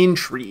the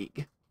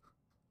intrigue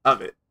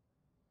of it.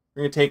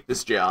 We're going to take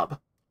this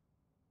job.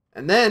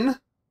 And then...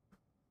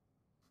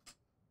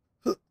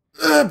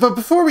 but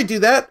before we do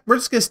that, we're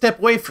just going to step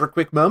away for a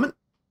quick moment.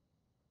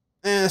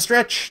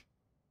 Stretch.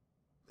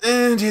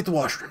 And hit the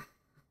washroom.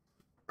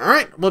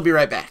 Alright, we'll be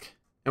right back.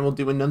 And we'll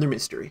do another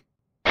mystery.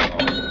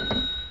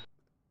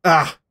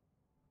 Ah.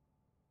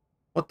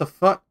 What the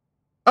fuck?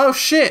 Oh,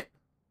 shit!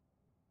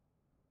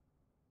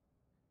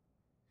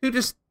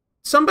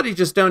 Somebody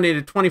just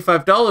donated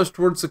 $25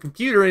 towards the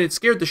computer and it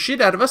scared the shit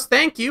out of us.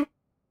 Thank you!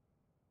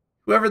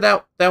 Whoever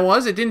that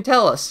was, it didn't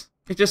tell us.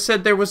 It just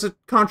said there was a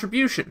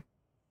contribution.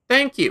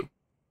 Thank you.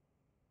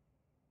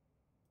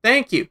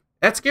 Thank you.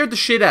 That scared the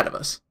shit out of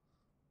us.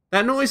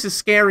 That noise is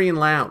scary and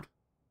loud.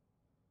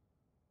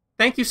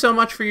 Thank you so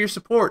much for your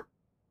support.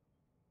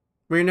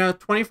 We're now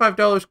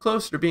 $25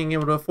 closer to being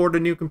able to afford a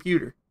new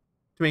computer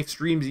to make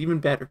streams even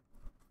better.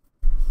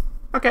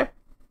 Okay.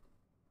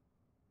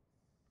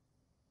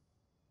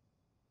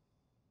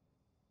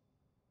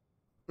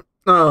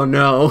 Oh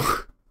no.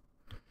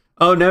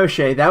 Oh no,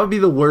 Shay. That would be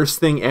the worst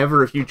thing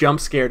ever if you jump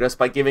scared us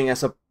by giving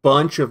us a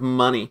bunch of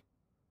money.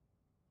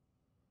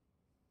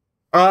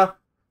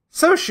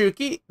 So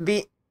Shuki,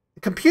 the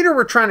computer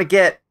we're trying to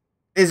get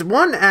is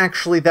one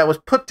actually that was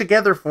put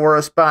together for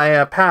us by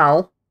a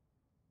pal,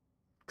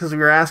 because we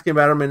were asking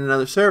about him in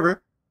another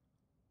server.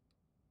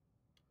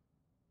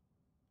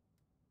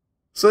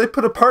 So they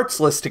put a parts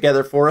list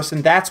together for us,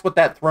 and that's what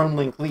that throne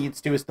link leads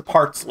to, is the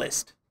parts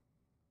list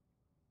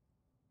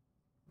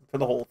for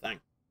the whole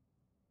thing.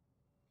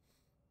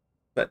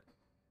 But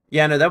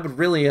yeah, no, that would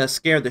really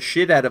scare the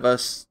shit out of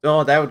us.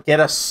 Oh, that would get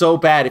us so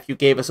bad if you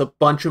gave us a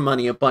bunch of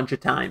money a bunch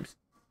of times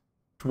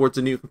towards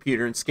a new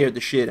computer and scared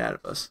the shit out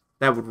of us.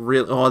 That would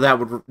really, oh,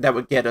 that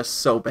would get us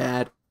so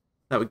bad.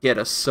 That would get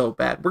us so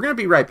bad. We're going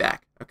to be right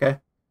back, okay?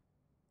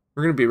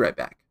 We're going to be right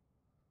back.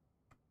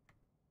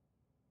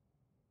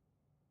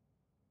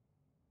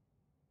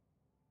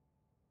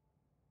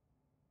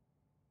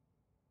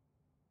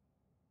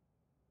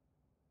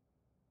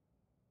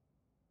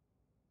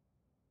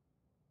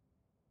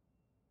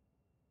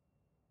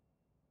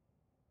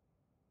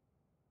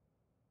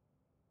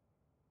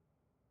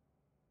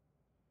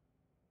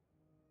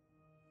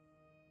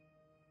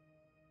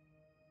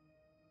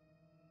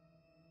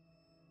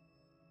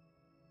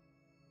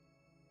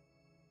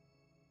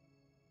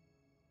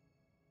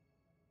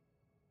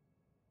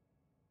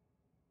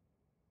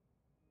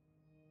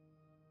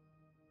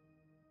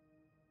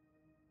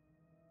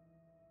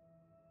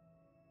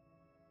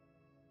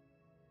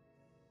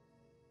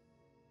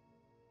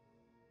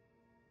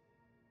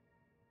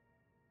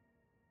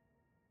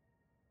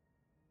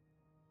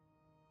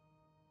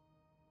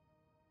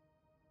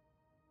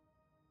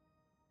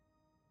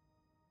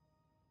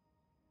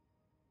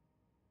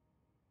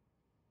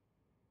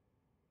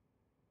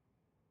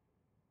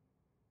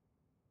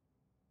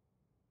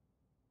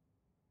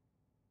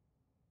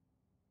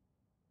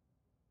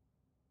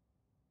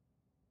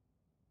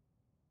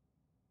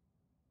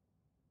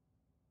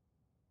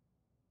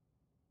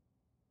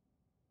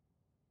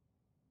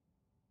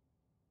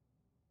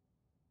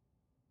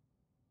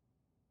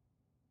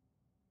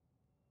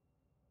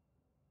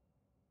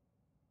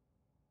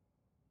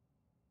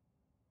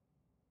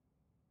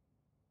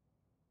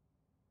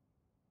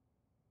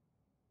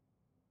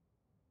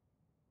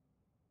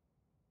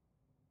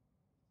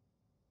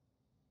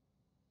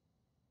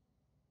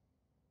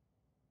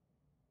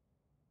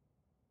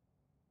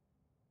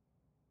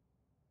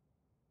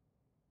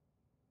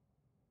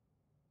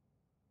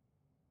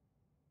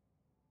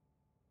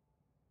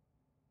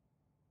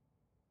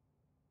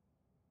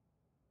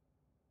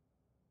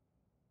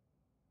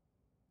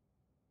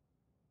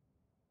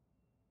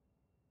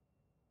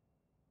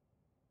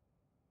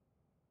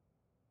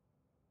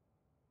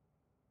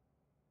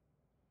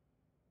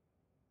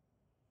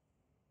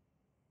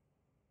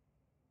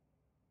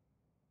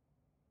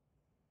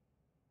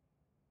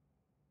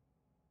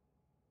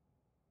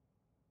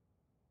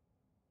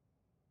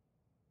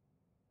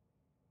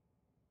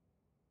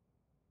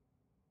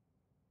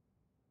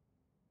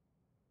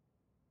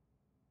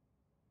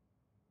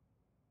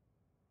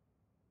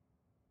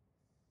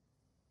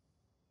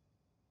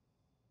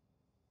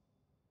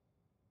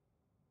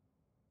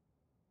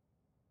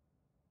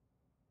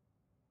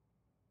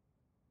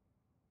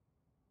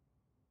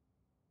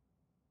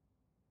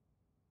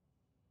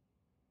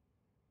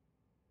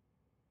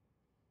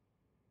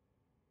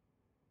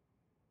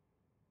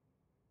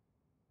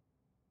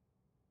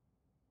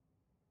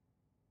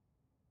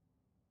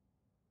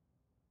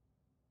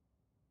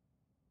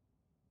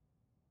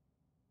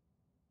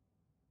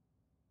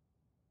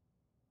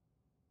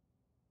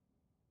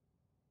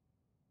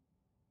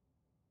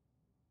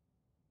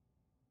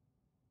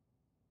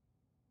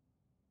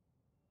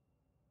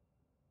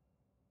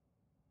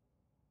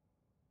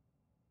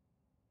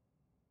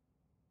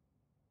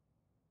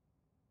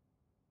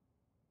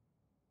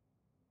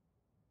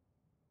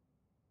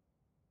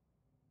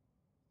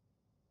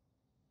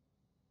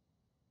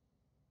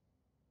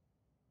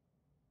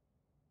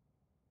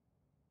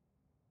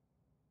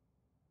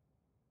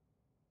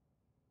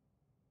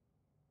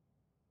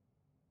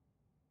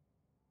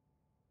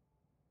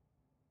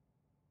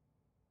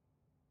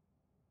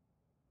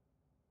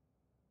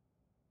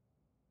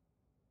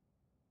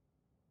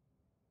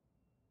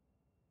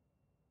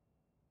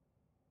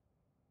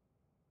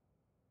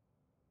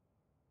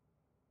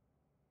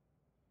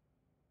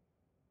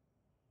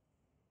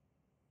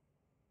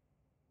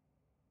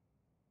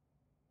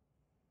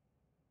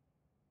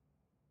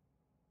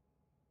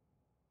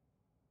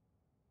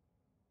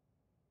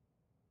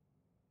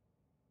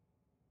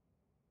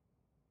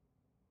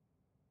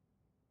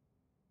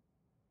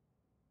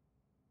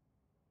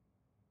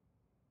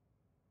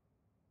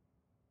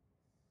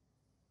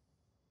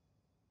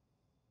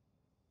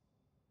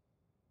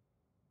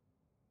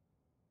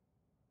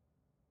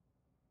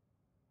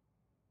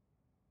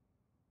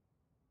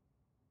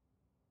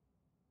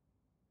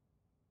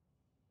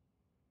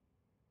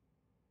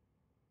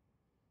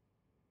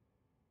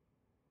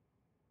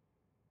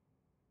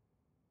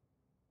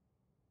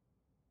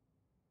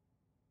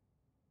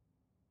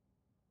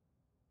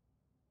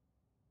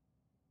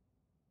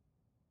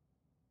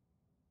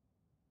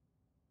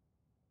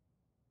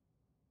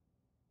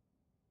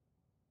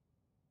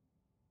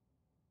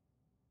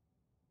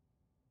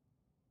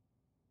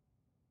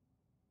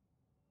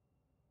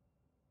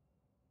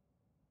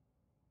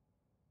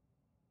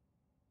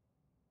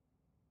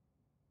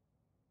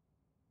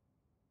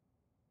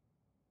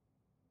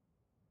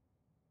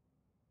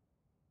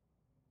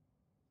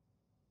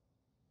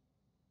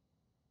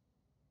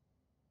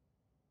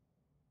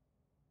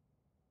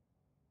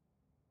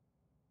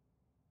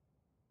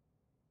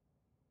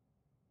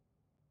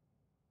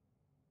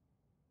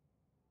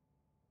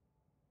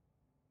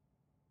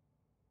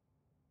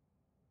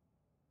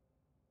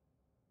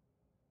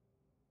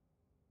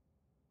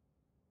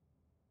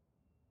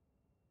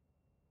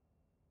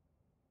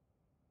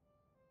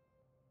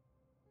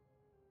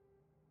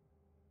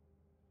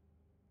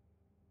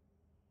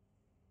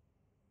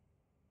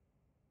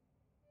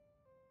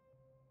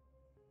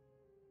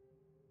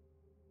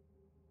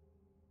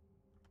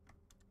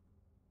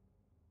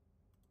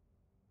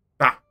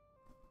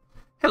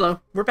 Hello,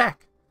 we're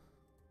back.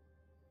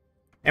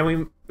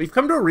 And we've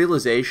come to a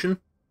realization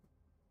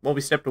while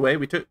we stepped away.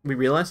 We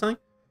realized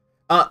something.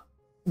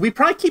 We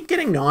probably keep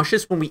getting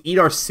nauseous when we eat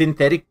our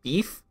synthetic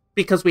beef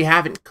because we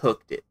haven't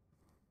cooked it.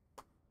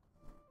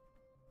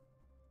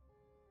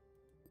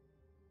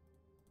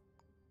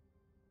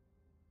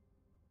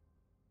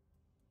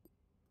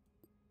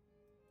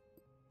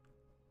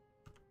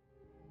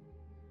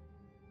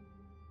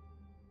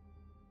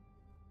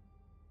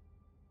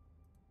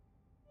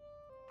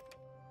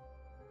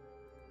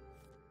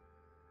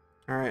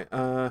 Alright,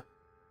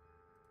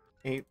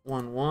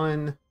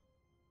 811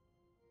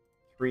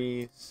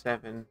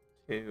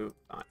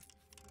 3725.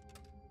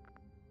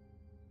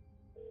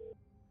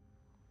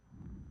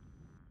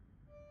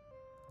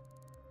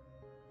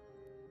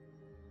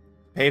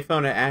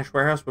 Payphone at Ash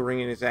Warehouse will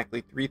ring in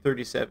exactly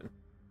 3:37.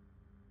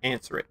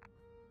 Answer it.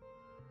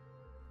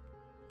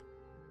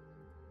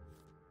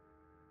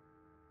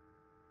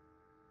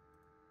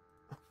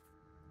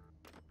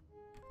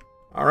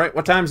 Alright,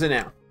 what time is it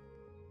now?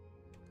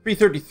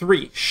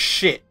 3:33.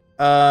 Shit.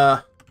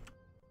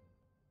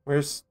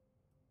 Where's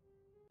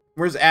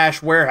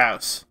Ash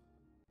Warehouse?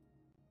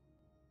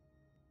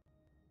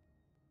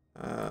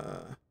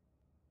 Those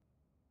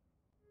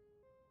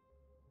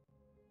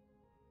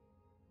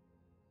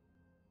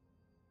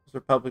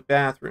are public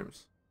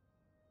bathrooms.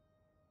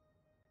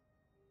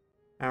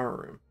 Our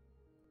room.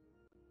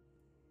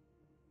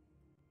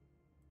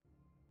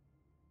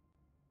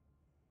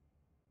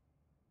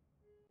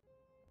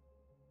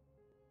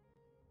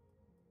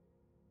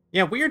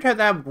 Yeah, weird how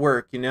that would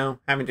work, you know,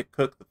 having to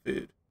cook the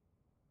food.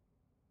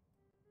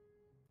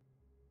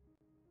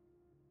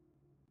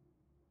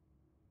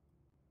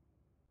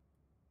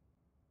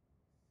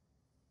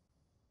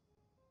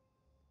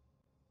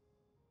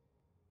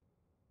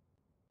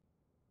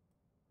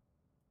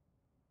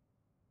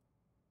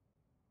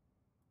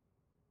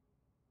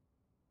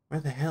 Where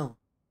the hell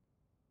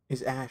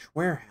is Ash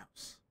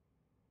Warehouse?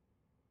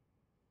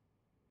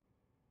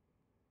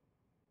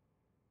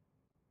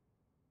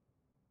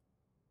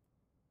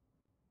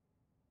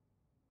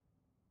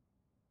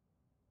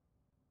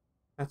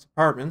 That's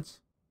apartments.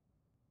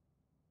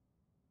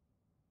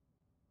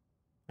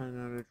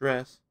 Unknown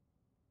address.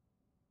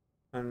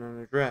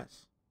 Unknown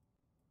address.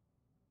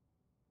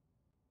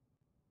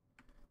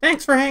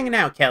 Thanks for hanging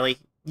out, Kelly.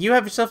 You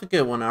have yourself a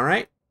good one,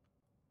 alright?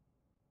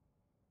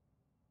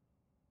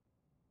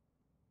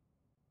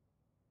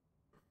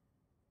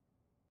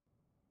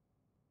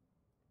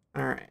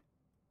 Alright.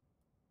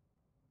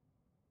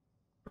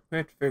 We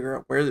have to figure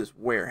out where this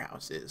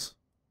warehouse is.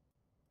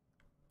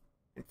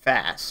 And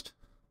fast.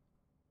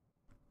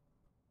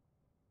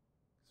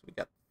 So we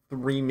got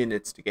 3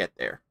 minutes to get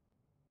there.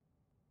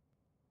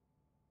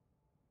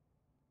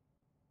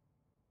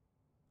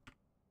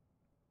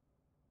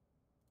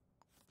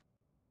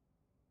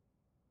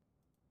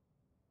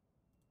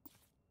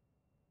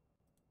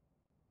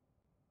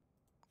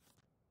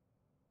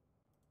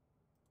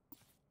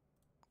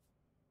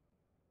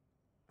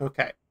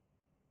 Okay.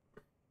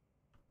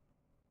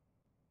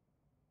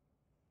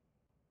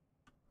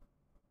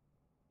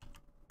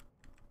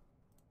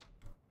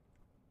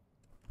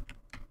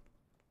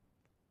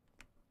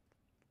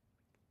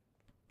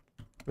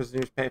 Where's the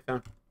nearest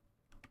payphone?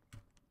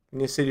 In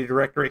the city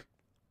directory.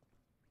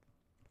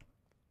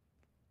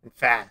 And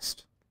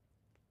fast.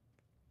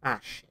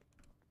 Ah, shit.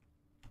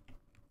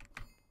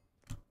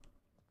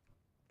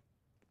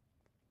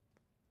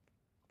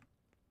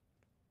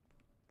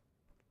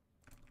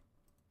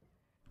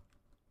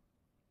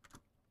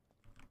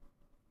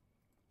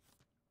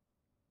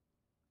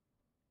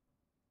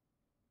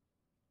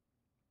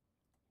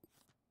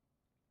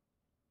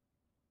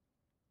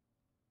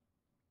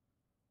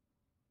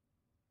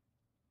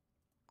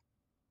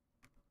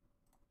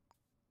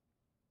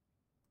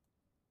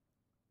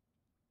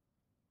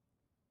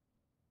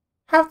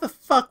 How the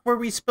fuck were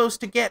we supposed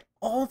to get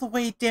all the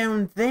way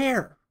down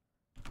there?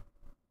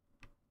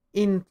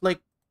 In,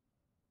 like,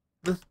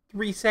 the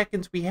 3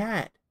 seconds we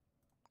had.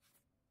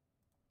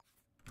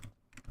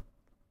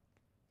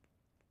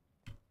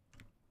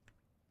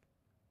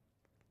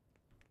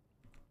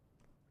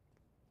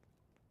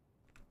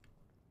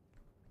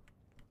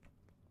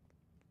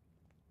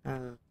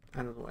 Out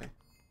of the way.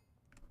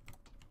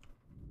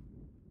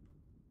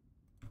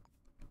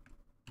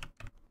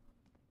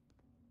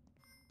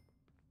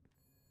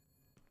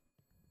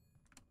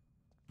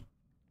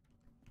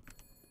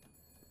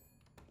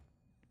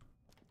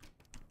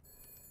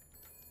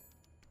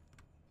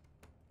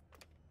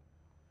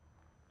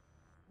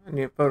 I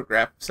need a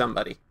photograph of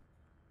somebody.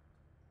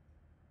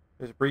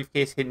 There's a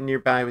briefcase hidden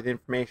nearby with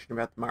information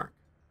about the mark.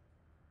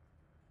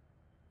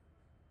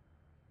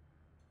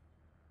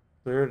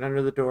 Cleared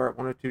under the door at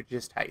 102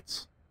 Gist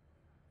Heights.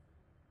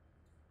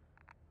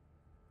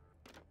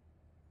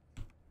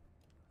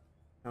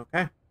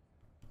 Okay.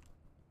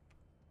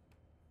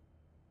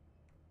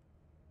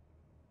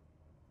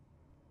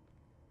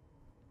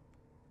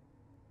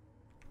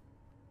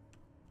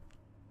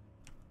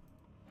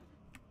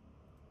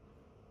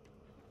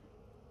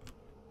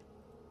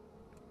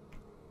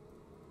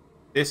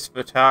 This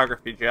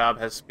photography job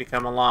has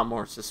become a lot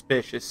more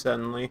suspicious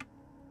suddenly.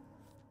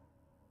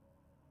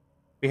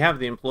 We have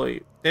the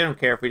employee. They don't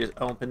care if we just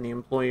open the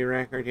employee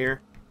record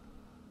here.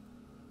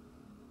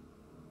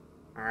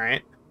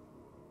 Alright.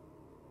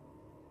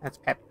 That's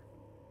Pepper.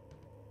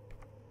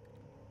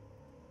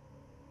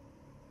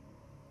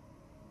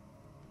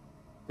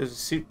 There's a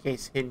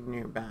suitcase hidden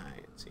nearby.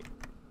 Let's see.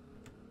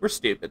 We're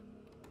stupid.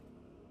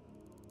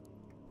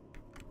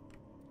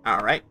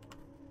 Alright.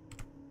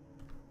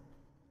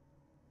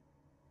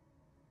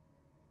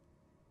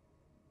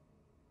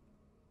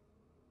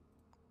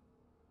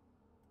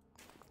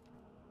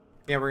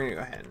 Yeah, we're gonna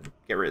go ahead and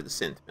get rid of the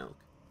synth milk.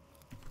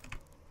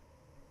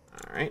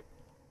 Alright.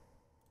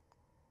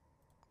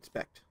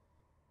 Inspect.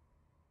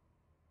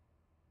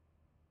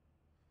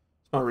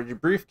 Small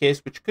rigid briefcase,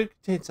 which could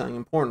contain something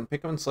important.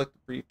 Pick up and select the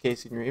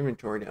briefcase in your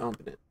inventory to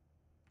open it.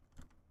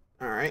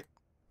 Alright.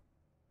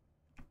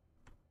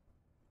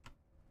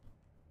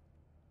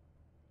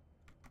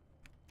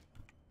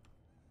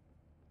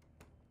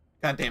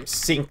 Goddamn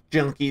sink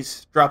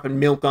junkies dropping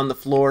milk on the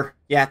floor.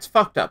 Yeah, it's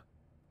fucked up.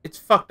 It's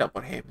fucked up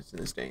what happens in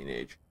this day and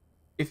age.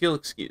 If you'll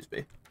excuse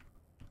me.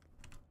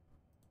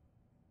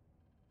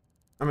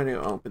 I'm gonna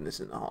go open this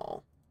in the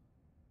hall.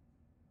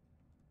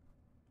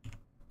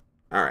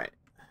 Alright.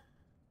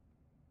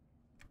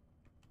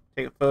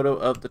 Take a photo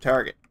of the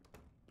target.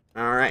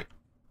 Alright.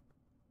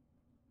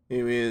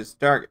 Who is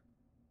the target?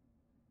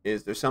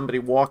 Is there somebody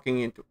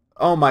walking into...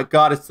 Oh my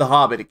god, it's the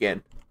Hobbit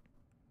again.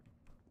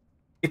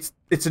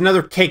 It's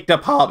another caked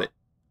up Hobbit.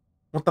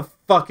 What the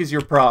fuck is your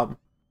problem?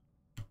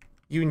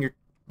 You and your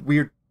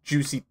weird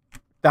juicy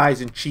thighs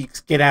and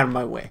cheeks, get out of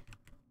my way.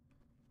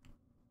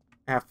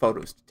 I have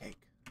photos to take.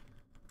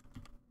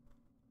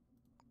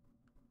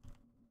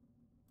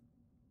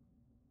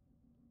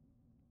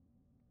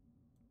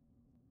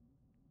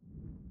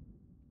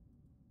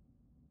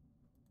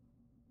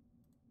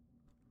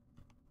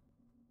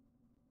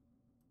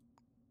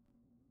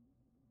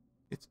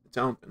 It's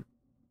open.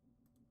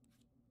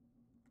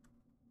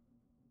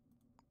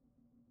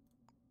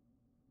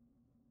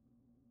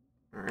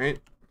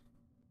 Alright.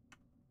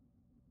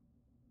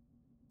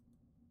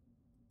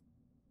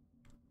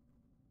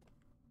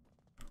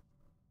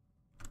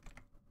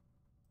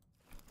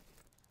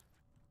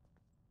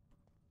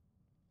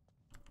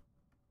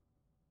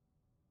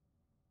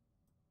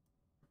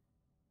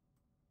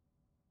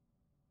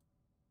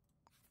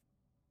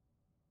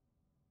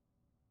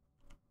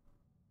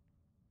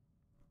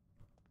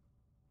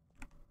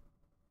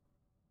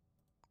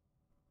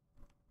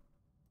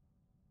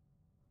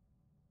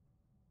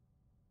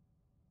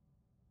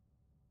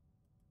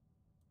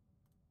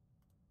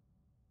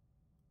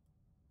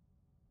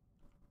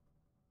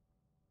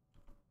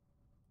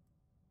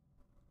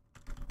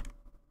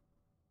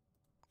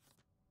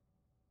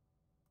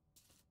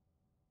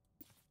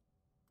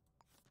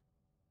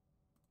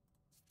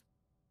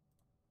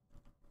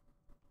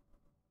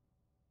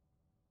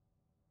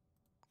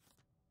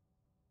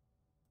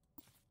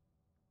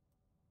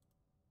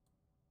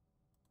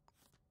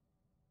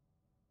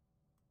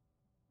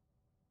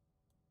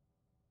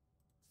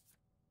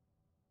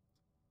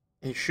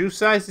 His shoe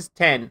size is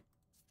 10.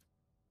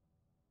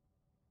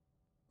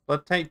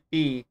 Blood type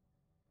B.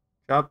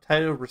 Job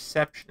title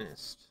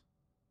receptionist.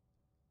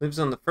 Lives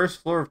on the first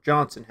floor of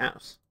Johnson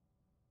House.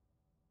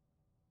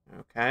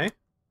 Okay.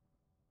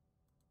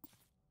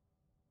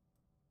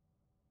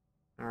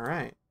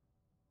 Alright.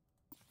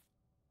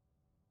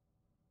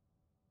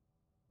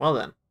 Well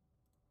then.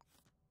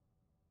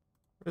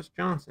 Where's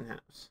Johnson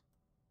House?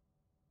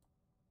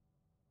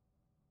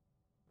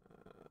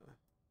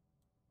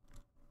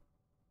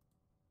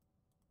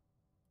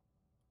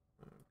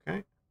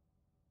 Okay.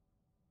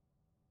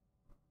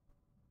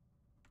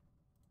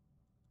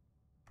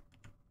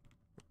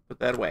 Put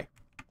that away.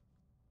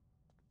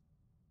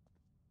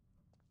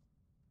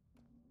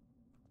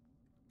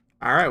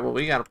 Alright, well,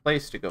 we got a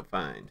place to go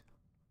find.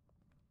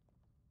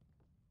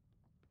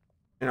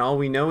 And all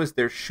we know is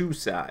their shoe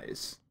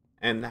size.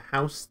 And the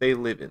house they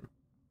live in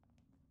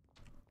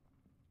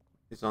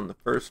is on the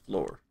first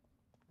floor.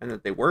 And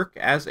that they work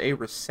as a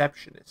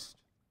receptionist.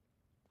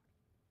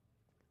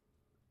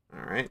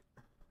 Alright.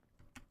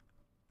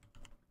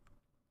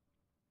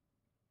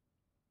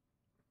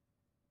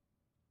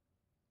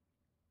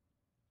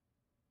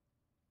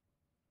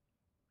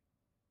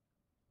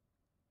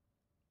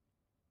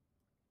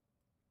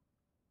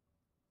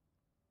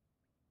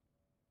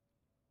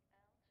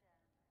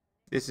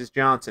 This is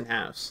Johnson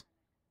House.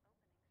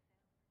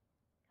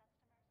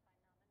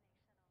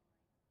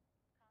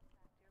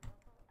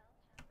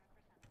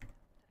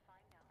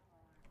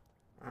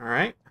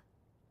 Alright.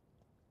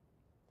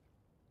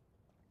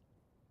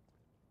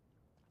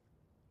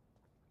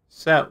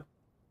 So.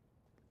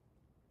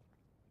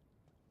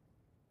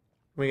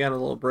 We got a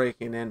little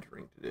breaking and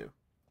entering to do.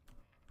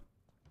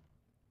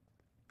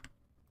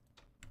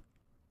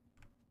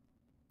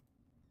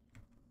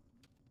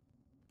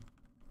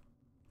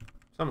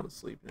 Someone's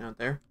sleeping out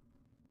there.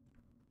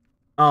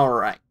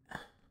 Alright.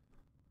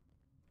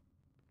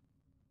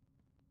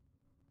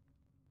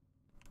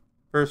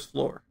 First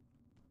floor.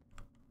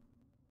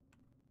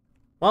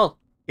 Well,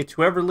 it's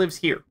whoever lives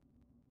here.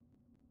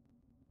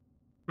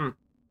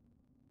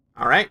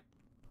 Alright.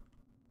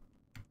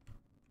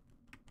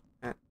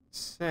 That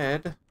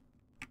said...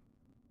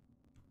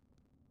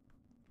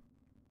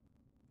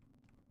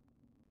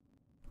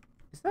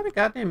 Is that a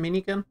goddamn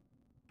minigun?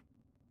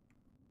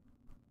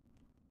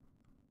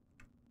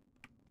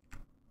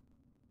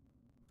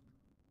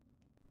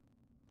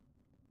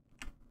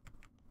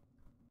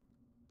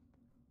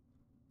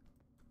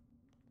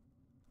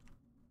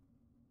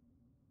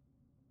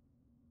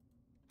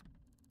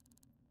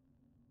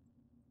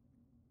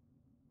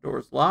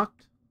 Doors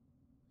locked.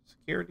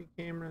 Security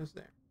cameras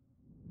there.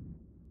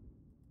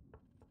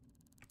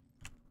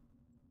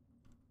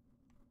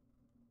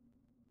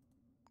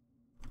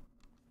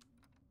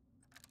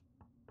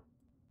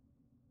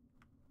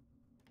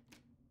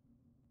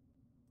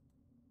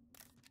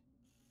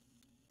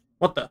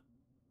 What the?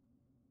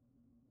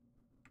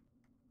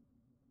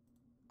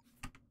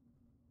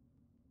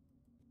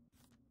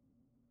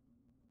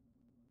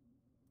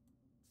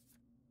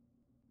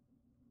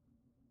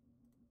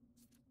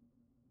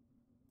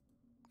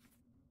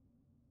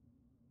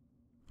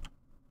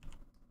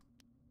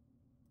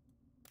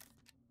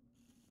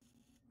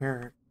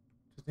 Where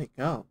did they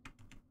go?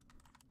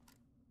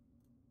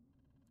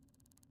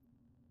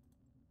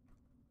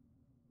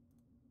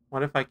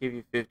 What if I give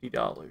you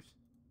 $50?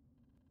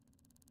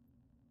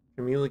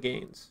 Jamila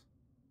Gaines.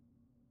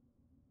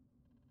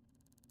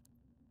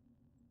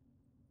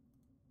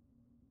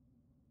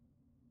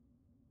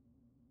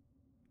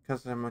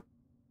 Because I'm a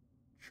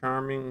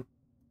charming,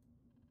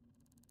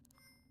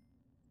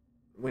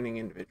 winning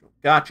individual.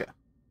 Gotcha.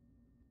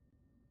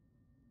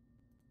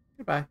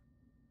 Goodbye.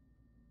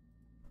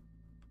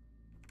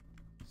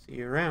 See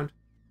you around.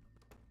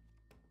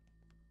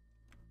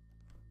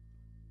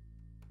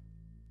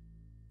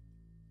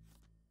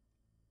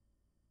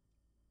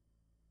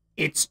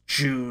 It's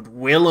Jude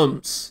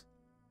Willems.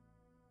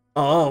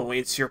 Oh,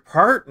 it's your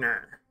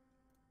partner.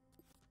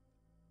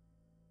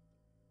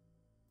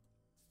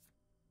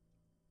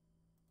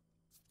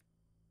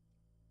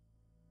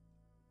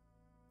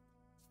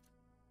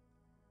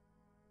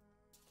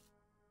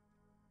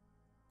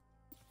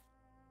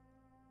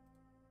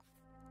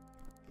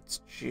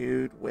 It's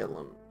Jude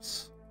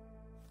Willems.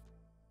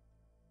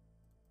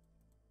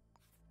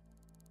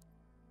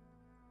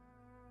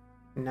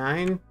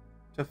 Nine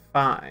to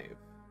 5.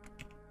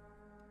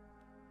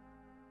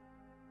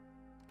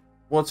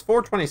 Well, it's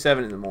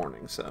 4:27 in the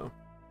morning, so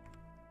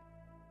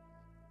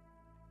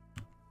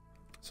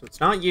it's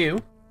not you.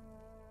 If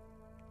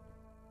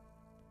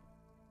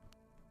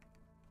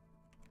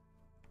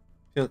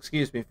you'll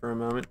excuse me for a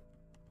moment.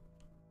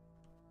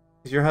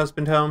 Is your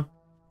husband home?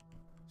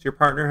 Is your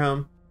partner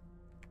home?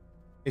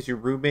 Is your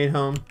roommate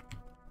home?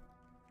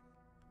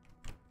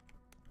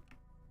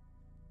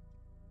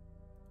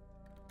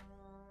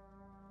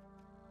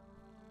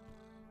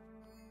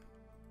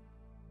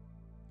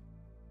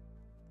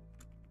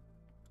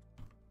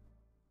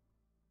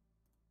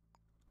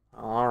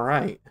 All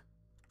right.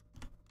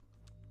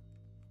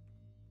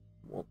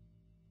 Well,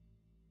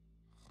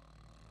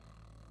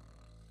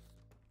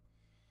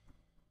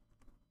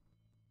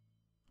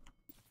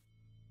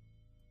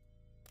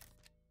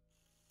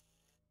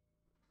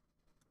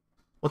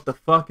 what the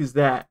fuck is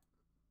that?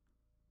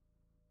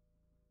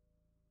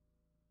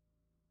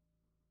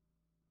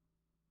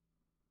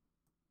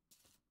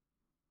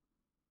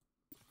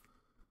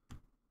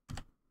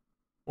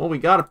 Well, we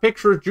got a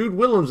picture of Jude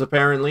Willems,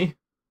 apparently.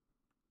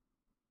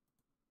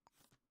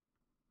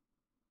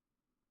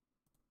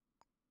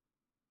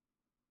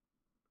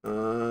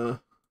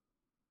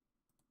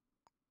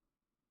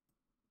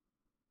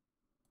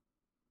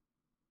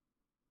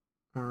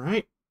 All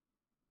right.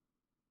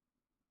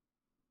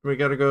 We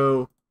gotta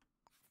go.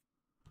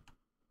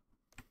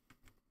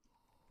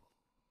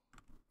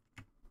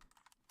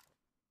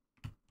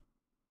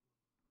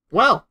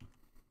 Well.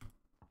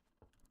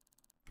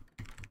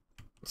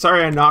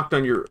 Sorry I knocked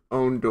on your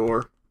own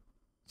door.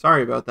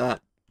 Sorry about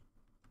that.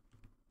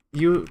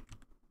 You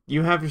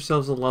have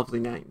yourselves a lovely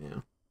night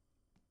now.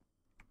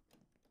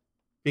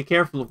 Be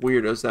careful of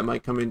weirdos that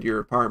might come into your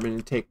apartment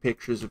and take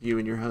pictures of you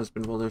and your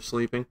husband while they're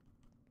sleeping.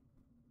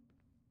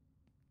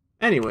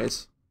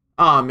 Anyways.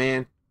 Aw,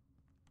 man.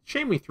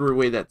 Shame we threw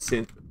away that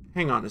synth.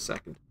 Hang on a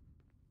second.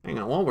 Hang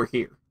on, while we're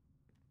here.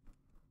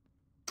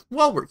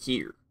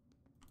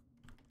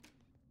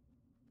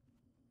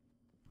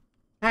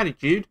 Howdy,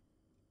 Jude.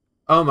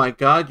 Oh my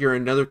god, you're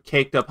another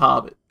caked up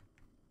hobbit.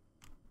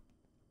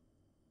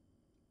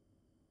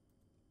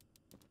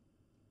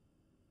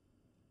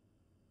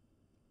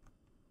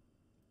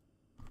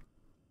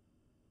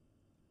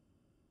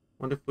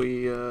 What if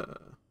we,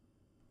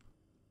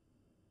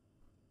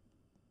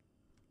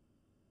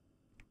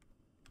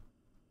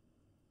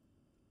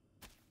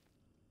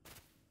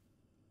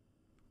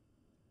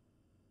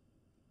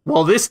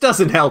 Well, this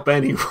doesn't help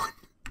anyone.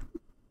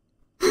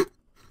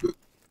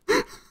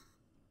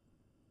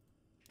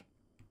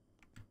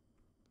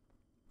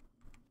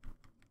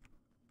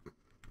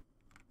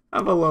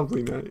 Have a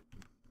lovely night.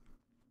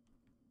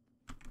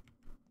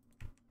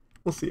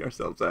 We'll see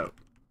ourselves out.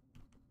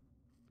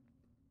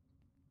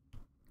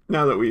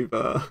 Now that we've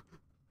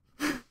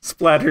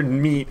splattered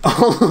meat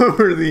all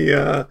over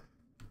the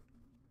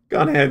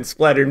gone ahead and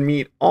splattered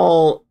meat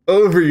all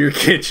over your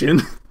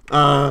kitchen.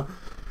 Yeah,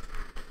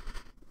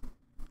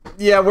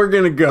 we're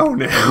gonna go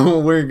now.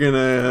 We're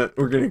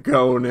gonna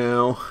go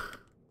now.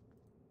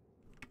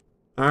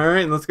 All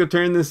right, let's go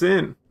turn this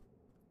in.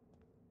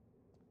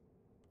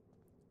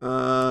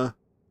 Where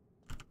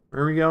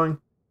are we going?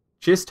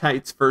 Gist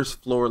Heights,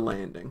 first floor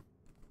landing.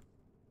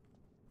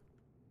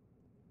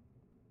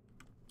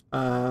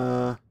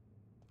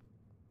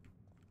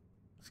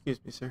 Excuse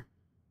me, sir.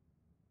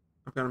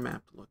 I've got a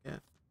map to look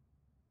at.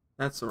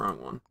 That's the wrong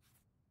one.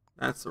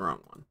 That's the wrong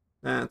one.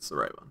 That's the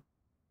right one.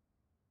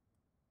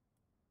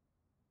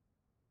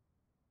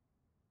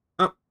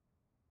 Oh.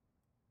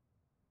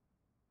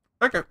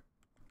 Okay.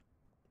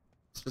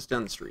 It's just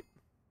down the street.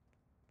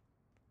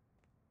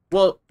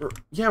 Well,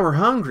 we're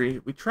hungry.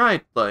 We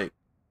tried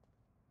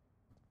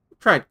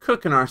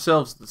cooking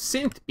ourselves the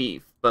synth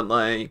beef, but,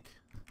 like,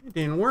 it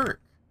didn't work.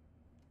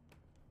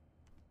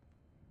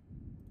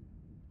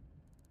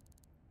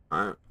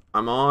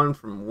 I'm on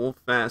from Wolf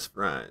Fast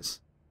Fries.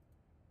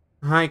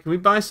 Hi, can we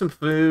buy some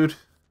food?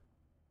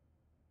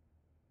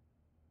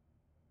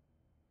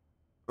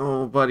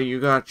 Oh, buddy,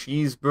 you got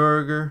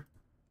cheeseburger?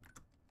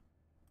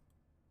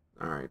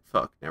 Alright,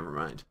 fuck, never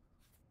mind.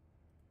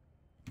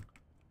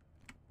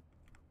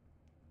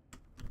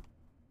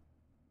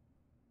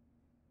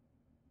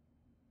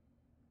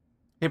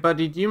 Hey,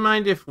 buddy, do you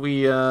mind if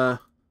we,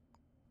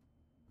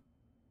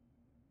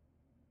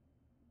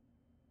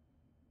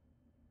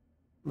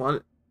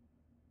 What?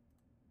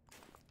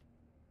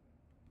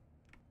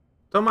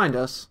 Don't mind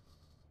us.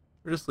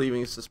 We're just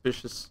leaving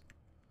suspicious.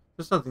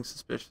 There's nothing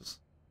suspicious.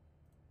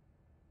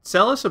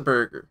 Sell us a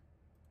burger.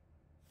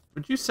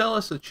 Would you sell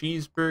us a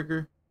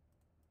cheeseburger?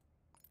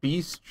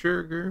 Beast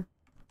burger?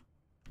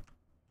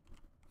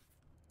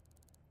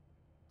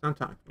 Don't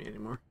talk to me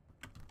anymore.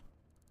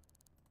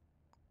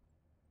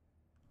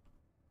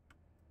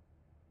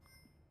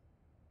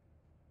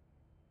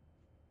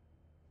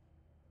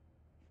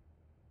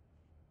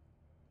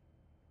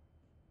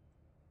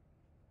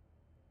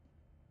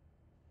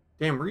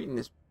 Damn, we're eating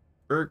this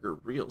burger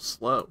real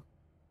slow.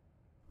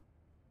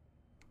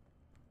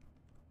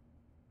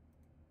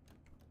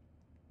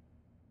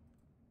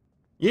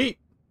 Yeet!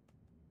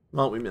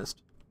 Well, we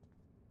missed.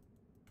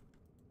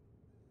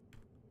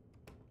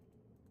 I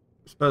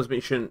suppose we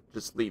shouldn't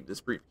just leave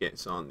this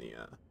briefcase on the,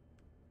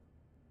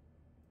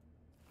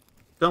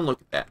 Don't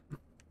look at that.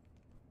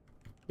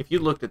 If you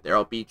looked at there,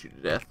 I'll beat you to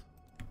death.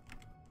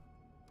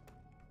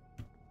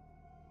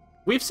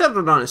 We've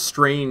settled on a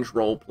strange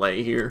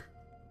roleplay here.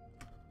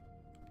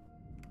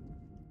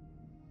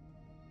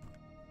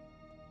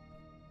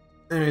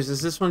 Anyways,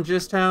 is this one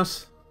Gist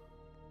House?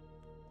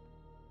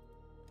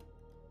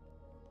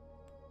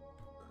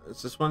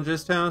 Is this one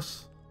Gist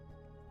House?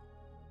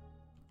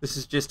 This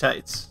is Gist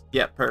Heights.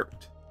 Yeah,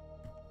 perfect.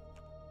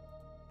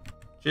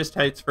 Gist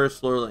Heights,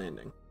 first floor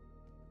landing.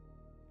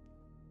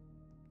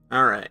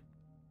 Alright.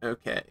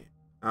 Okay.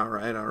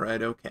 Alright,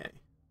 okay.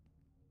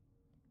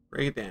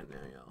 Break it down now,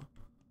 y'all.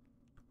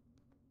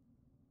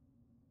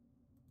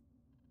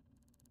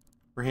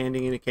 We're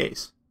handing in a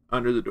case.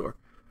 Under the door.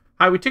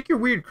 Hi, we took your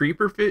weird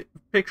creeper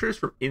pictures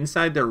from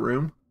inside their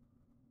room.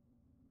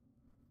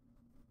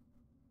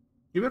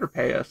 You better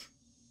pay us.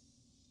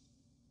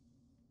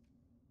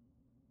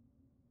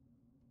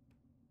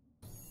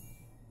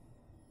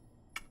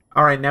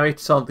 Alright, now we have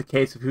to solve the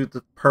case of who's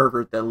the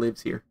pervert that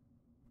lives here.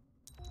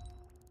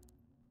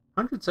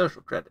 100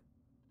 social credit.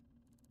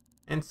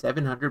 And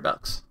 700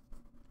 bucks.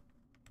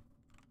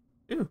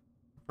 Ooh,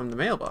 from the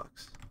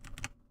mailbox.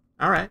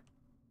 Alright.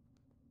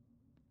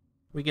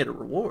 We get a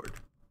reward.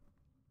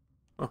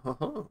 Oh ho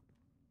ho.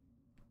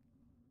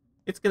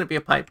 It's gonna be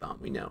a pipe bomb,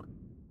 we know it.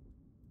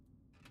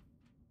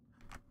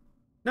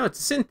 No,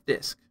 it's a synth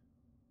disc.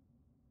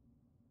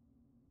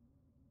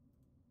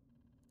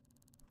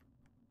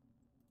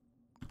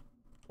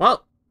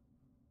 Well,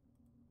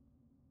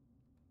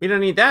 we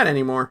don't need that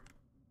anymore.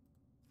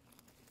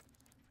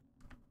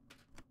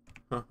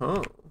 Oh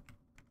ho.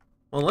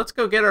 Well, let's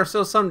go get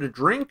ourselves something to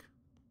drink.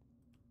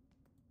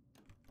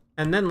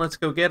 And then let's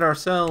go get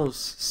ourselves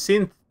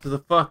synth to the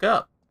fuck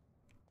up.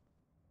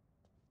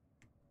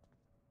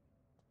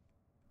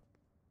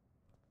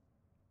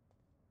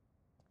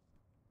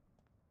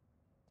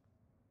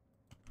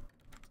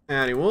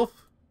 Howdy,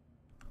 Wolf.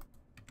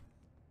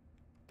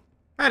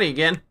 Howdy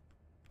again.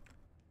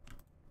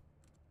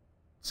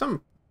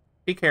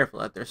 Be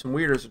careful out there. Some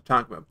weirdos are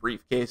talking about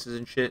briefcases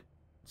and shit.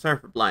 Sorry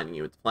for blinding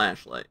you with the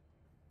flashlight.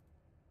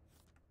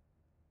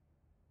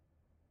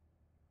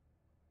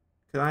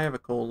 Could I have a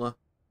cola?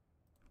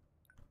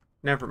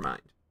 Never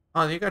mind.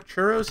 Oh, you got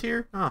churros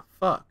here? Oh,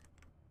 fuck.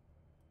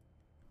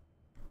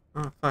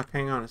 Oh, fuck.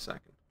 Hang on a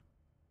second.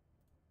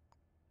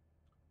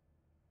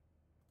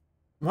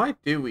 Why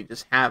do we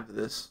just have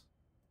this?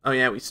 Oh,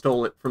 yeah, we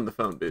stole it from the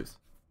phone booth.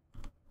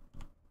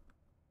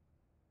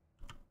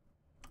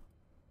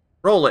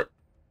 Roll it.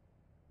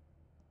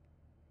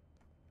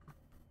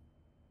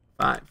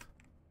 5.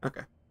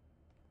 Okay.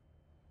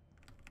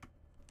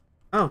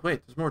 Oh,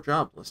 wait, there's more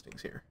job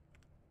listings here.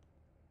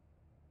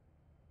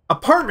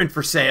 Apartment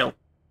for sale!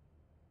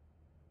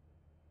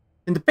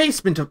 In the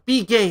basement of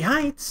B Gay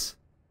Heights!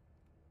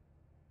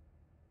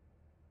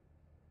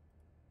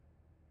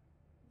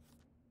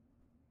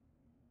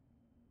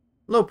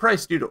 Low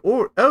price due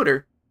to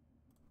odor?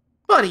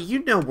 Buddy,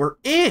 you know we're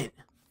in!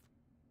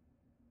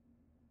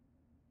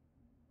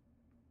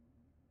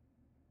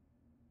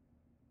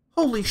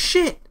 Holy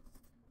shit!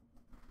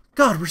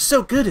 God, we're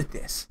so good at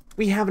this.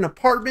 We have an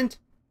apartment,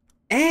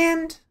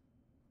 and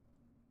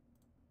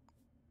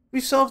we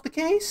solved the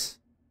case?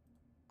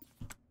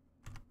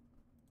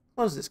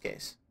 Close this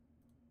case.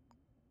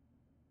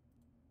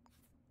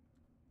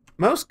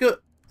 Most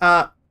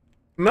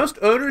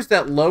odors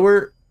that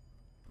lower...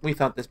 We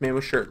thought this man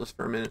was shirtless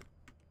for a minute.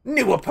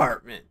 New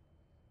apartment!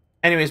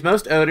 Anyways,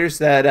 most odors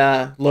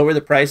that lower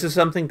the price of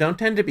something don't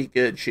tend to be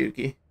good,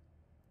 Shuki.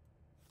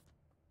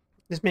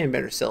 This man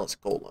better sell his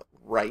cola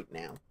right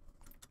now.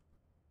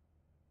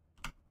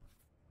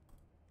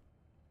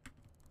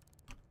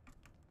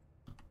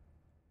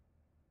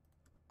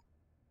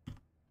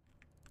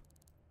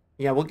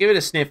 Yeah, we'll give it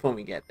a sniff when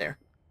we get there.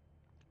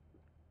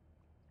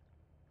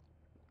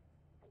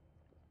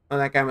 Oh,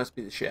 that guy must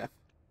be the chef.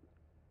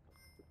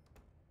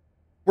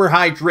 We're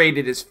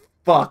hydrated as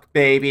fuck,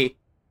 baby.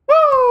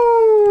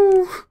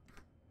 Woo!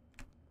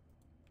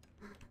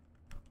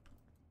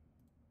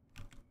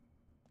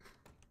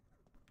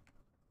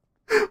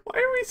 Why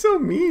are we so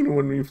mean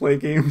when we play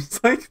games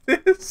like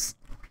this?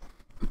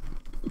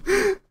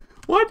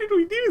 Why did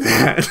we do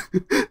that?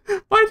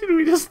 Why did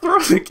we just throw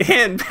the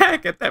can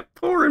back at that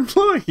poor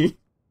employee?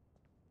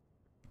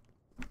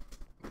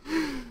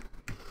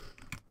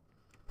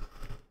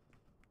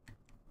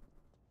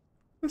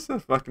 It's a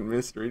fucking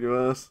mystery to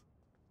us.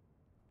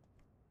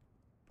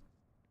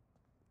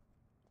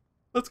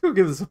 Let's go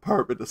give this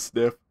apartment a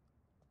sniff.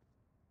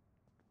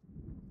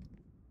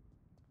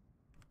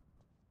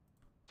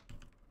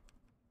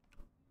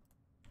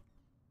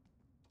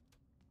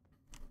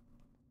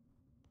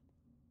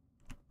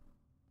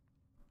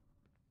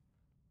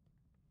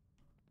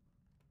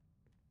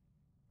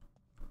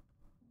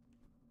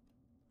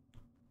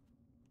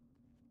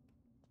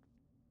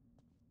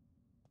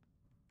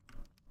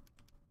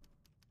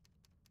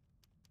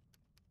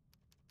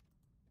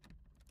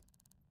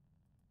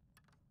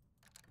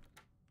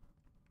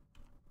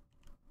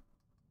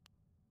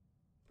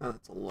 Oh,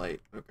 that's a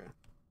light. Okay.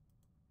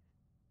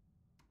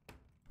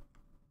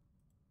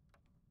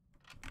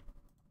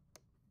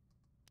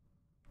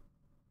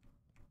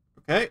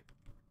 Okay.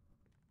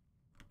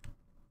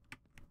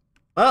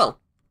 Well.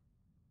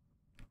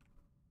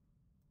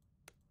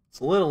 It's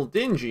a little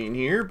dingy in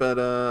here, but,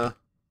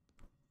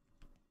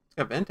 it's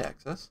got vent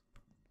access.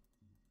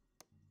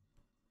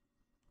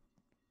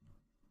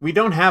 We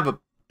don't have a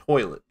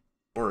toilet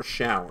or a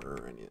shower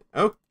or anything.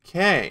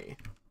 Okay.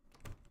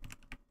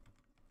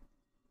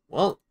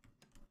 Well,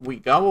 we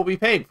got what we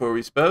paid for,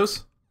 we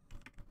suppose.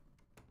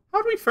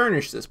 How do we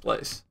furnish this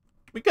place?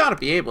 We gotta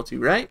be able to,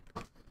 right?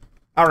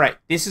 Alright,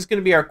 this is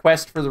gonna be our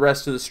quest for the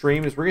rest of the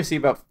stream, is we're gonna see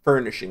about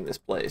furnishing this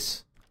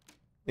place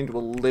into a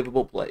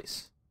livable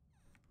place.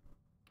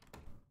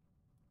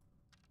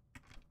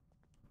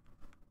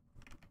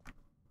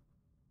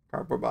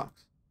 Cardboard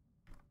box.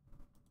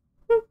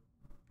 Boop.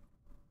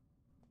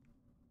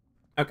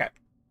 Okay.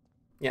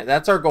 Yeah,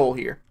 that's our goal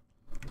here.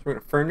 So we're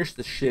gonna furnish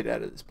the shit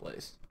out of this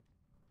place.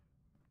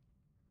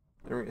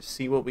 And we're going to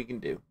see what we can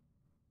do.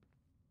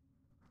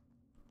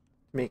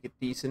 Make it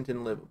decent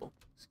and livable.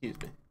 Excuse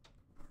me.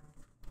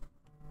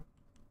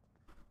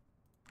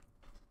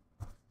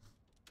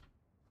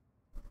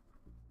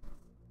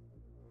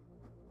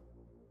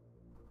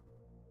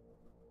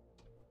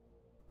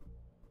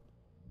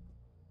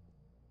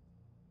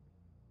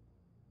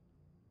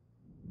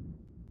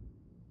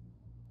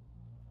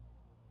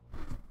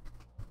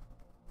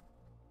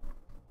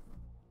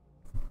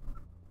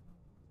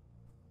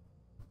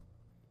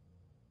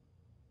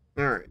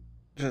 Alright,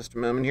 just a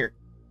moment here.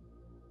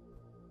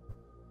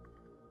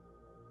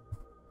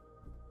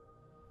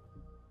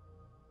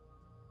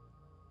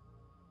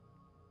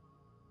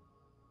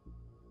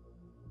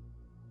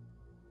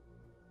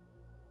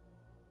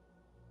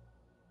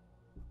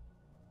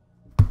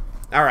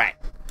 Alright.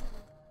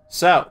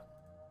 So.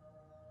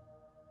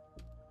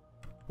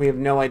 We have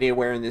no idea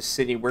where in this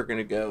city we're going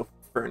to go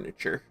for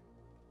furniture.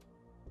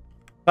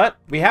 But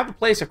we have a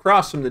place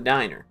across from the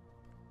diner.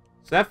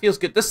 So that feels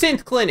good. The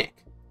Synth Clinic!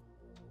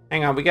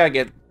 Hang on, we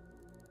gotta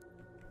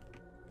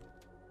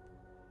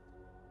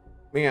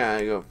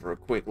go for a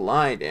quick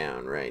lie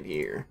down right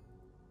here.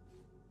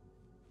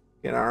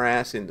 Get our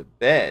ass into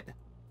bed.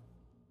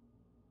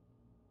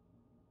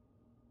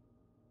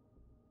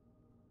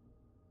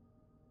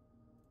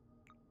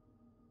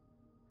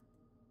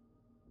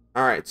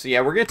 Alright, so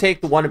yeah, we're gonna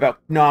take the one about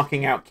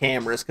knocking out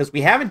cameras, because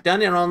we haven't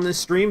done it on this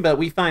stream, but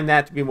we find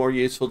that to be more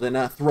useful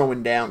than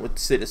throwing down with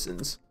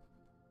citizens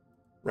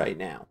right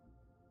now.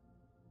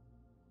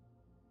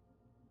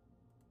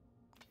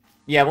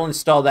 Yeah, we'll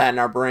install that in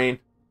our brain.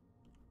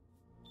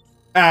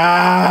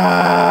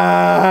 Ah!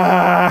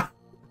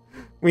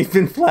 We've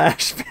been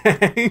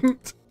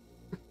flashbanged.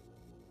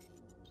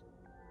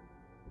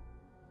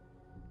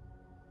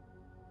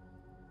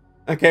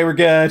 Okay, we're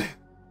good.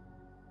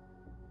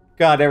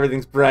 God,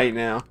 everything's bright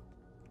now.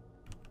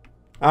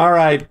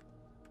 Alright.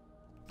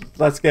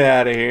 Let's get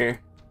out of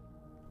here.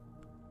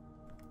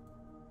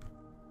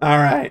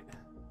 Alright.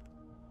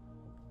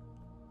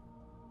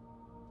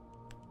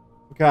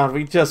 God,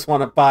 we just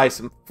want to buy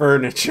some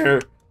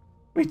furniture.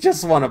 We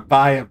just want to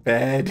buy a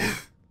bed.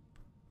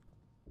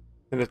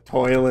 And a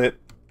toilet.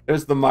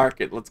 There's the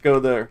market. Let's go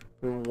there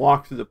and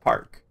walk through the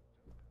park.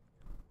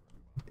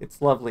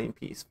 It's lovely and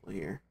peaceful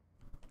here.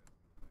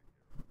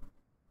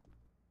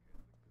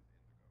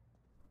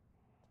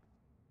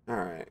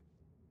 Alright.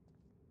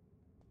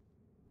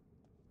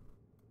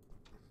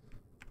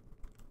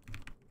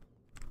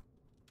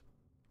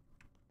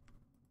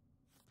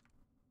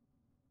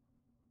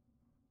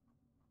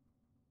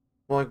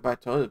 Well, I can buy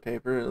toilet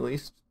paper at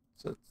least,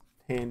 so it's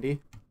handy,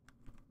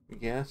 I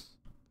guess.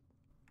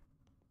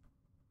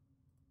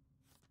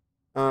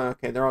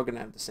 Okay, they're all gonna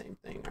have the same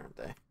thing, aren't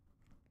they?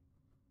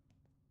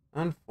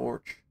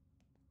 Unforge.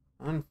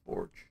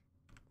 Unforge.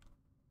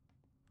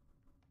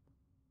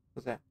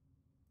 What's that?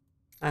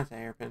 That's a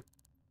hairpin.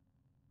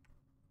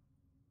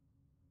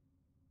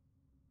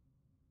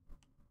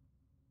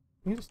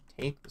 You can just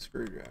take the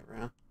screwdriver,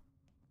 huh?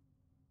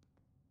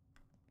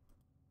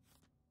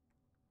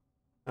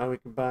 Oh, we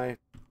can buy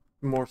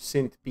more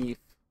synth beef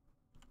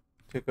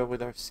to go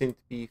with our synth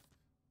beef.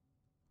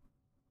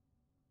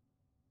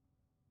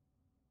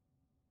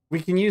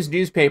 We can use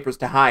newspapers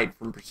to hide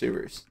from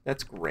pursuers.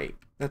 That's great.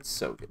 That's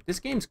so good. This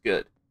game's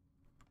good.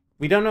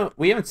 We don't know.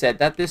 We haven't said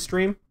that this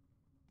stream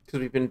because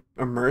we've been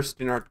immersed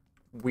in our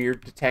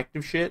weird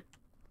detective shit.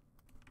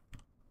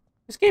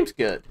 This game's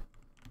good.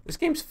 This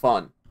game's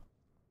fun.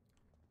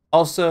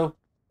 Also,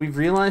 we've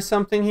realized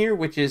something here,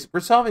 which is we're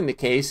solving the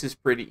cases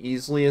pretty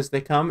easily as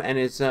they come, and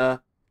it's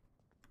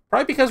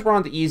probably because we're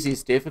on the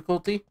easiest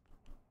difficulty.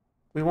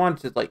 We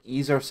wanted to like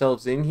ease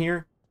ourselves in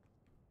here.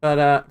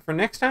 But for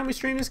next time we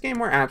stream this game,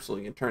 we're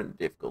absolutely going to turn the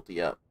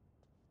difficulty up.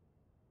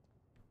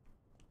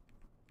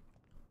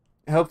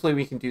 Hopefully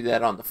we can do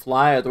that on the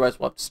fly, otherwise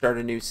we'll have to start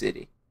a new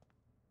city.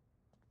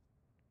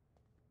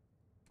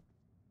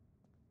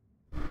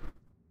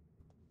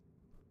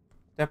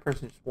 That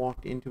person just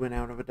walked into and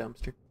out of a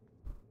dumpster.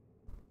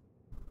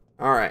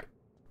 Alright.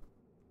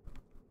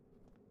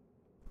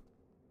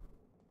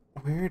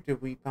 Where do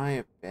we buy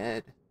a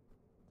bed?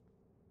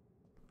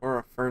 Or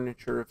a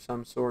furniture of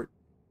some sort?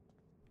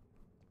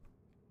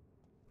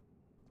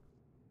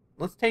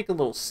 Let's take a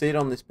little sit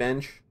on this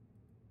bench.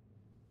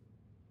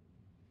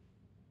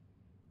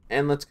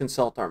 And let's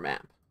consult our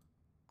map.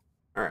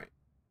 Alright.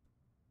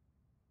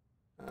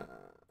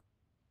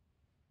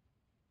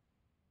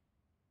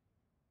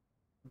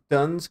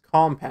 Dunn's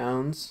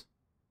Compounds.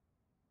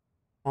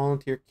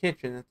 Volunteer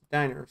kitchen at the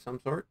diner of some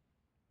sort.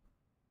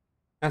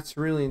 That's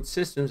Cerulean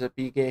Systems at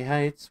Gay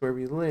Heights, where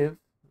we live.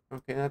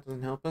 Okay, that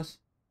doesn't help us.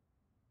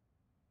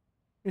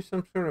 Here's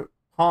some sort of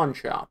pawn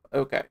shop.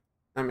 Okay,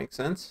 that makes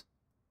sense.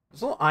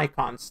 There's little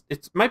icons.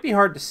 It might be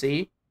hard to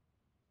see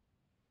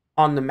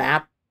on the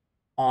map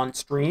on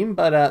stream,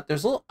 but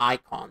there's little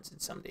icons in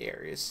some of the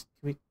areas.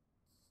 Can we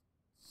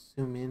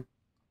zoom in?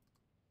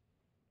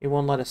 It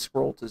won't let us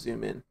scroll to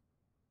zoom in.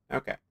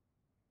 Okay.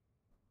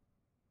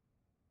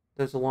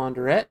 There's a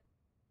laundrette.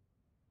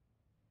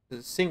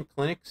 There's a sink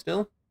clinic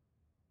still.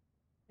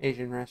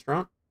 Asian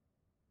restaurant.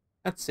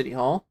 That's City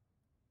Hall.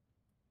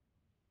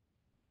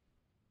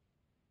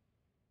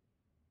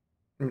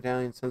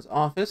 Medallion Son's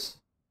office.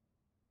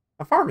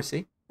 A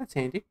pharmacy. That's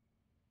handy.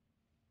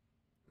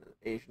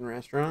 Asian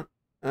restaurant.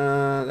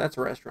 That's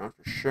a restaurant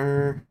for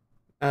sure.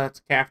 It's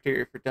a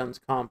cafeteria for Dunn's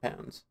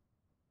Compounds.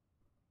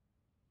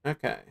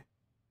 Okay.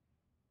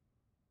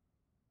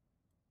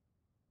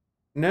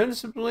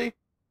 Noticeably,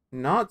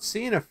 not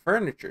seeing a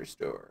furniture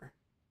store.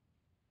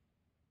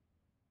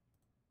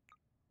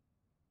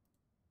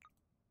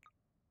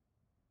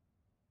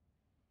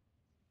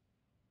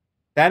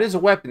 That is a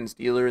weapons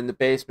dealer in the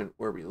basement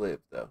where we live,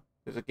 though.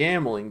 There's a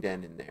gambling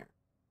den in there.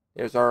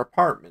 There's our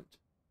apartment.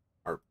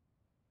 Our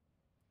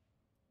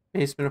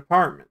basement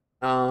apartment.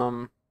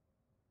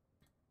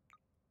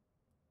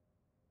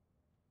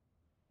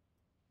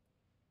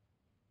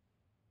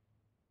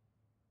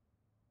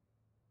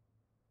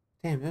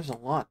 Damn, there's a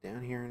lot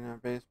down here in our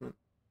basement.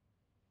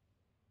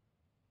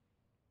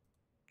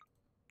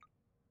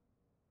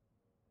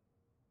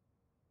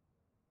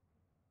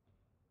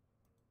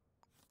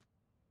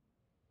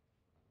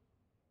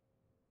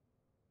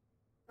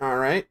 All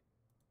right.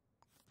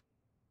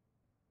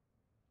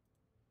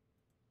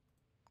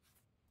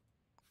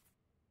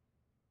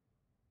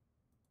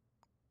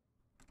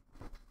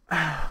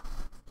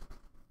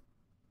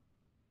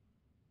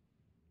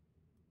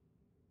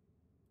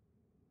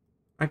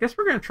 I guess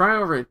we're going to try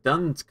over at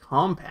Dunn's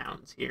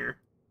Compounds here.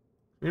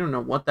 We don't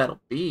know what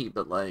that'll be,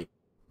 but like,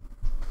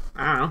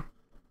 I don't know.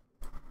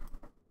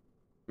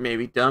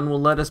 Maybe Dunn will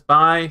let us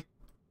buy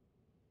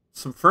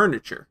some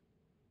furniture.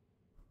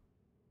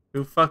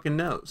 Who fucking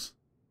knows?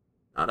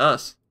 Not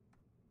us.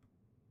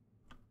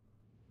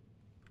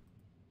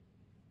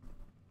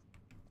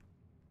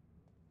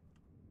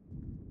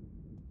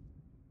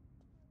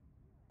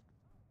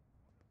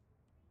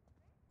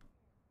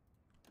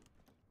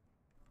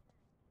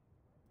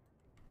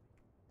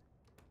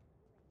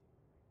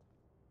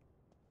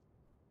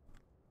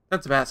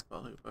 That's a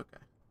basketball hoop,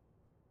 okay.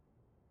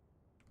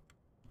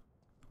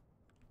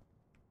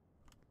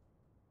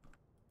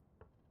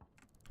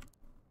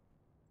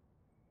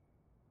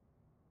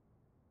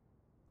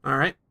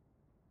 Alright.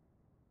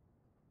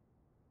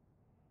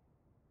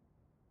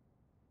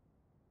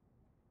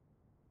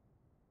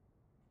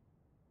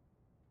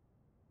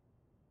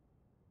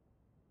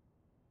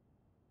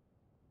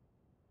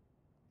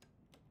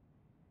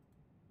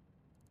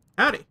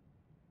 Howdy.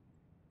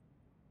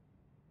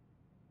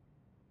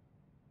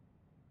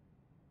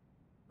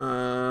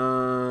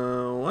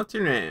 What's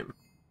your name?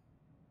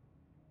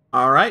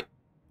 Alright.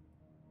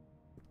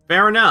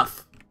 Fair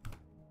enough.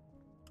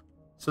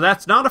 So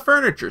that's not a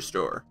furniture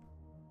store.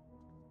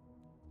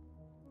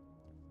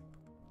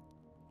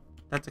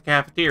 That's a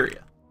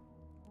cafeteria.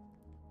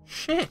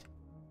 Shit.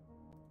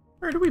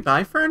 Where do we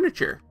buy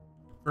furniture?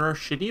 For our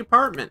shitty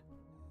apartment?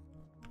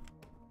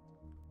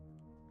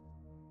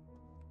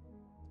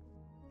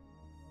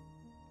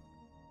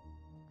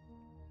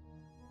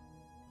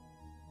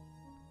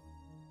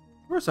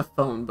 Where's a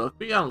phone book?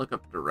 We gotta look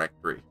up a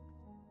directory.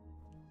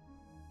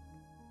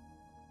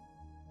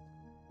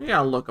 We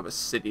gotta look up a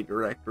city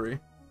directory.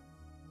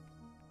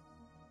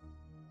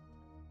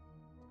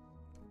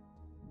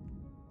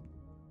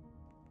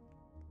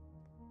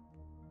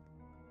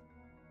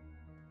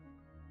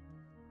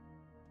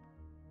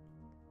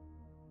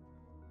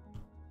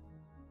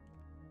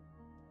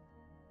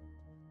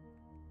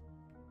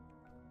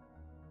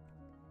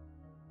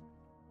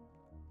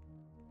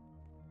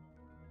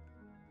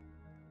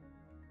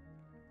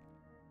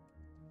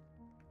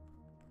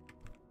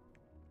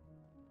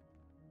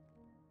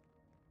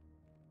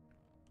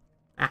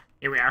 Ah,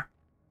 here we are.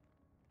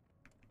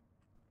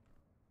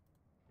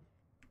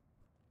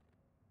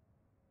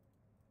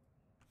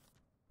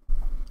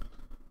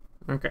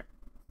 Okay.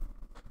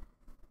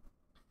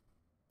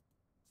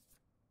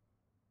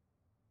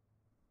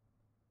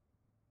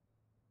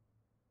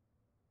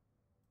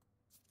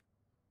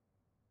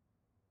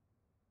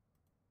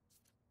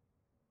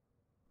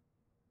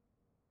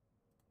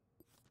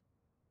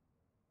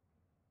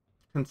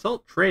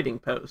 Consult trading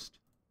post.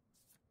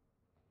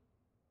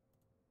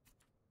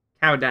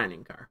 Cow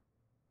dining car.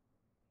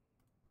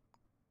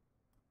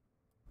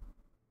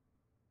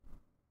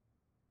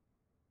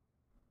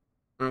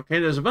 Okay,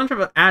 there's a bunch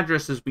of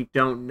addresses we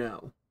don't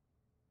know.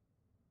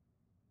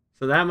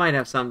 So that might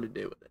have something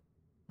to do with it.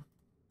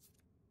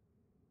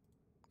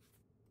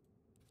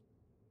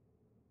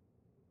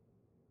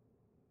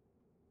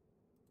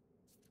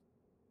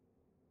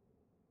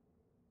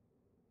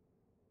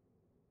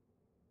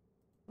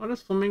 What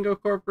does Flamingo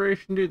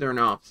Corporation do? They're an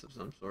office of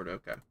some sort,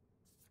 okay.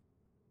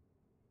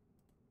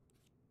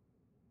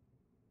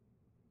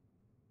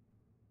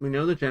 We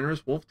know the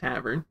Generous Wolf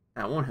Tavern.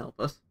 That won't help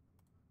us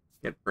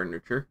get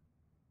furniture.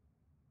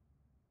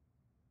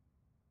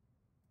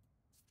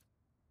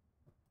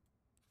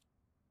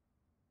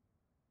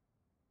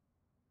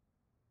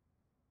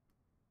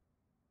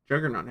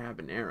 Juggernaut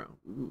Habanero.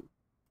 Ooh.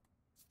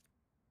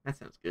 That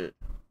sounds good.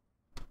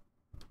 A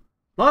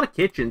lot of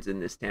kitchens in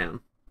this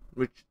town,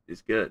 which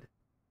is good.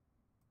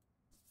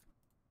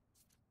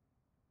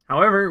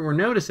 However, we're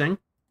noticing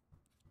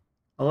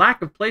a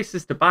lack of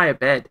places to buy a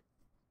bed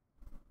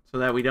so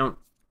that we don't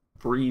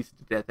freeze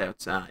to death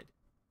outside.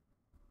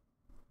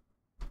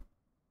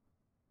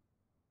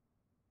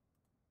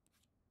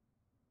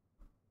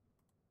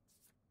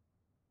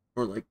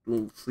 Or like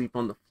we'll sleep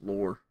on the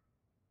floor.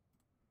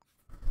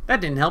 That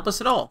didn't help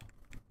us at all.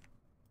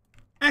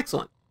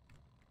 Excellent.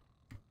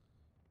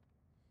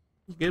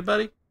 You good,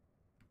 buddy?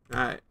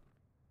 Alright.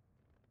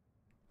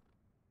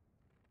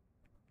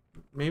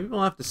 Maybe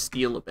we'll have to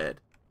steal a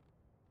bed.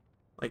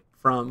 Like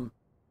from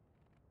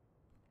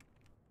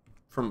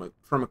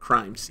a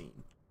crime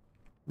scene.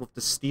 We'll have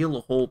to steal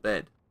a whole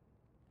bed.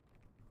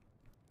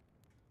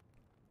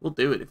 We'll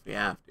do it if we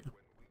have to.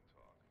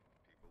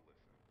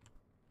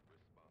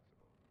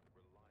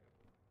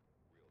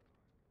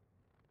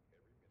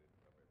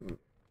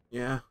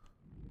 Yeah.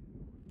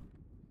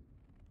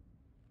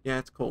 Yeah,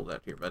 it's cold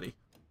out here, buddy.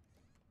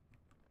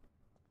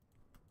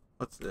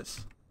 What's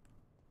this?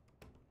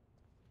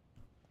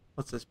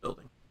 What's this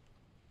building?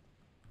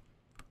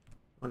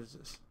 What is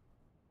this?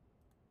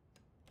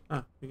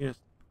 Oh, we can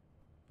just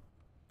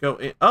go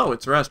in. Oh,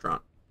 it's a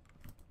restaurant.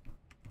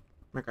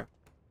 Okay.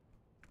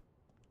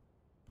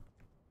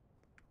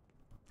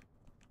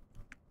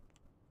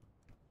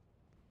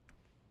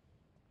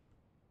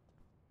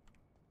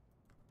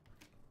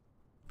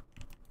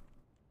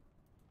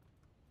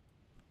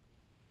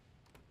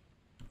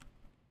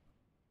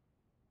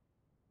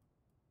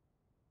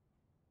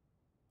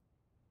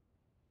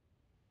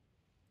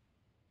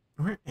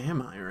 Where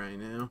am I right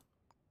now?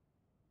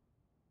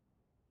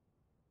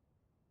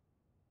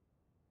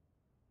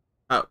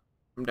 Oh,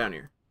 I'm down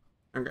here.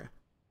 Okay.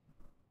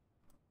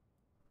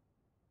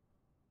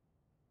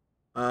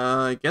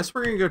 I guess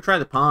we're gonna go try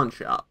the pawn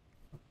shop.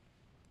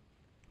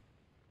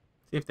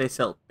 See if they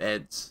sell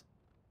beds.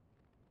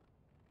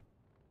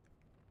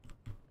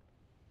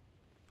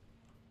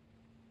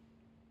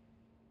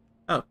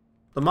 Oh,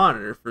 the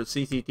monitor for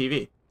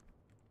CCTV.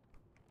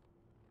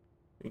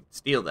 We could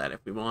steal that if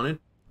we wanted.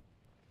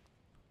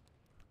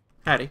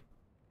 Howdy.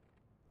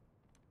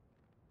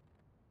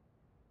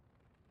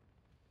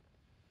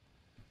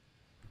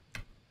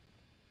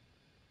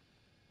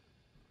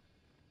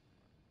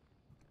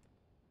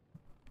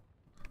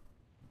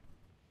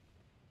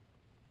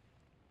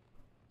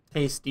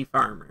 Tasty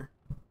farmer.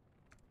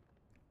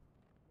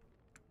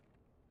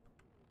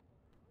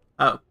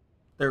 Oh,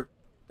 they're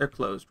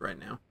closed right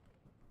now.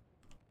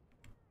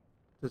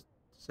 Does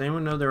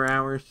anyone know their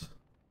hours?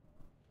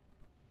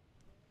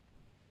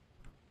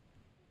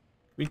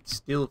 We could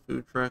steal a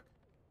food truck.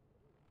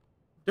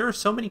 There are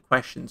so many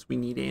questions we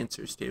need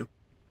answers to.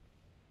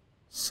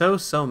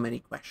 So many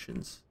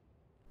questions.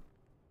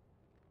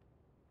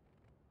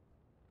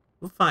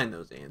 We'll find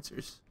those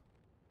answers.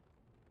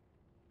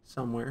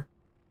 Somewhere.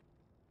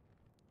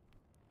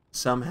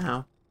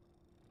 Somehow.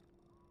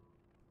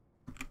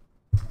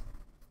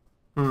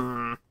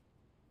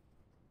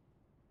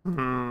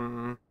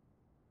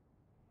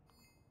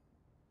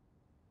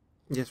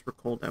 Yes, we're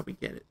cold out. We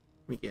get it.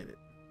 We get it.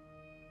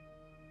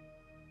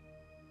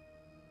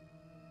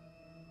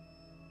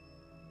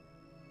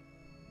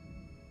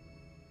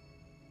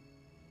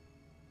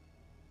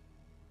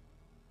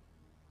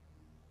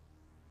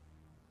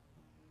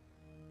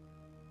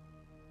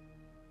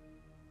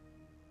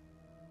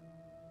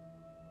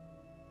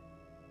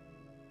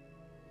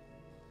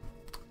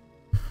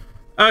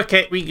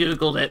 Okay, we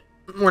Googled it.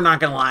 We're not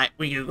gonna lie.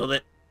 We Googled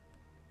it.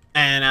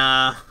 And,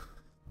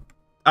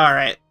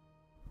 alright.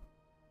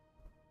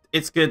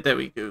 It's good that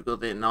we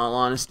Googled it, in all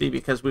honesty,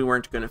 because we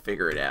weren't gonna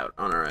figure it out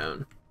on our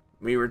own.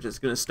 We were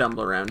just gonna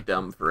stumble around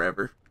dumb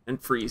forever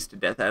and freeze to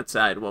death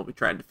outside while we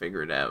tried to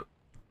figure it out.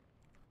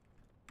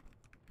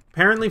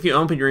 Apparently, if you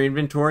open your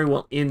inventory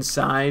while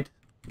inside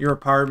your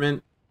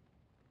apartment,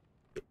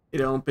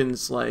 it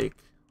opens, like,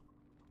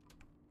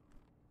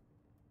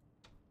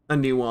 a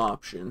new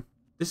option.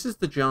 This is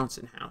the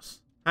Johnson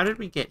house. How did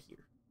we get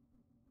here?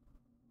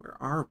 Where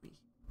are we?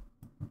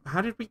 How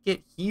did we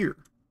get here?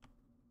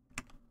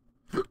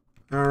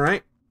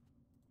 Alright.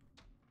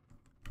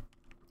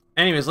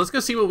 Anyways, let's go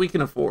see what we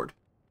can afford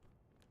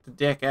to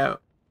deck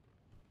out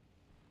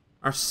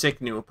our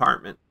sick new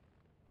apartment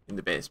in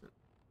the basement.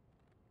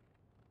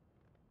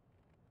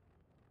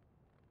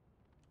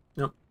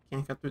 Nope,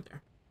 can't cut through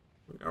there.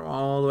 We go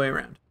all the way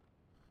around.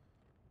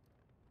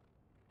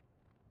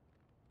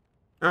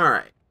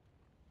 Alright.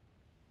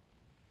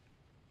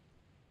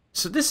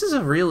 So this is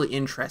a really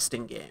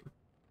interesting game.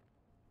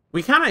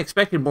 We kind of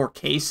expected more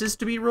cases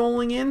to be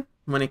rolling in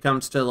when it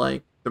comes to,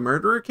 like, the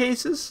murderer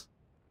cases.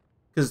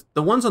 Because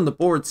the ones on the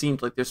board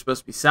seemed like they're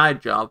supposed to be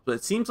side jobs, but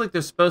it seems like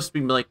there's supposed to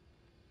be, like,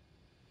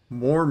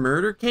 more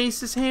murder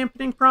cases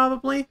happening,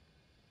 probably.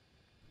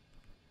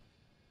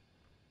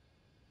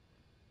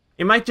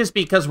 It might just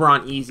be because we're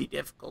on easy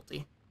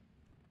difficulty.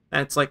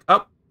 That's like,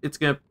 oh, it's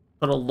going to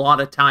put a lot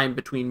of time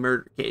between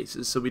murder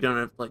cases, so we don't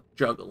have to, like,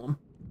 juggle them.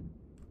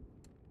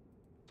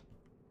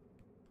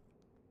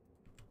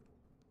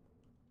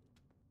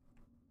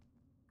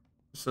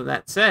 So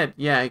that said,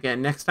 yeah,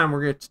 again, next time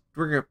we're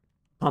gonna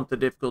pump the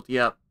difficulty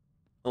up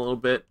a little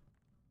bit,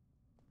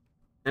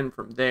 and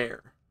from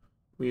there,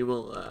 we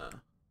will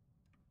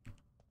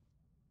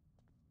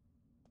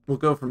we'll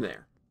go from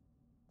there.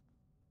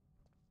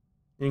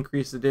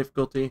 Increase the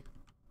difficulty.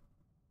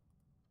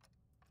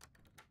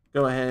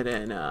 Go ahead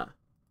and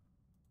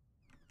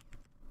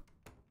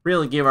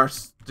really give our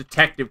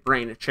detective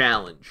brain a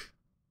challenge.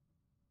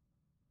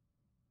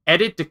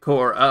 Edit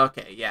decor.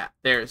 Okay, yeah,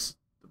 there's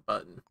the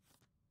button.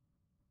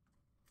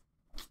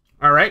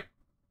 Alright.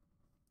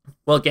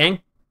 Well, gang,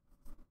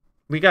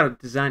 we gotta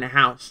design a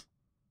house.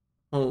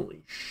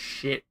 Holy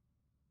shit.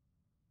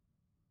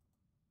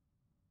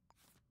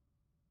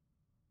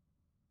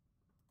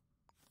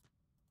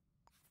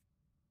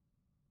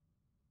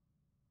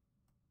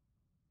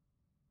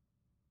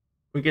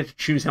 We get to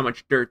choose how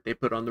much dirt they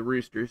put on the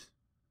roosters.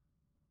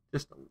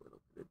 Just a little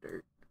bit of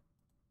dirt.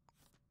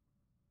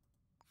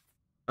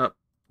 Oh,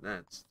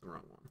 that's the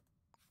wrong one.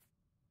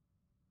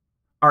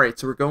 Alright,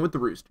 so we're going with the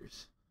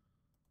roosters.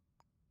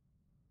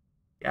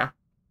 Yeah.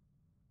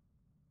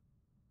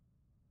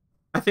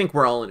 I think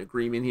we're all in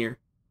agreement here.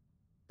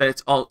 That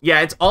it's all...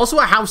 Yeah, it's also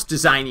a house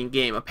designing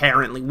game,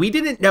 apparently. We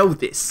didn't know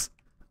this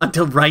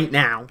until right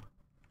now.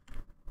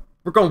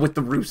 We're going with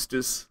the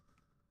roosters.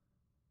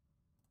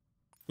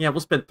 Yeah, we'll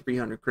spend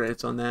 300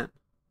 credits on that.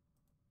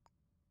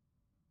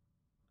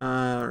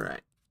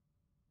 Alright.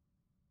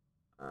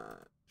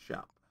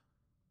 Shop.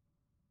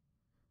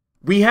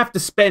 We have to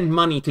spend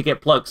money to get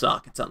plug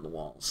sockets on the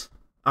walls.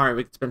 Alright,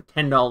 we can spend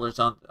 $10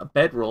 on a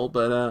bedroll,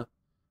 but,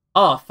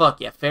 oh, fuck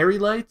yeah. Fairy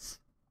lights?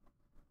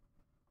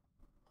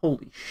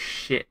 Holy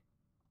shit.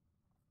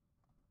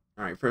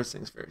 Alright, first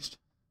things first.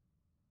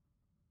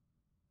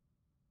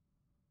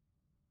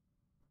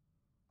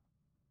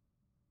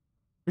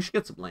 We should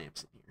get some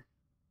lamps in here.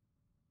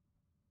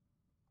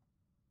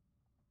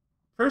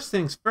 First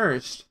things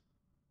first.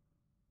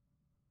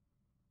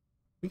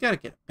 We gotta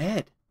get a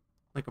bed.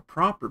 Like a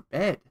proper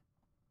bed.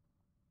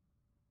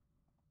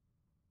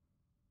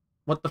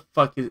 What the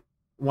fuck is...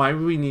 Why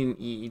would we need an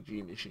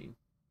EEG machine?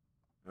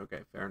 Okay,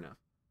 fair enough.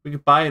 We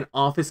could buy an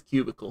office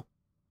cubicle.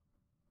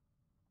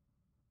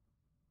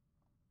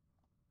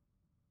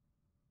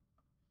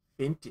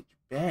 Vintage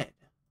bed.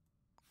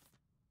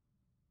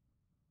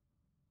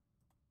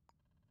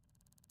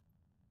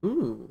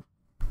 Ooh.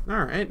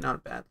 Alright, not a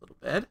bad little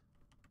bed.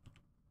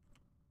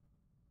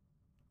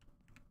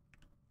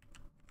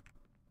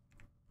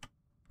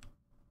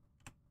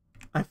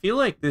 I feel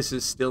like this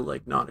is still,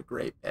 like, not a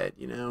great bed,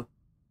 you know?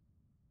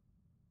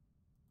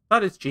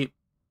 But it's cheap.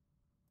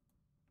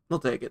 We'll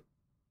take it.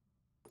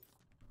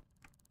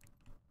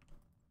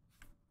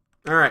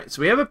 Alright, so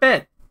we have a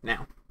bed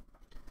now.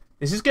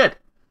 This is good.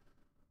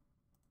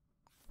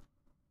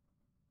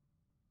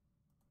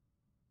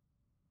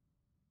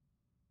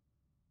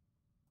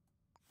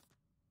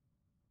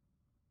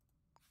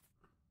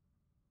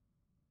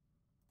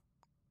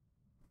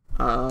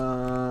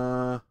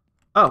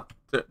 Oh,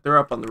 they're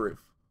up on the roof.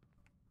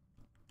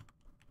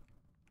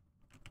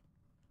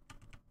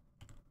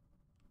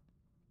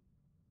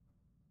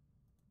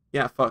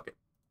 Yeah, fuck it.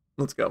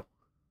 Let's go.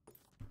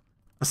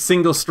 A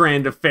single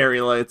strand of fairy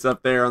lights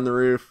up there on the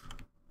roof.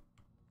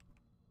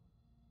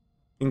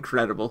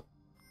 Incredible.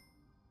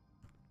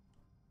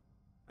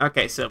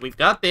 Okay, so we've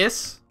got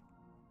this.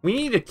 We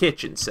need a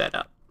kitchen set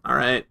up.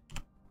 Alright.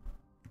 Can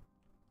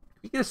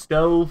we get a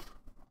stove?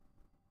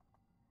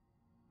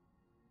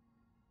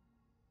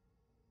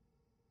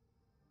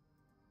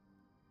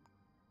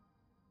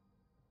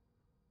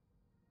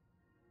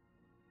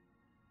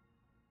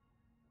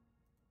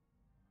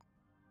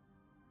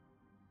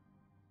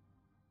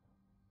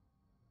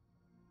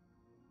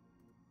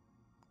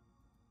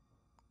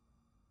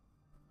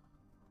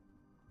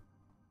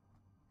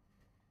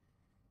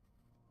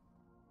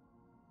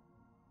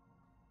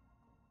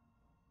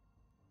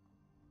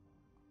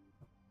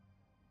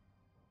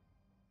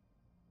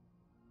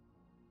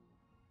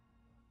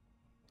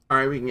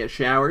 Alright, we can get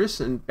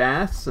showers and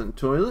baths and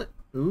toilet.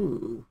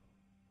 Ooh.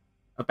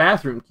 A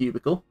bathroom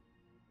cubicle.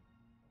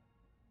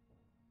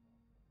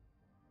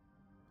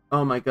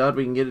 Oh my god,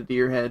 we can get a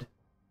deer head.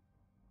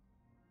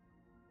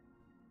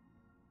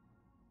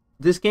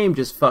 This game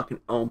just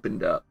fucking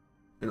opened up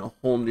in a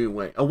whole new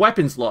way. A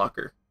weapons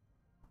locker.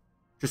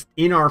 Just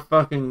in our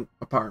fucking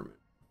apartment.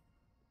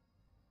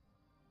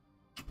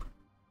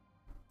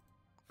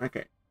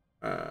 Okay.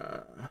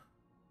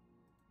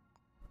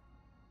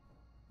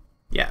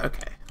 Yeah,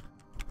 okay.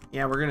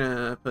 Yeah, we're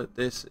gonna put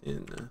this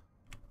in the...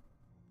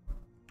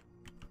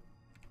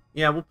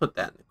 Yeah, we'll put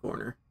that in the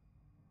corner.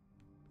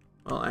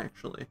 Well,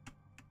 actually,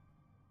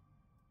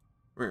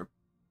 we're gonna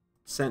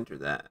center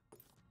that.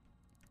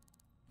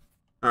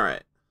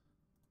 Alright.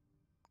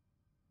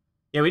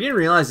 Yeah, we didn't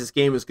realize this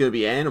game was gonna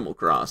be Animal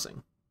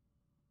Crossing.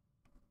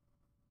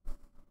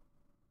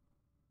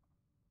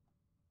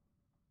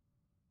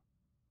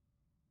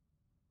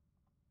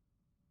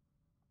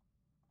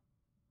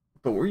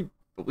 But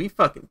we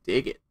fucking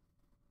dig it.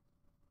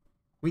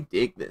 We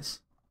dig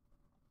this.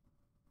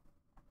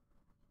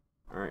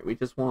 Alright, we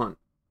just want...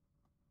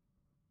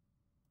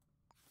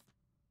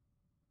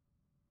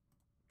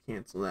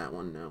 Cancel that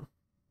one, no.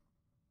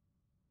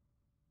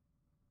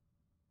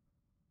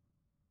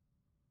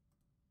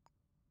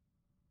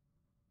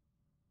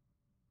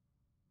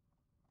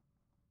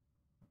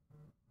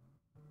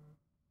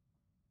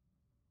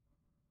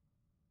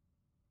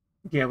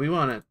 Yeah, we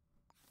want a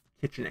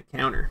kitchenette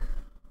counter.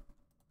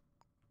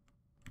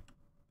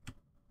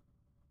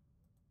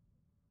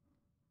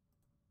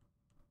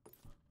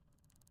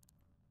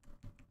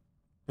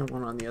 And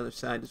one on the other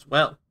side as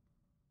well.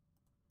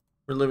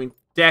 We're living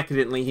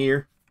decadently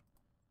here.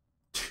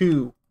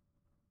 2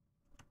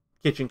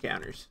 kitchen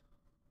counters.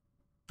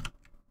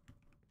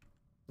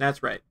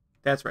 That's right.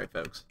 That's right,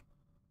 folks.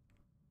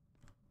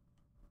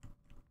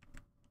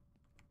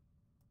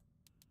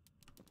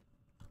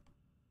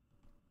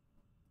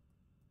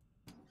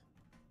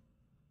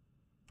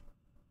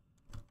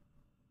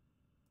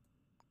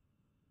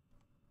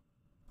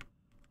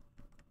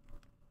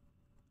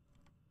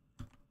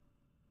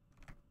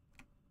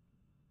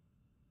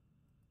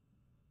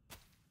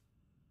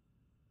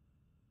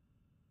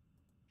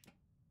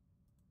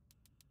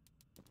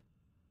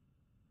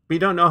 We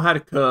don't know how to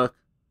cook.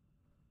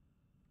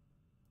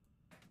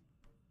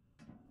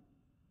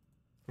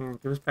 Man,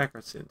 give us back our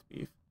synth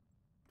beef. Do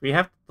we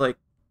have to, like,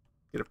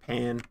 get a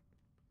pan?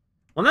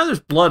 Well, now there's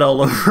blood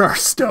all over our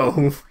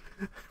stove.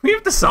 We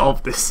have to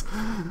solve this.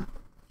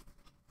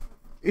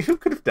 Who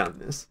could have done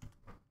this?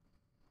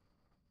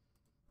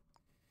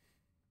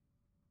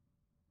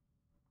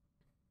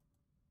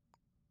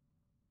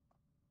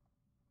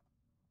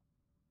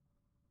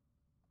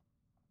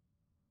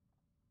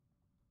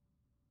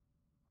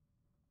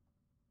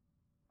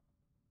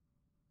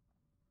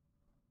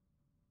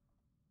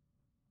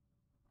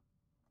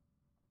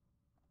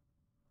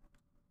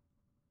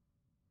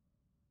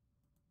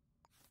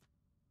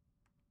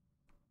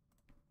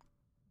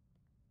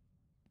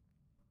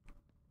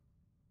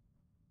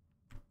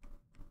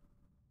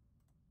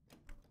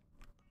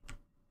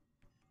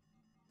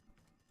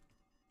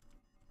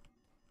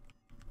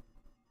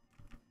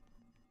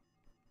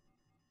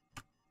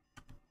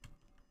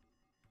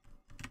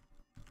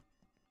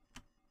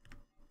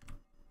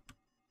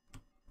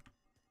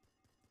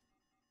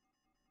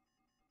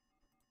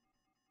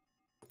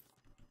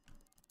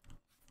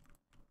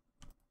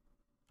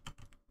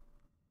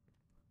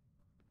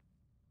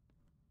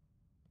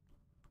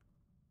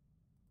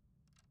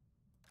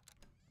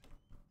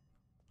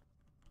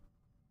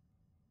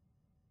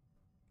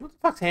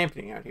 What the fuck's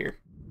happening out here?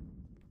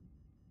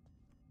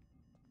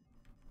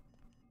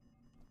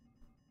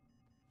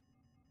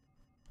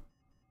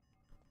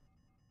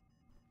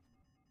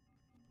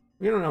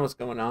 We don't know what's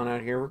going on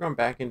out here. We're going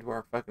back into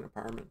our fucking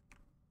apartment.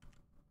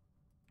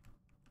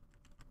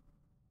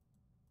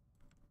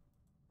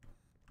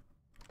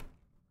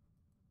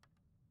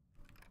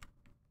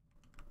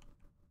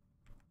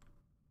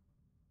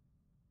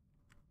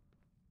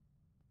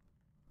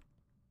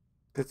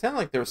 It sounded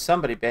like there was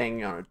somebody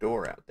banging on a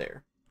door out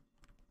there.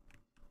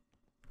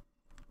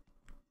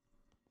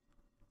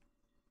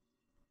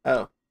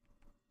 Oh.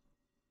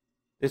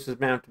 This was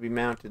meant to be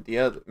mounted the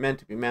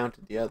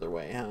other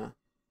way, huh?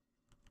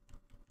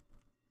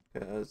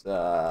 Because,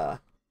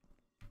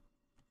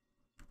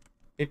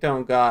 it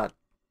don't got...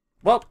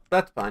 Well,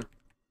 that's fine.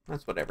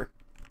 That's whatever.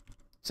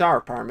 It's our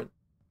apartment.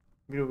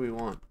 What do we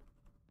want?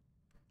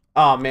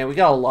 Oh, man, we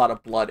got a lot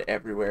of blood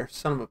everywhere.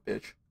 Son of a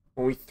bitch.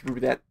 When we threw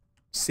that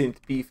synth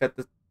beef at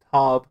the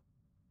hob.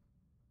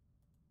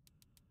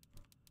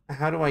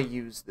 How do I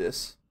use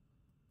this?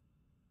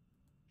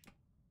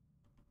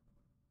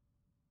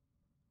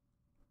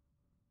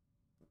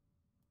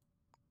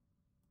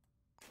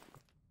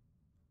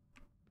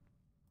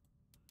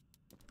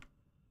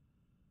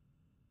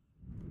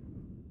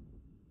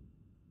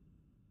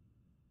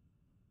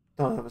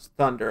 Oh, that was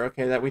thunder.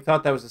 Okay, we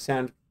thought that was a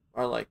sound,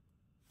 or like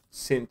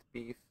synth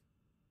beef.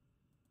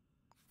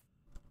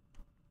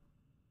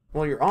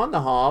 Well, you're on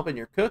the hob and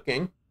you're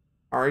cooking.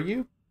 Are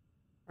you?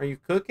 Are you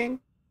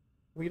cooking?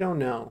 We don't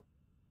know.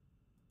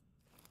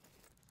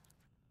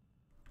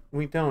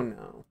 We don't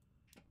know.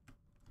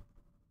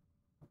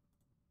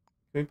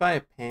 Can we buy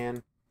a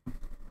pan?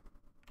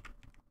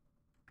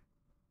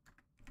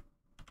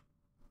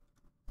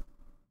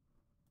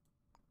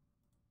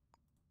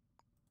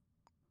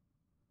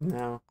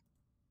 No.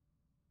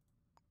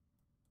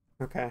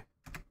 Okay.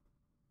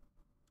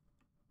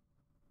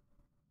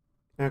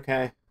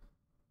 Okay.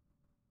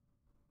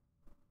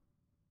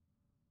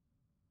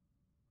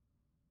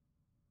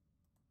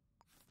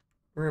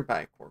 We're gonna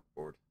buy a cork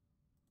board.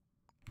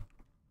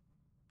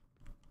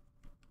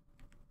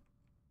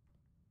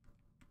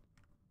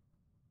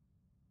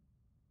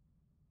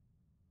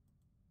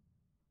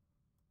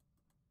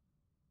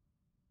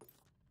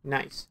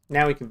 Nice.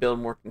 Now we can build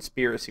more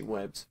conspiracy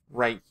webs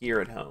right here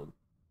at home.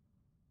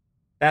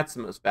 That's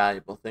the most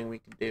valuable thing we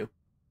can do.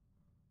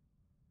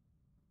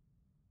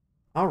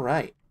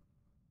 Alright.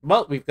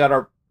 Well, we've got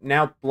our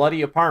now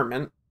bloody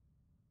apartment.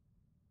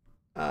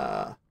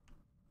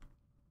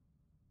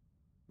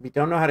 We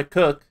don't know how to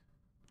cook,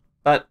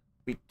 but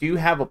we do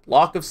have a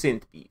block of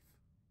synth beef.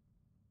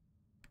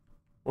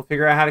 We'll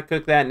figure out how to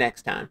cook that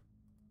next time.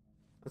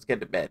 Let's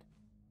get to bed.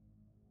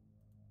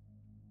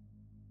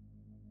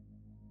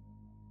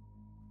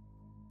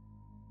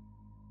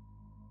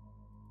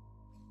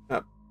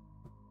 Up.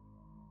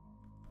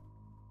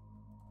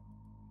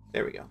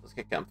 There we go. Let's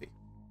get comfy.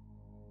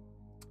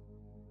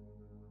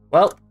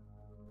 Well,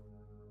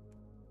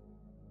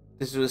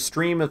 this was a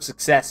stream of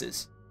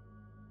successes.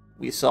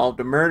 We solved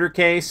a murder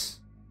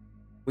case,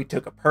 we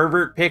took a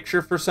pervert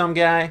picture for some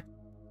guy,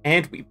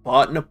 and we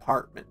bought an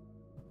apartment.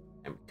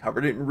 And we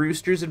covered it in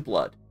roosters and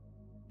blood.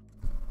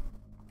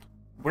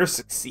 We're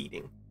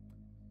succeeding.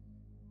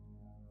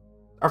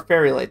 Our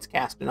fairy lights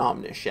cast an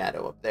ominous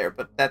shadow up there,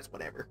 but that's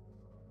whatever.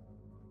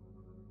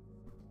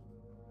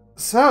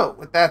 So,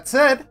 with that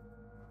said,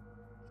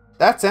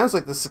 that sounds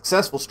like the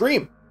successful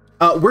stream.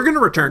 We're going to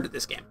return to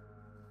this game.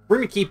 We're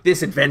going to keep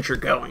this adventure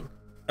going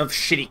of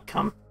shitty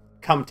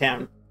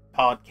Cumtown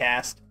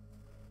podcast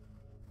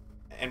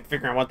and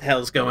figuring out what the hell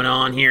is going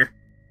on here.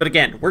 But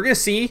again, we're going to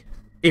see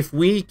if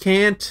we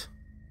can't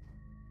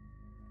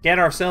get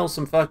ourselves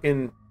some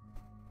fucking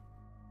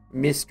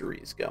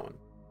mysteries going.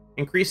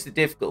 Increase the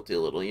difficulty a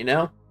little, you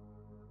know?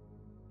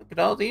 Look at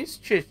all these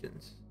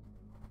chickens.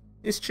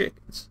 These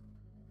chickens.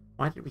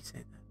 Why did we say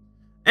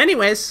that?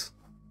 Anyways,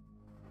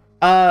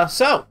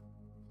 so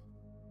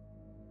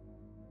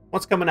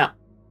what's coming up?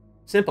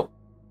 Simple.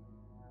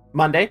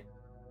 Monday,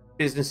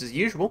 business as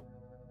usual.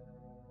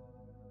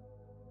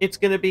 It's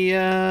gonna be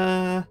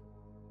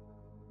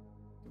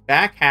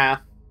back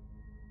half.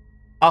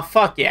 Oh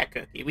fuck yeah,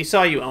 Cookie. We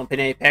saw you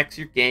open Apex.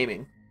 You're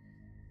gaming.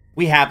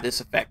 We have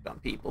this effect on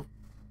people.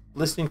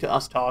 Listening to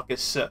us talk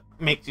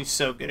makes you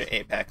so good at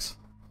Apex,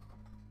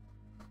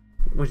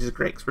 which is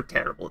great because we're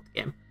terrible at the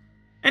game.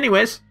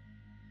 Anyways,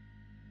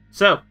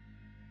 so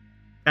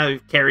now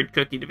we've carried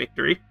Cookie to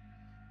victory.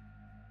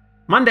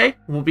 Monday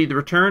will be the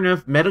return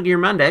of Metal Gear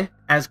Monday,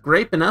 as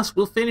Grape and us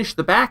will finish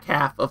the back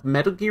half of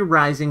Metal Gear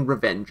Rising: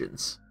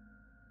 Revengeance.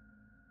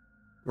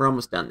 We're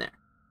almost done there.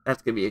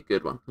 That's going to be a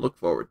good one. Look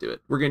forward to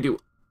it. We're going to do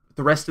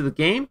the rest of the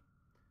game,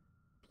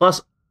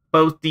 plus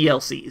both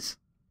DLCs. It's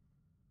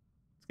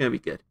going to be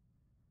good.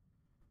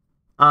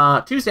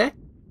 Tuesday,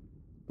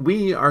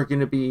 we are going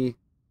to be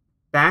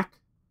back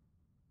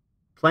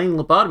playing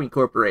Lobotomy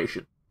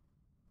Corporation.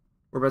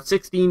 We're about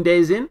 16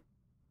 days in.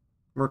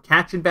 We're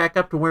catching back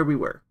up to where we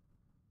were.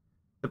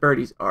 The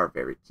birdies are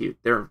very cute.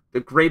 They're a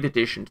great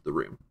addition to the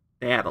room.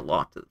 They add a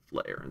lot to the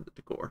flair and the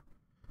decor.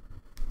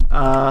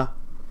 We're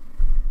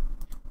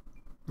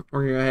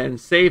going to go ahead and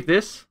save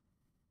this.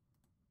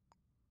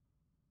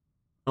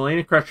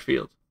 Elena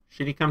Crutchfield,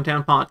 Shitty Come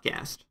Town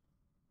Podcast.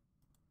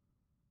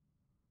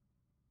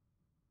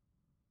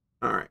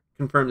 Alright,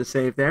 confirm the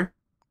save there.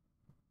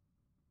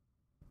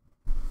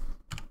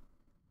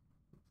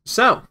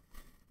 So,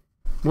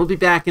 we'll be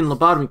back in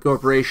Lobotomy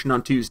Corporation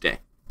on Tuesday.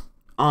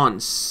 On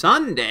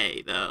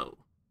Sunday, though,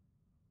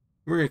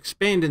 we're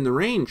expanding the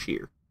range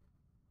here.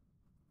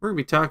 We're going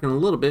to be talking a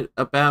little bit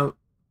about...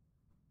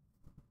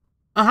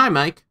 Oh, hi,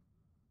 Mike.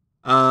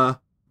 Welcome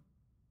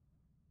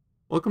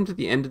to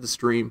the end of the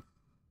stream.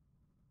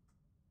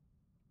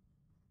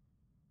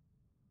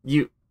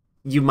 You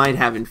might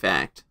have, in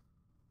fact.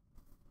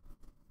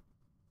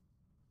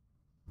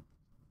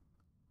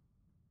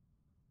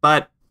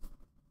 But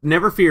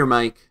never fear,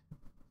 Mike.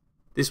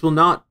 This will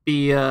not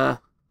be the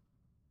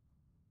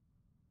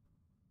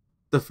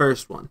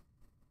first one.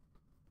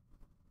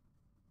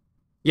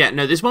 Yeah,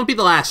 no, this won't be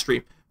the last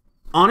stream.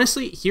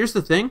 Honestly, here's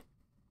the thing.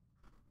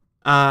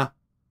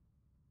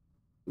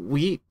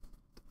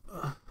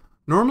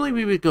 Normally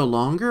we would go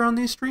longer on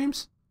these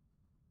streams.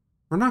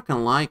 We're not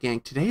gonna lie, gang.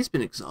 Today's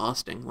been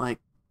exhausting. Like,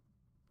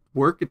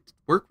 work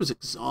was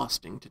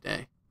exhausting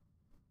today.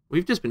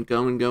 We've just been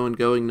going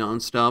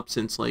nonstop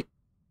since like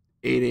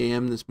 8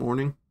 a.m. this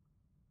morning.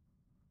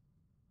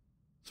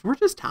 So we're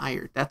just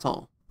tired. That's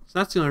all. So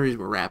that's the only reason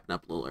we're wrapping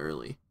up a little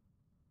early.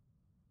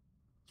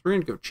 So we're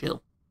gonna go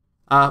chill.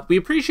 We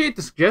appreciate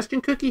the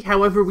suggestion, Cookie.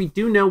 However, we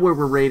do know where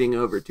we're raiding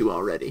over to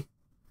already.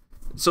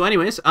 So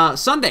anyways,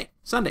 Sunday.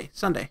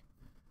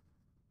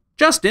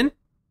 Justin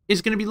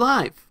is going to be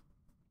live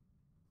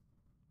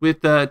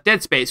with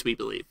Dead Space, we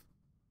believe.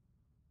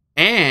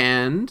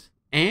 And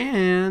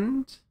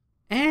the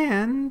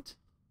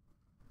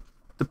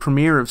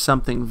premiere of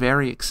something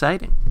very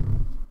exciting.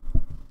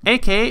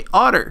 A.K.A.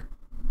 Otter.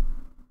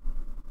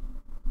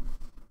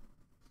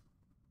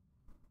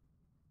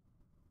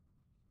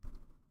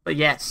 But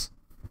yes,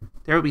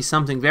 there will be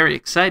something very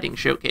exciting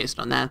showcased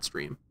on that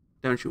stream.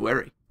 Don't you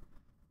worry.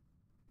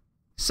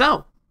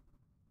 So,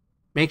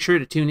 make sure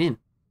to tune in.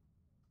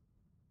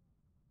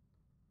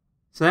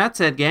 So that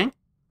said, gang,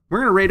 we're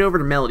going to raid over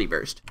to Melody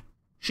Burst.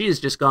 She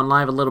has just gone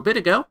live a little bit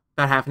ago,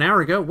 about half an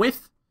hour ago,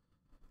 with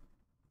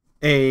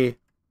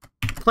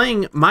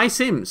playing My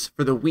Sims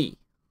for the Wii.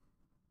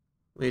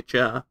 Which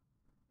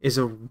is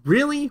a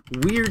really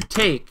weird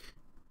take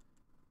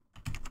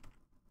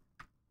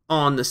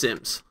on The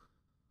Sims.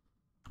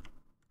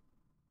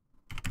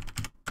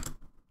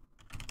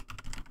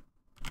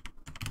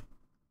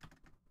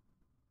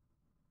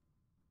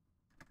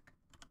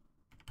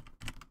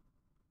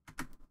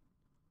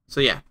 So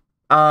yeah,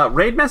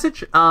 raid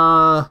message.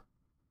 Yeah,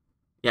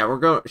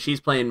 she's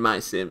playing My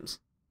Sims.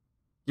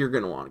 You're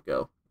gonna want to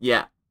go.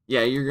 Yeah,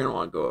 you're gonna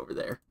want to go over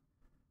there.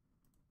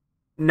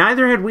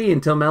 Neither had we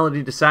until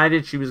Melody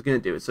decided she was gonna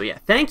do it. So yeah,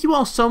 thank you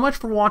all so much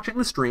for watching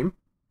the stream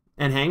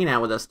and hanging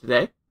out with us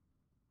today.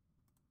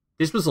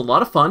 This was a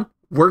lot of fun.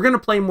 We're gonna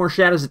play more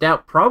Shadows of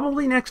Doubt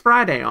probably next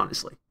Friday.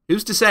 Honestly,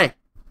 who's to say?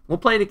 We'll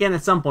play it again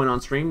at some point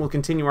on stream. We'll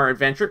continue our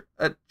adventure.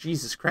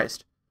 Jesus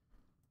Christ.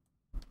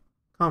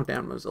 Calm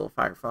down, Mozilla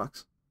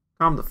Firefox.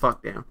 Calm the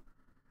fuck down.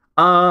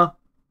 So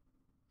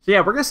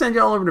yeah, we're gonna send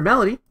you all over to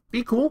Melody.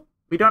 Be cool.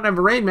 We don't have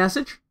a raid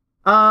message.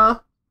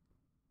 Have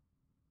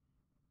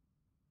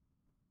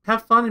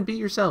fun and be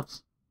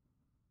yourselves.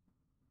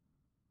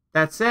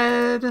 That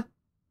said,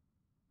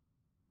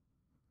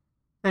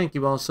 thank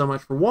you all so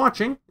much for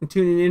watching and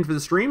tuning in for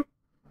the stream.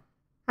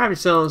 Have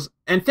yourselves,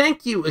 and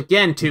thank you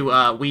again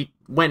to, we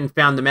went and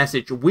found the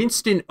message,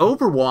 Winston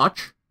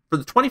Overwatch, for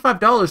the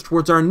 $25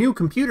 towards our new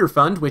computer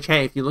fund, which,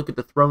 hey, if you look at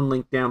the throne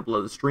link down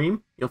below the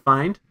stream, you'll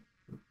find.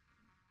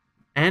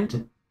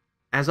 And,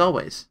 as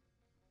always,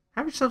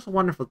 have yourselves a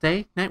wonderful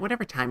day, night,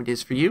 whatever time it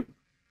is for you.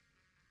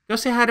 Go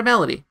say hi to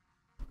Melody.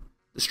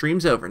 The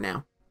stream's over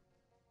now.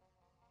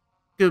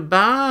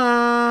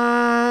 Goodbye.